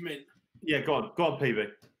Reebok was mint. Yeah, go on, PB.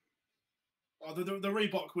 Oh, the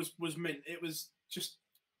Reebok was mint. It was just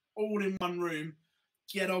all in one room.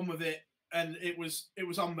 Get on with it, and it was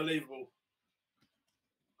unbelievable.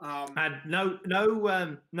 And no,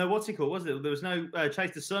 what's it called? Was it? There was no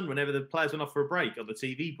Chase the Sun whenever the players went off for a break on the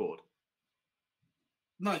TV board.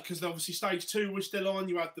 No, because obviously stage 2 was still on.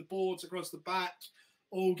 You had the boards across the back,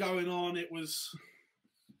 all going on. It was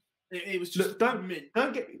just Look, don't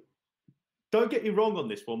get me wrong on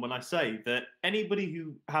this one when I say that anybody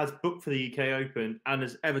who has booked for the UK Open and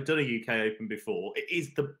has ever done a UK Open before, it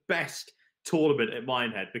is the best tournament at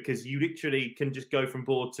Minehead because you literally can just go from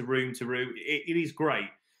board to room to room. It is great,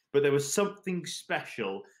 but there was something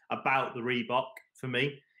special about the Reebok for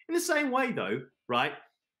me. In the same way, though, right?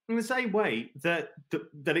 In the same way that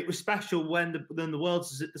it was special when the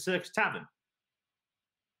Worlds was at the Circus Tavern.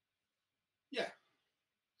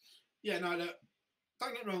 Yeah, no, look,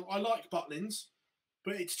 don't get me wrong, I like Butlins,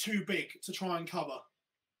 but it's too big to try and cover.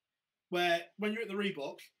 Where when you're at the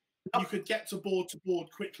Reebok, you could get to board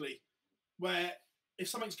quickly. Where if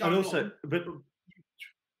something's going on... But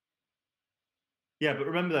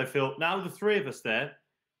remember though, Phil, now the three of us there,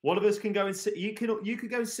 one of us can go and sit. You could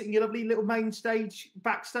go and sit in your lovely little main stage,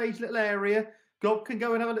 backstage little area. Gob can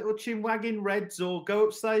go and have a little chin wagging Reds or go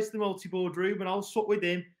upstairs to the multi-board room and I'll swap with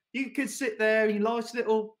him. You could sit there in your nice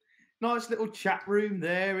little chat room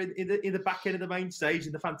there in the back end of the main stage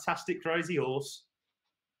in the fantastic Crazy Horse.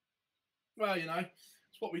 Well,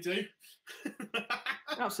 it's what we do.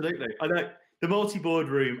 Absolutely. I know the multi-board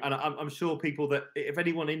room, and I'm sure people that, if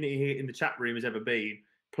anyone in the chat room has ever been,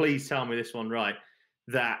 please tell me this one right,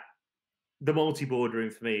 that the multi-board room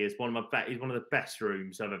for me is one of the best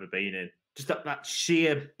rooms I've ever been in. Just that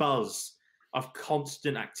sheer buzz of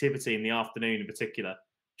constant activity in the afternoon in particular.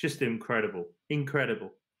 Just incredible.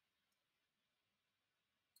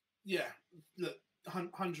 Yeah, look,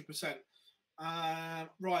 100%.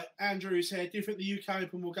 Right, Andrew's here. Do you think the UK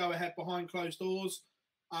Open will go ahead behind closed doors?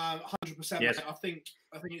 100%. Yes. I think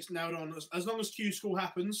it's nailed on. As long as QSchool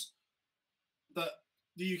happens, that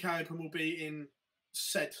the UK Open will be in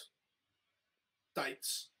said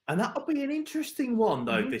dates. And that'll be an interesting one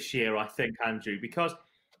though this year, I think, Andrew, because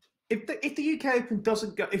if the UK Open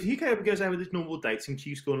doesn't go, if the UK Open goes out with its normal dates and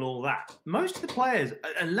QSchool and all that, most of the players,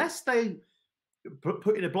 unless they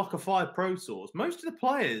put in a block of 5 Pro Tours, most of the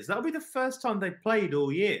players, that'll be the first time they've played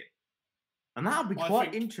all year. And that'll be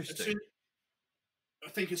quite interesting. I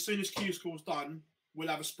think as soon as QSchool's done, we'll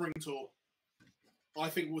have a spring tour. I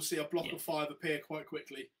think we'll see a block of 5 appear quite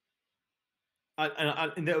quickly.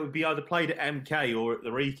 And that would be either played at MK or at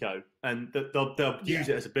the Rico, and they'll use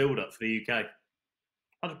it as a build-up for the UK.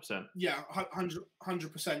 100%. Yeah,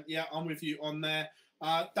 100%. Yeah, I'm with you on there.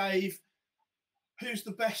 Dave, who's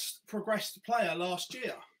the best progressed player last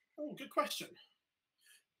year? Oh, good question.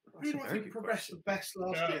 Who do I think progressed the best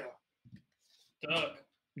last year? Dirk.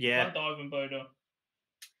 Yeah. Ivan Boda.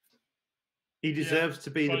 He deserves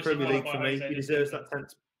to be in the Premier League for me. He deserves that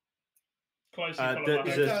 10th. Dirk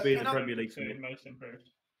deserves to be in the Premier League for me. Most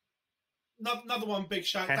improved. Another one, big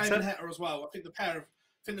shout. David Hetter as well. I think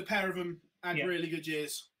the pair of them had really good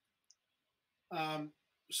years.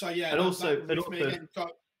 So yeah, and also again,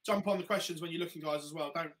 jump on the questions when you're looking, guys, as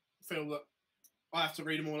well. Don't feel that I have to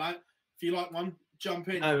read them all out. If you like one, jump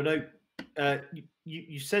in. No.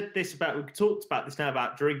 You said this about, we talked about this now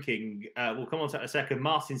about drinking. We'll come on to that in a second.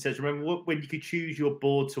 Martin says, remember when you could choose your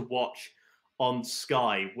board to watch on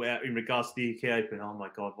Sky, where in regards to the UK Open? Oh my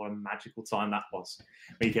God, what a magical time that was.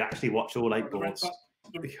 When you could actually watch all 8 boards.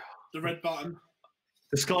 The red button.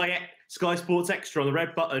 The Sky Sports Extra on the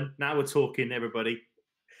red button. Now we're talking, everybody.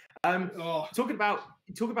 Talking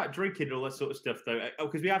about drinking and all that sort of stuff, though,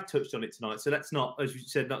 because we have touched on it tonight. So let's not, as you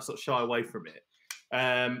said, not sort of shy away from it.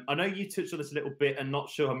 I know you touched on this a little bit and not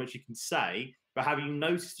sure how much you can say, but have you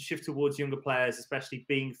noticed a shift towards younger players, especially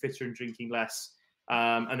being fitter and drinking less?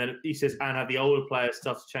 And then he says, and have the older players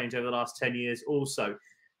started to change over the last 10 years also?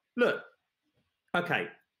 Look, okay,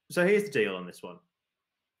 so here's the deal on this one.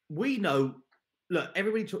 We know, look,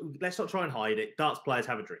 everybody, let's not try and hide it. Darts players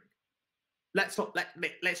have a drink. Let's not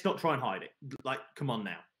try and hide it. Like, come on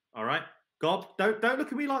now, all right? Gob, don't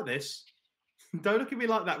look at me like this. Don't look at me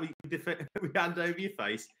like that. We hand over your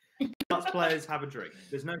face. Darts players have a drink.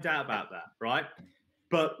 There's no doubt about that, right?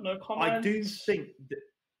 But I do think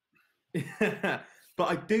that. But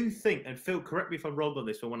I do think, and Phil, correct me if I'm wrong on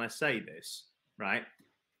this one when I say this, right?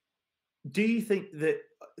 Do you think that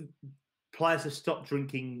players have stopped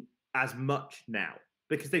drinking as much now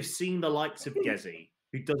because they've seen the likes of Gezi,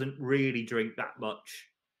 who doesn't really drink that much?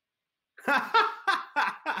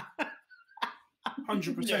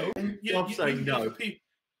 100%. No. I'm saying no.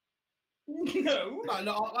 No.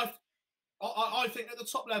 No, I think at the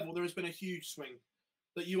top level there has been a huge swing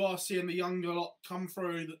that you are seeing the younger lot come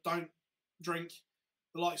through that don't drink.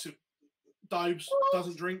 The likes of Dobes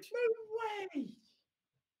doesn't drink. No way.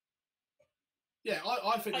 Yeah,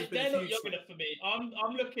 I think there's been They're a not huge young swing. enough for me.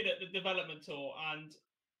 I'm looking at the development tour and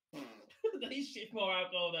they ship more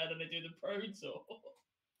alcohol there than they do the pro tour.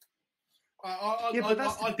 But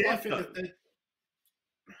that's I think that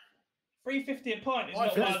 350 a pint is I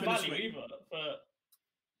not think bad it's been a value swing. either.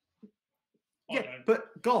 Yeah,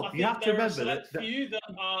 but God, I you have to there are a remember select that few that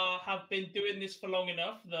have been doing this for long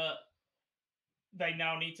enough that they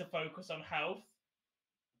now need to focus on health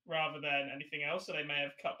rather than anything else. So they may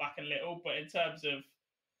have cut back a little, but in terms of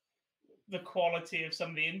the quality of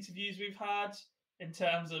some of the interviews we've had, in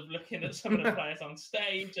terms of looking at some of the players on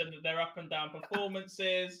stage and their up and down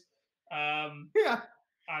performances, yeah.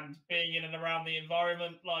 and being in and around the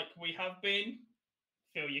environment like we have been,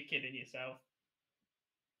 Phill, you're kidding yourself.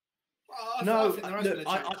 I think there has been a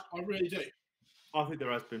change. I really do. I think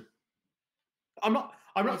there has been. I'm not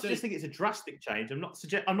do. suggesting it's a drastic change. I'm not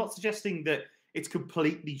suggesting that it's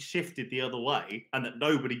completely shifted the other way and that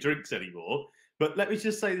nobody drinks anymore. But let me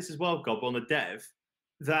just say this as well, Gob, on the dev,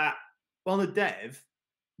 that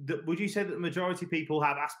would you say that the majority of people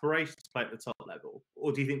have aspirations to play at the top level,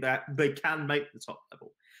 or do you think that they can make the top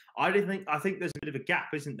level? I think there's a bit of a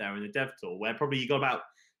gap, isn't there, in the dev tour, where probably you got about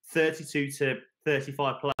 32 to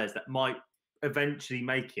 35 players that might eventually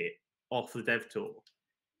make it off the dev tour.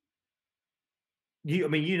 You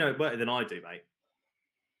know it better than I do, mate.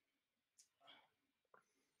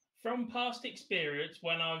 From past experience,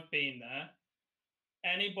 when I've been there,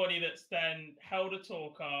 anybody that's then held a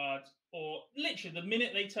tour card, or literally the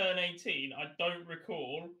minute they turn 18, I don't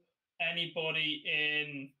recall anybody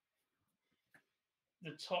in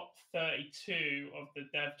the top 32 of the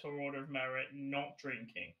Dev Tour Order of Merit not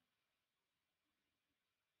drinking.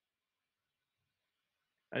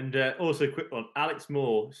 And also, a quick one. Alex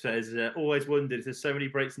Moore says, always wondered if there's so many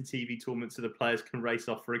breaks in TV tournaments so the players can race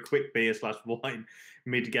off for a quick beer/wine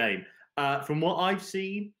mid-game. From what I've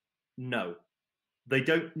seen, no. They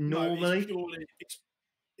don't normally. No,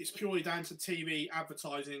 it's purely down to TV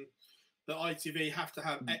advertising. The ITV have to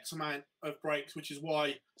have X amount of breaks, which is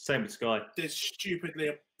why Same with Sky. there's stupidly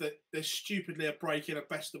a break in a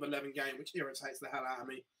best of 11 game, which irritates the hell out of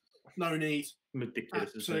me. No need.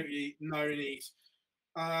 Ridiculous. Absolutely no need.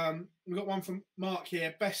 We've got one from Mark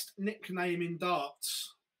here. Best nickname in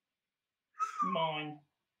darts. Mine.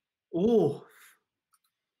 Oh,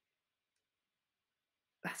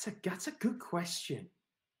 that's a good question.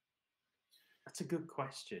 That's a good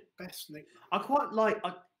question. Best nickname. I quite like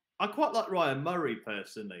Ryan Murray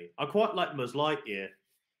personally. I quite like Buzz Lightyear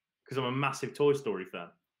because I'm a massive Toy Story fan.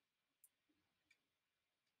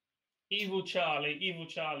 Evil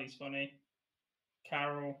Charlie's funny.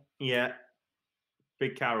 Carol. Yeah,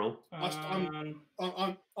 Big Carol.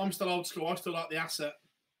 I'm still old school. I still like the asset.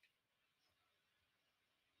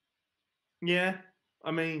 Yeah,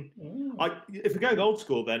 I mean, if we go old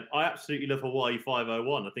school, then I absolutely love Hawaii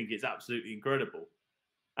 501. I think it's absolutely incredible,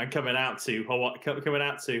 and coming out to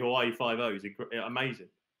Hawaii 5-0 is amazing.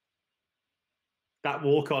 That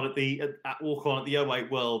walk on at the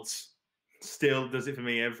 08 Worlds still does it for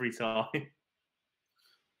me every time.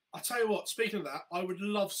 I tell you what. Speaking of that, I would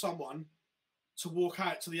love someone to walk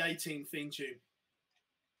out to the 18 theme tune.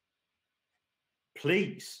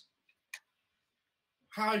 Please,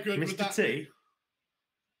 How good would Mr. that T. be?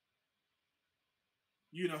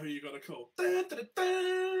 You know who you got to call. Da, da, da,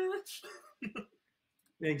 da.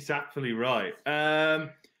 Exactly right.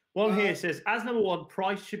 One here says, as number one,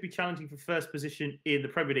 Price should be challenging for first position in the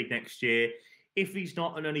Premier League next year. If he's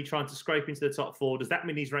not and only trying to scrape into the top four, does that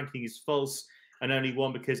mean his ranking is false and only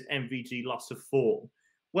won because MVG lost a form?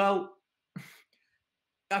 Well,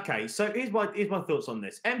 okay. So here's my thoughts on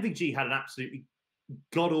this. MVG had an absolutely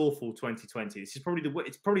god awful 2020. This is probably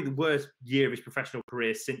the worst year of his professional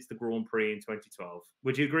career since the Grand Prix in 2012.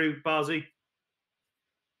 Would you agree with Barzy?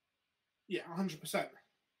 Yeah, 100%.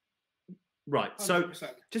 Right. 100%. So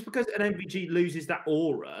just because an MVG loses that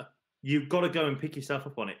aura, you've got to go and pick yourself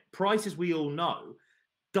up on it. Price, as we all know,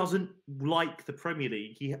 doesn't like the Premier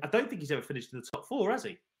League. I don't think he's ever finished in the top four, has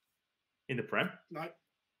he? In the Prem? No.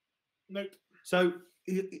 Nope. So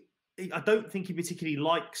I don't think he particularly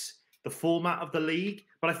likes the format of the league,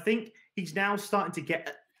 but I think he's now starting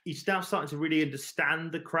to really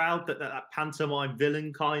understand the crowd, that pantomime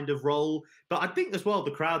villain kind of role. But I think as well, the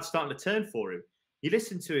crowd's starting to turn for him. You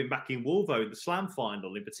listen to him back in Wolvo, the Slam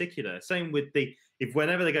final in particular. Same with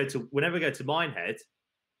whenever we go to Minehead,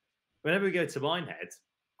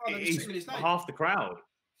 they're just is singing his name. half the crowd.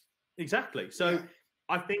 Exactly. So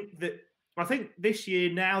I think this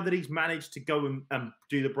year, now that he's managed to go and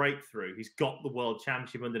do the breakthrough, he's got the World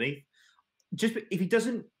Championship underneath. Just if he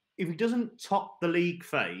doesn't top the league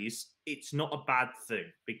phase, it's not a bad thing,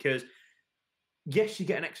 because yes, you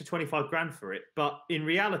get an extra 25 grand for it, but in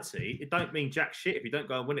reality, it don't mean jack shit if you don't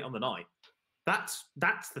go and win it on the night. That's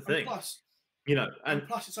the thing. And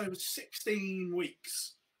plus it's over 16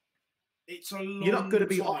 weeks. It's a long You're not going to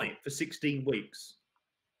be time. on it for 16 weeks.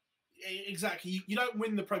 Exactly. You don't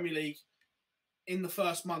win the Premier League in the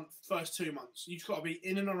first 2 months. You've got to be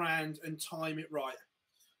in and around and time it right.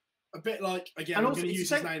 A bit like, again, I'm going to use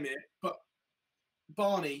his name here, but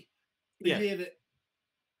Barney, the year that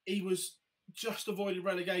he was just avoided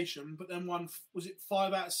relegation, but then won, was it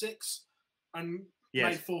 5 out of 6 and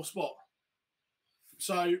made 4th spot.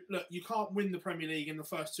 So, look, you can't win the Premier League in the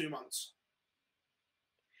first 2 months.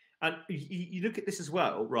 And you look at this as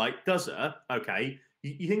well, right? Duzza, okay,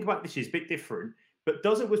 you think about this year's a bit different, but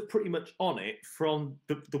Duzza was pretty much on it from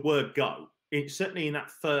the word go. Certainly in the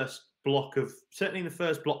first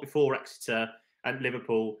block before Exeter and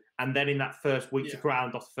Liverpool, and then in that first week to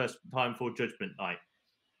ground off the first time for Judgment Night.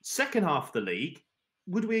 Second half of the league,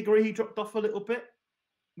 would we agree he dropped off a little bit?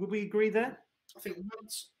 Would we agree there? I think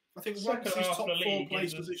once his top 4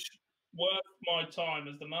 place position, worth my time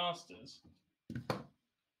as the Masters.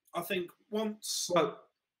 I think once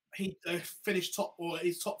he finished top, or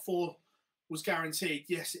his top 4 was guaranteed,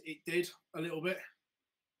 yes, it did a little bit.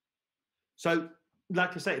 So,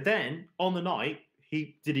 like I say, then on the night,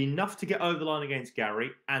 he did enough to get over the line against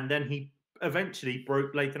Gary, and then he eventually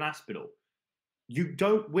broke Leighton Aspinall. You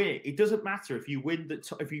don't win. It doesn't matter if you win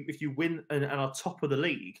if you win and are top of the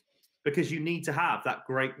league, because you need to have that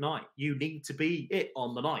great night. You need to be it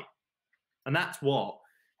on the night, and that's what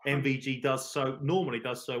MVG normally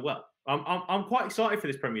does so well. I'm quite excited for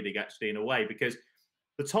this Premier League, actually, in a way, because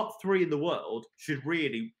the top 3 in the world should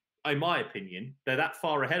really, in my opinion, they're that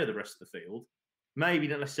far ahead of the rest of the field. Maybe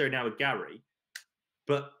not necessarily now with Gary,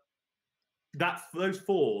 but those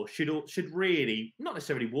 4 should really not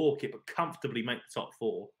necessarily walk it, but comfortably make the top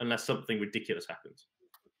 4, unless something ridiculous happens.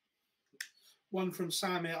 One from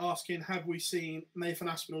Sam here asking, have we seen Nathan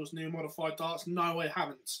Aspinall's new modified darts? No, I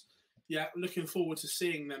haven't. Yeah, looking forward to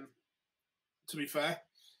seeing them, to be fair.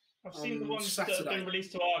 I've seen the ones that have been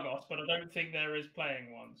released to Argos, but I don't think there is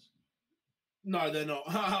playing ones. No, they're not.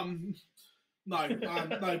 No,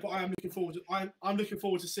 but I am looking forward to. I'm looking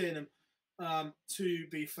forward to seeing them. To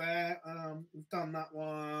be fair, we've done that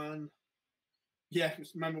one. Yeah,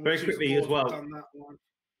 remember very quickly as well. Done that one.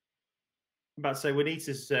 I'm about to say, we need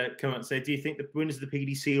to come out and say, do you think the winners of the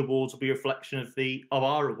PDC awards will be a reflection of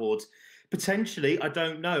our awards? Potentially, I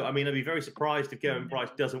don't know. I mean, I'd be very surprised if Gavin Price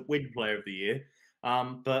doesn't win Player of the Year,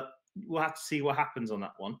 but we'll have to see what happens on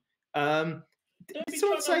that one.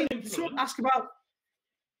 Someone ask about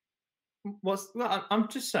I'm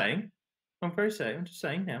just saying. I'm just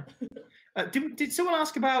saying now. Did someone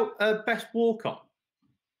ask about best walk-on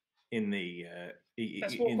in the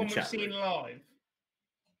best walk-on in the chat we've seen live?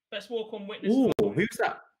 Best walk-on witness. Ooh, who's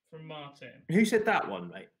that? From Martin. Who said that one,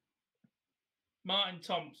 mate? Martin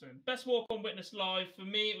Thompson. Best walk-on witness live. For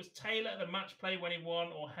me, it was Taylor at the match play when he won,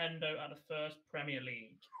 or Hendo at the first Premier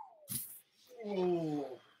League.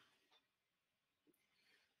 Oh,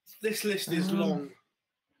 this list is long.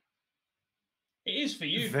 It is for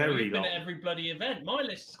you. Very You've long. been at every bloody event. My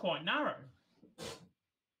list is quite narrow.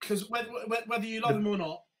 Because whether you love him or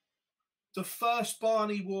not, the first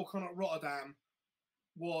Barney walk-on at Rotterdam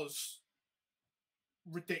was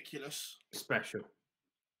ridiculous. Special.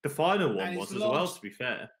 The final one was as well, to be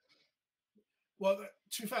fair. Well,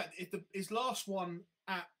 to be fair, his last one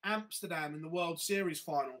at Amsterdam in the World Series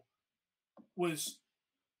final was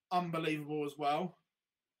unbelievable as well.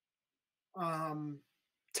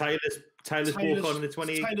 Taylor's walk-on in the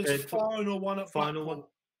 20... Taylor's final one at final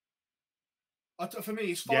Blackpool. For me,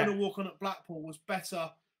 his final walk-on at Blackpool was better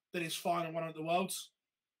than his final one at the Worlds.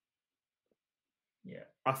 Yeah.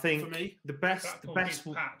 I think for me, the best patch,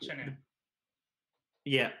 isn't it?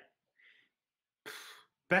 Yeah.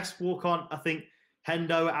 Best walk-on, I think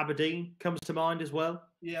Hendo at Aberdeen comes to mind as well.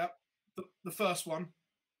 Yeah. The first one.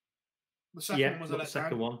 The second one was a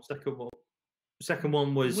letdown. Second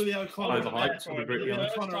one was Willie O'Connor. overhyped.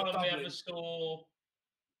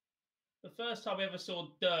 The first time we ever saw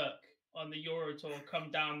Dirk on the Euro Tour come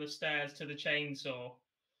down the stairs to the chainsaw.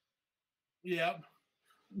 Yeah.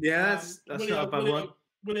 Yeah, that's not a bad one.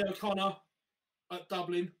 Willie O'Connor at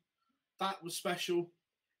Dublin. That was special.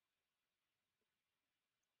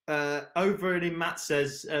 Over in Matt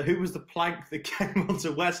says, who was the plank that came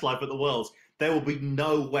onto Westlife at the Worlds? There will be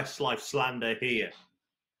no Westlife slander here.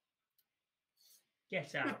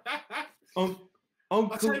 Get out.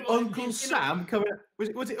 Uncle Sam coming. Was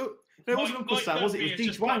it? No, it wasn't Uncle Sam. Was it? It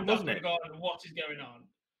was Deej Wang, wasn't it? What is going on?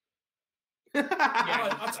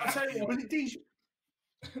 Yeah, I'll tell you what. Was it Deej?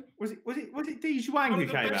 Was it Deej Wang who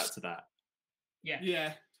came out to that?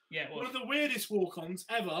 Yeah. Yeah. One of the weirdest walk-ons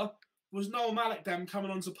ever was Noel Malekdam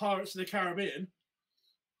coming on to Pirates of the Caribbean.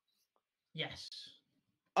 Yes.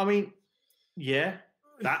 I mean, yeah,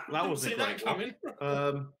 that wasn't a great coming.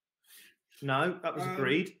 No, that was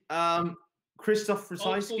agreed. Christoph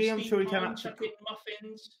Ratajski, I'm sure he came out to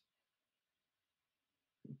muffins.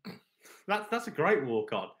 That's a great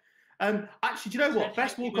walk-on. Actually, do you know what?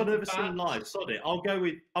 Best walk-on I've ever seen live. Sod it. I'll go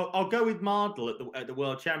with Mardle at the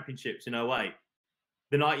World Championships in 2008,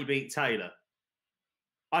 the night he beat Taylor.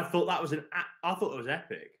 I thought that was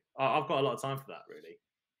epic. I've got a lot of time for that, really.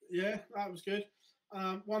 Yeah, that was good.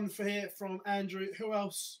 One for here from Andrew. Who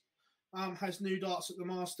else has new darts at the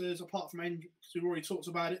Masters apart from Andrew? Because we've already talked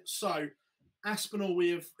about it. So Aspinall,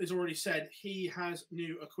 has already said he has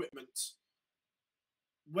new equipment.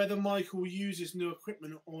 Whether Michael uses new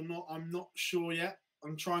equipment or not, I'm not sure yet.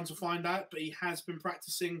 I'm trying to find out, but he has been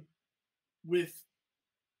practicing with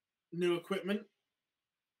new equipment.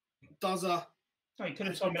 He could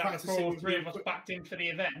have told me that before all three of us backed in for the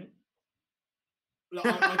event.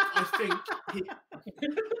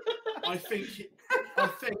 I think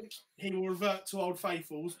he will revert to Old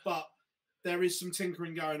Faithfuls, but there is some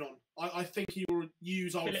tinkering going on. I think he will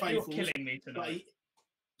use Old Faithfuls. You're killing me tonight.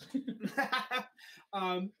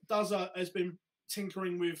 Duzza has been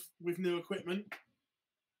tinkering with new equipment.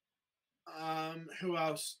 Who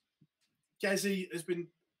else? Gezi has been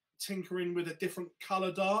tinkering with a different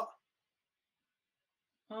colour dart.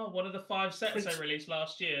 Oh, one of the 5 sets I released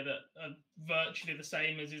last year that are virtually the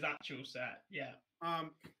same as his actual set. Yeah.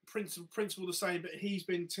 Principle the same, but he's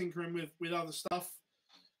been tinkering with other stuff.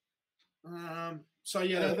 So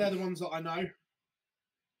yeah, they're the ones that I know.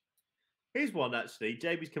 Here's one actually.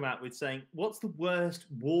 JB's come out with saying, "What's the worst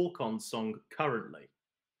walk-on song currently?"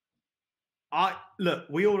 Look,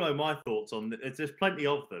 we all know my thoughts on it. There's plenty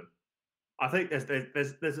of them. I think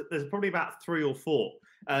there's probably about 3 or 4.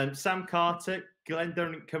 Sam Carter, Glenn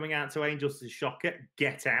Durant coming out to Angels to shock it.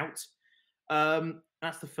 Get Out.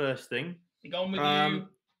 That's the first thing. You going with you?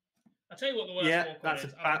 I'll tell you what the worst walk-on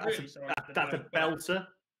is. That's a belter.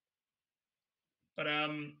 But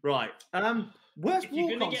right. Worst if you're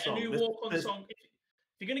going to walk-on get song, a new walk-on song, if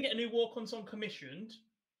you're going to get a new walk-on song commissioned,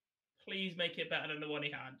 please make it better than the one he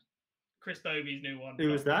had. Chris Dobie's new one. Who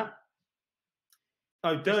was that?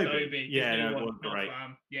 Oh, Dobie. Yeah, no, one, great.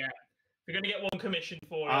 Yeah. If you're going to get one commissioned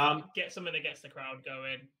for it, get something that gets the crowd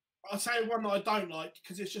going. I'll tell you one that I don't like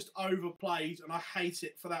because it's just overplayed and I hate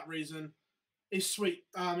it for that reason. Is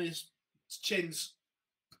Chin's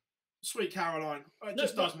Sweet Caroline. It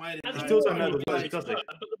just does my head in. He still don't know the words, does he? But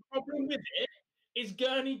the problem with it is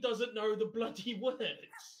Gurney doesn't know the bloody words.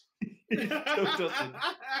 He still doesn't.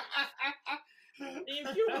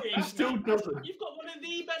 He still doesn't. You've got one of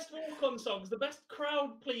the best walk-on songs, the best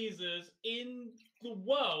crowd pleasers in the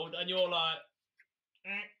world, and you're like,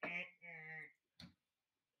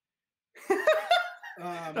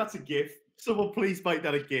 That's a GIF. Someone please make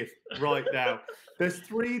that a GIF right now. There's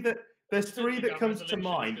three that comes to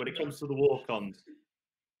mind when it comes to the walk-ons.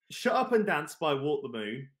 Shut Up and Dance by Walk the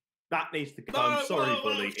Moon. That needs to go. I'm sorry,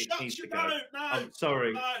 Bully. It needs to go. I'm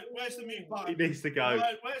sorry. No, where's the mute button? It needs to go. No,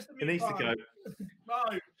 where's the mute It needs to button? go.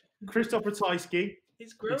 No. Christoph Ratajski.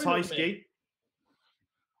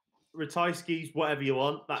 Ratajski's whatever you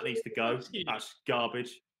want. That needs to go. That's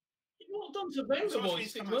garbage. What done to Venga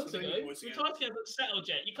Boys 6 months ago? Ratajski hasn't settled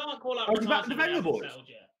yet. You can't call out. Oh, he's back to the Venga Boys.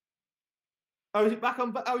 Oh, is it back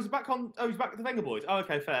on? Oh, he's back to the Venga Boys. Oh,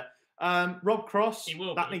 okay, fair. Rob Cross.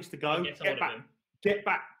 That needs to go.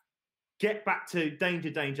 Get back to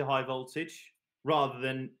Danger, High Voltage rather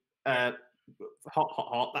than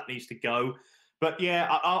Hot. That needs to go. But yeah,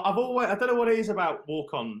 I don't know what it is about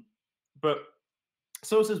walk on, but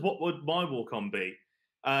so says what would my walk on be?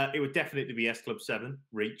 It would definitely be S Club 7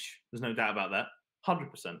 Reach. There's no doubt about that.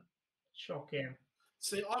 100%. Shocking.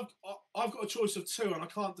 See, I've got a choice of 2, and I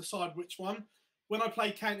can't decide which one. When I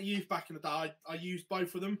played County Youth back in the day, I used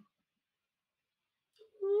both of them.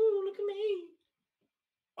 Ooh, look at me.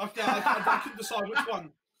 I couldn't decide which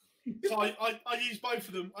one. So I used both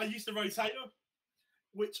of them. I used the rotator,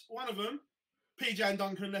 which one of them, PJ and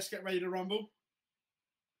Duncan, Let's Get Ready to Rumble.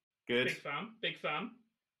 Good. Big fan.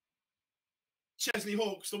 Chesley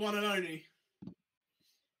Hawkes, the one and only.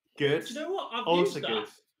 Good. Do you know what?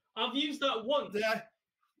 I've used that once. Yeah.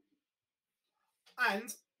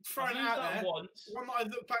 And throwing it out there, one that I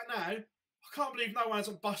look back now, I can't believe no one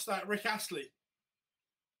hasn't bust out Rick Astley.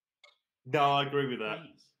 No, I agree with that.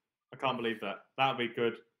 Please. I can't believe that. That would be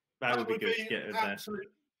good. That would be good to get in there. absolute.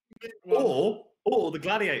 Or the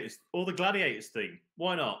gladiators, theme.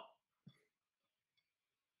 Why not?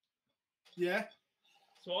 Yeah.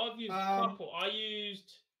 So I've used a couple. I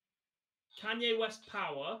used Kanye West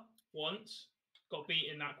Power once, got beat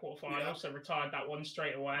in that quarterfinal, so retired that one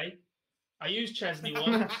straight away. I used Chesney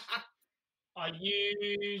once. I'll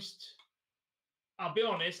be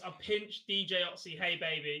honest, I pinched DJ Otzi Hey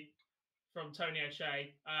Baby from Tony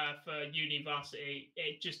O'Shea for Uni Varsity.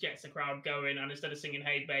 It just gets the crowd going, and instead of singing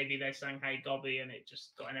Hey Baby, they sang Hey Gobby, and it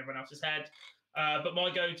just got in everyone else's head. But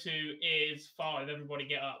my go-to is 5, Everybody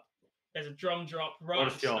Get Up. There's a drum drop right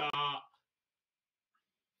at the start.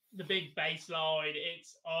 The big bass line.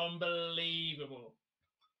 It's unbelievable.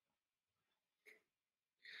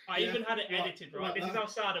 I even had it edited, right? This is how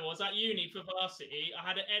sad it was. At uni for varsity, I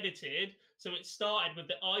had it edited. So it started with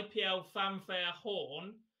the IPL fanfare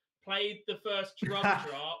horn, played the first drum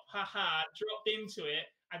drop, dropped into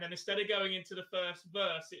it. And then instead of going into the first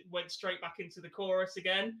verse, it went straight back into the chorus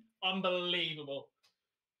again. Unbelievable.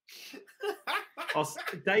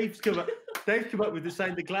 Dave's come up with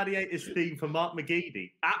the Gladiators theme for Mark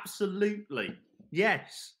McGeady. Absolutely.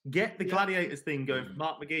 Yes. Get the Gladiators theme going for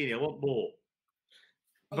Mark McGeady. I want more.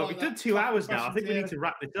 But we've done 2 hours now. I think we need to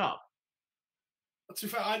wrap this up. To be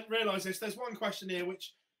fair, I didn't realise this. There's one question here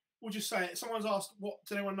which we'll just say it. Someone's asked,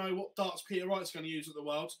 does anyone know what darts Peter Wright's going to use at the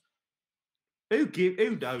Worlds? Who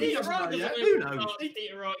knows? Who knows?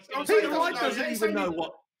 Peter Wright doesn't even know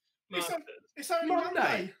what. It's only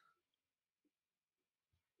Monday.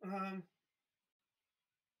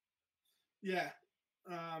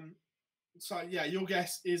 So your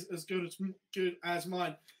guess is as good as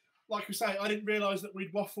mine. Like we say, I didn't realise that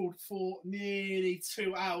we'd waffled for nearly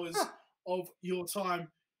 2 hours of your time.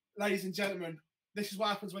 Ladies and gentlemen, this is what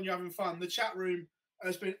happens when you're having fun. The chat room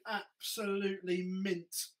has been absolutely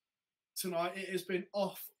mint tonight. It has been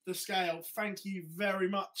off the scale. Thank you very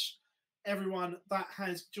much, everyone that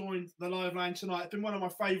has joined the live line tonight. It's been one of my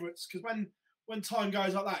favourites because when time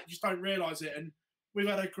goes like that, you just don't realise it. And we've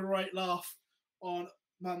had a great laugh on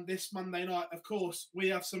this Monday night. Of course, we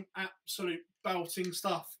have some absolute belting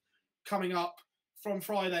stuff coming up from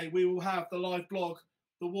Friday. We will have the live blog,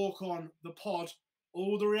 the walk-on, the pod,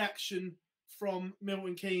 all the reaction from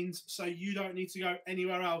Milton Keynes, so you don't need to go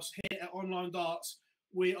anywhere else. Here at Online Darts,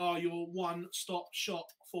 we are your one-stop shop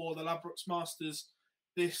for the Ladbrokes Masters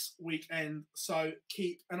this weekend, so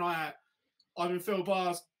keep an eye out. I've been Phill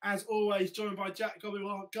Bars, as always, joined by Jack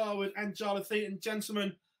Garwood and Jarleth Eaton.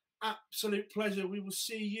 Gentlemen, absolute pleasure. We will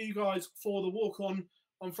see you guys for the walk-on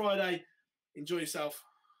Friday. Enjoy yourself.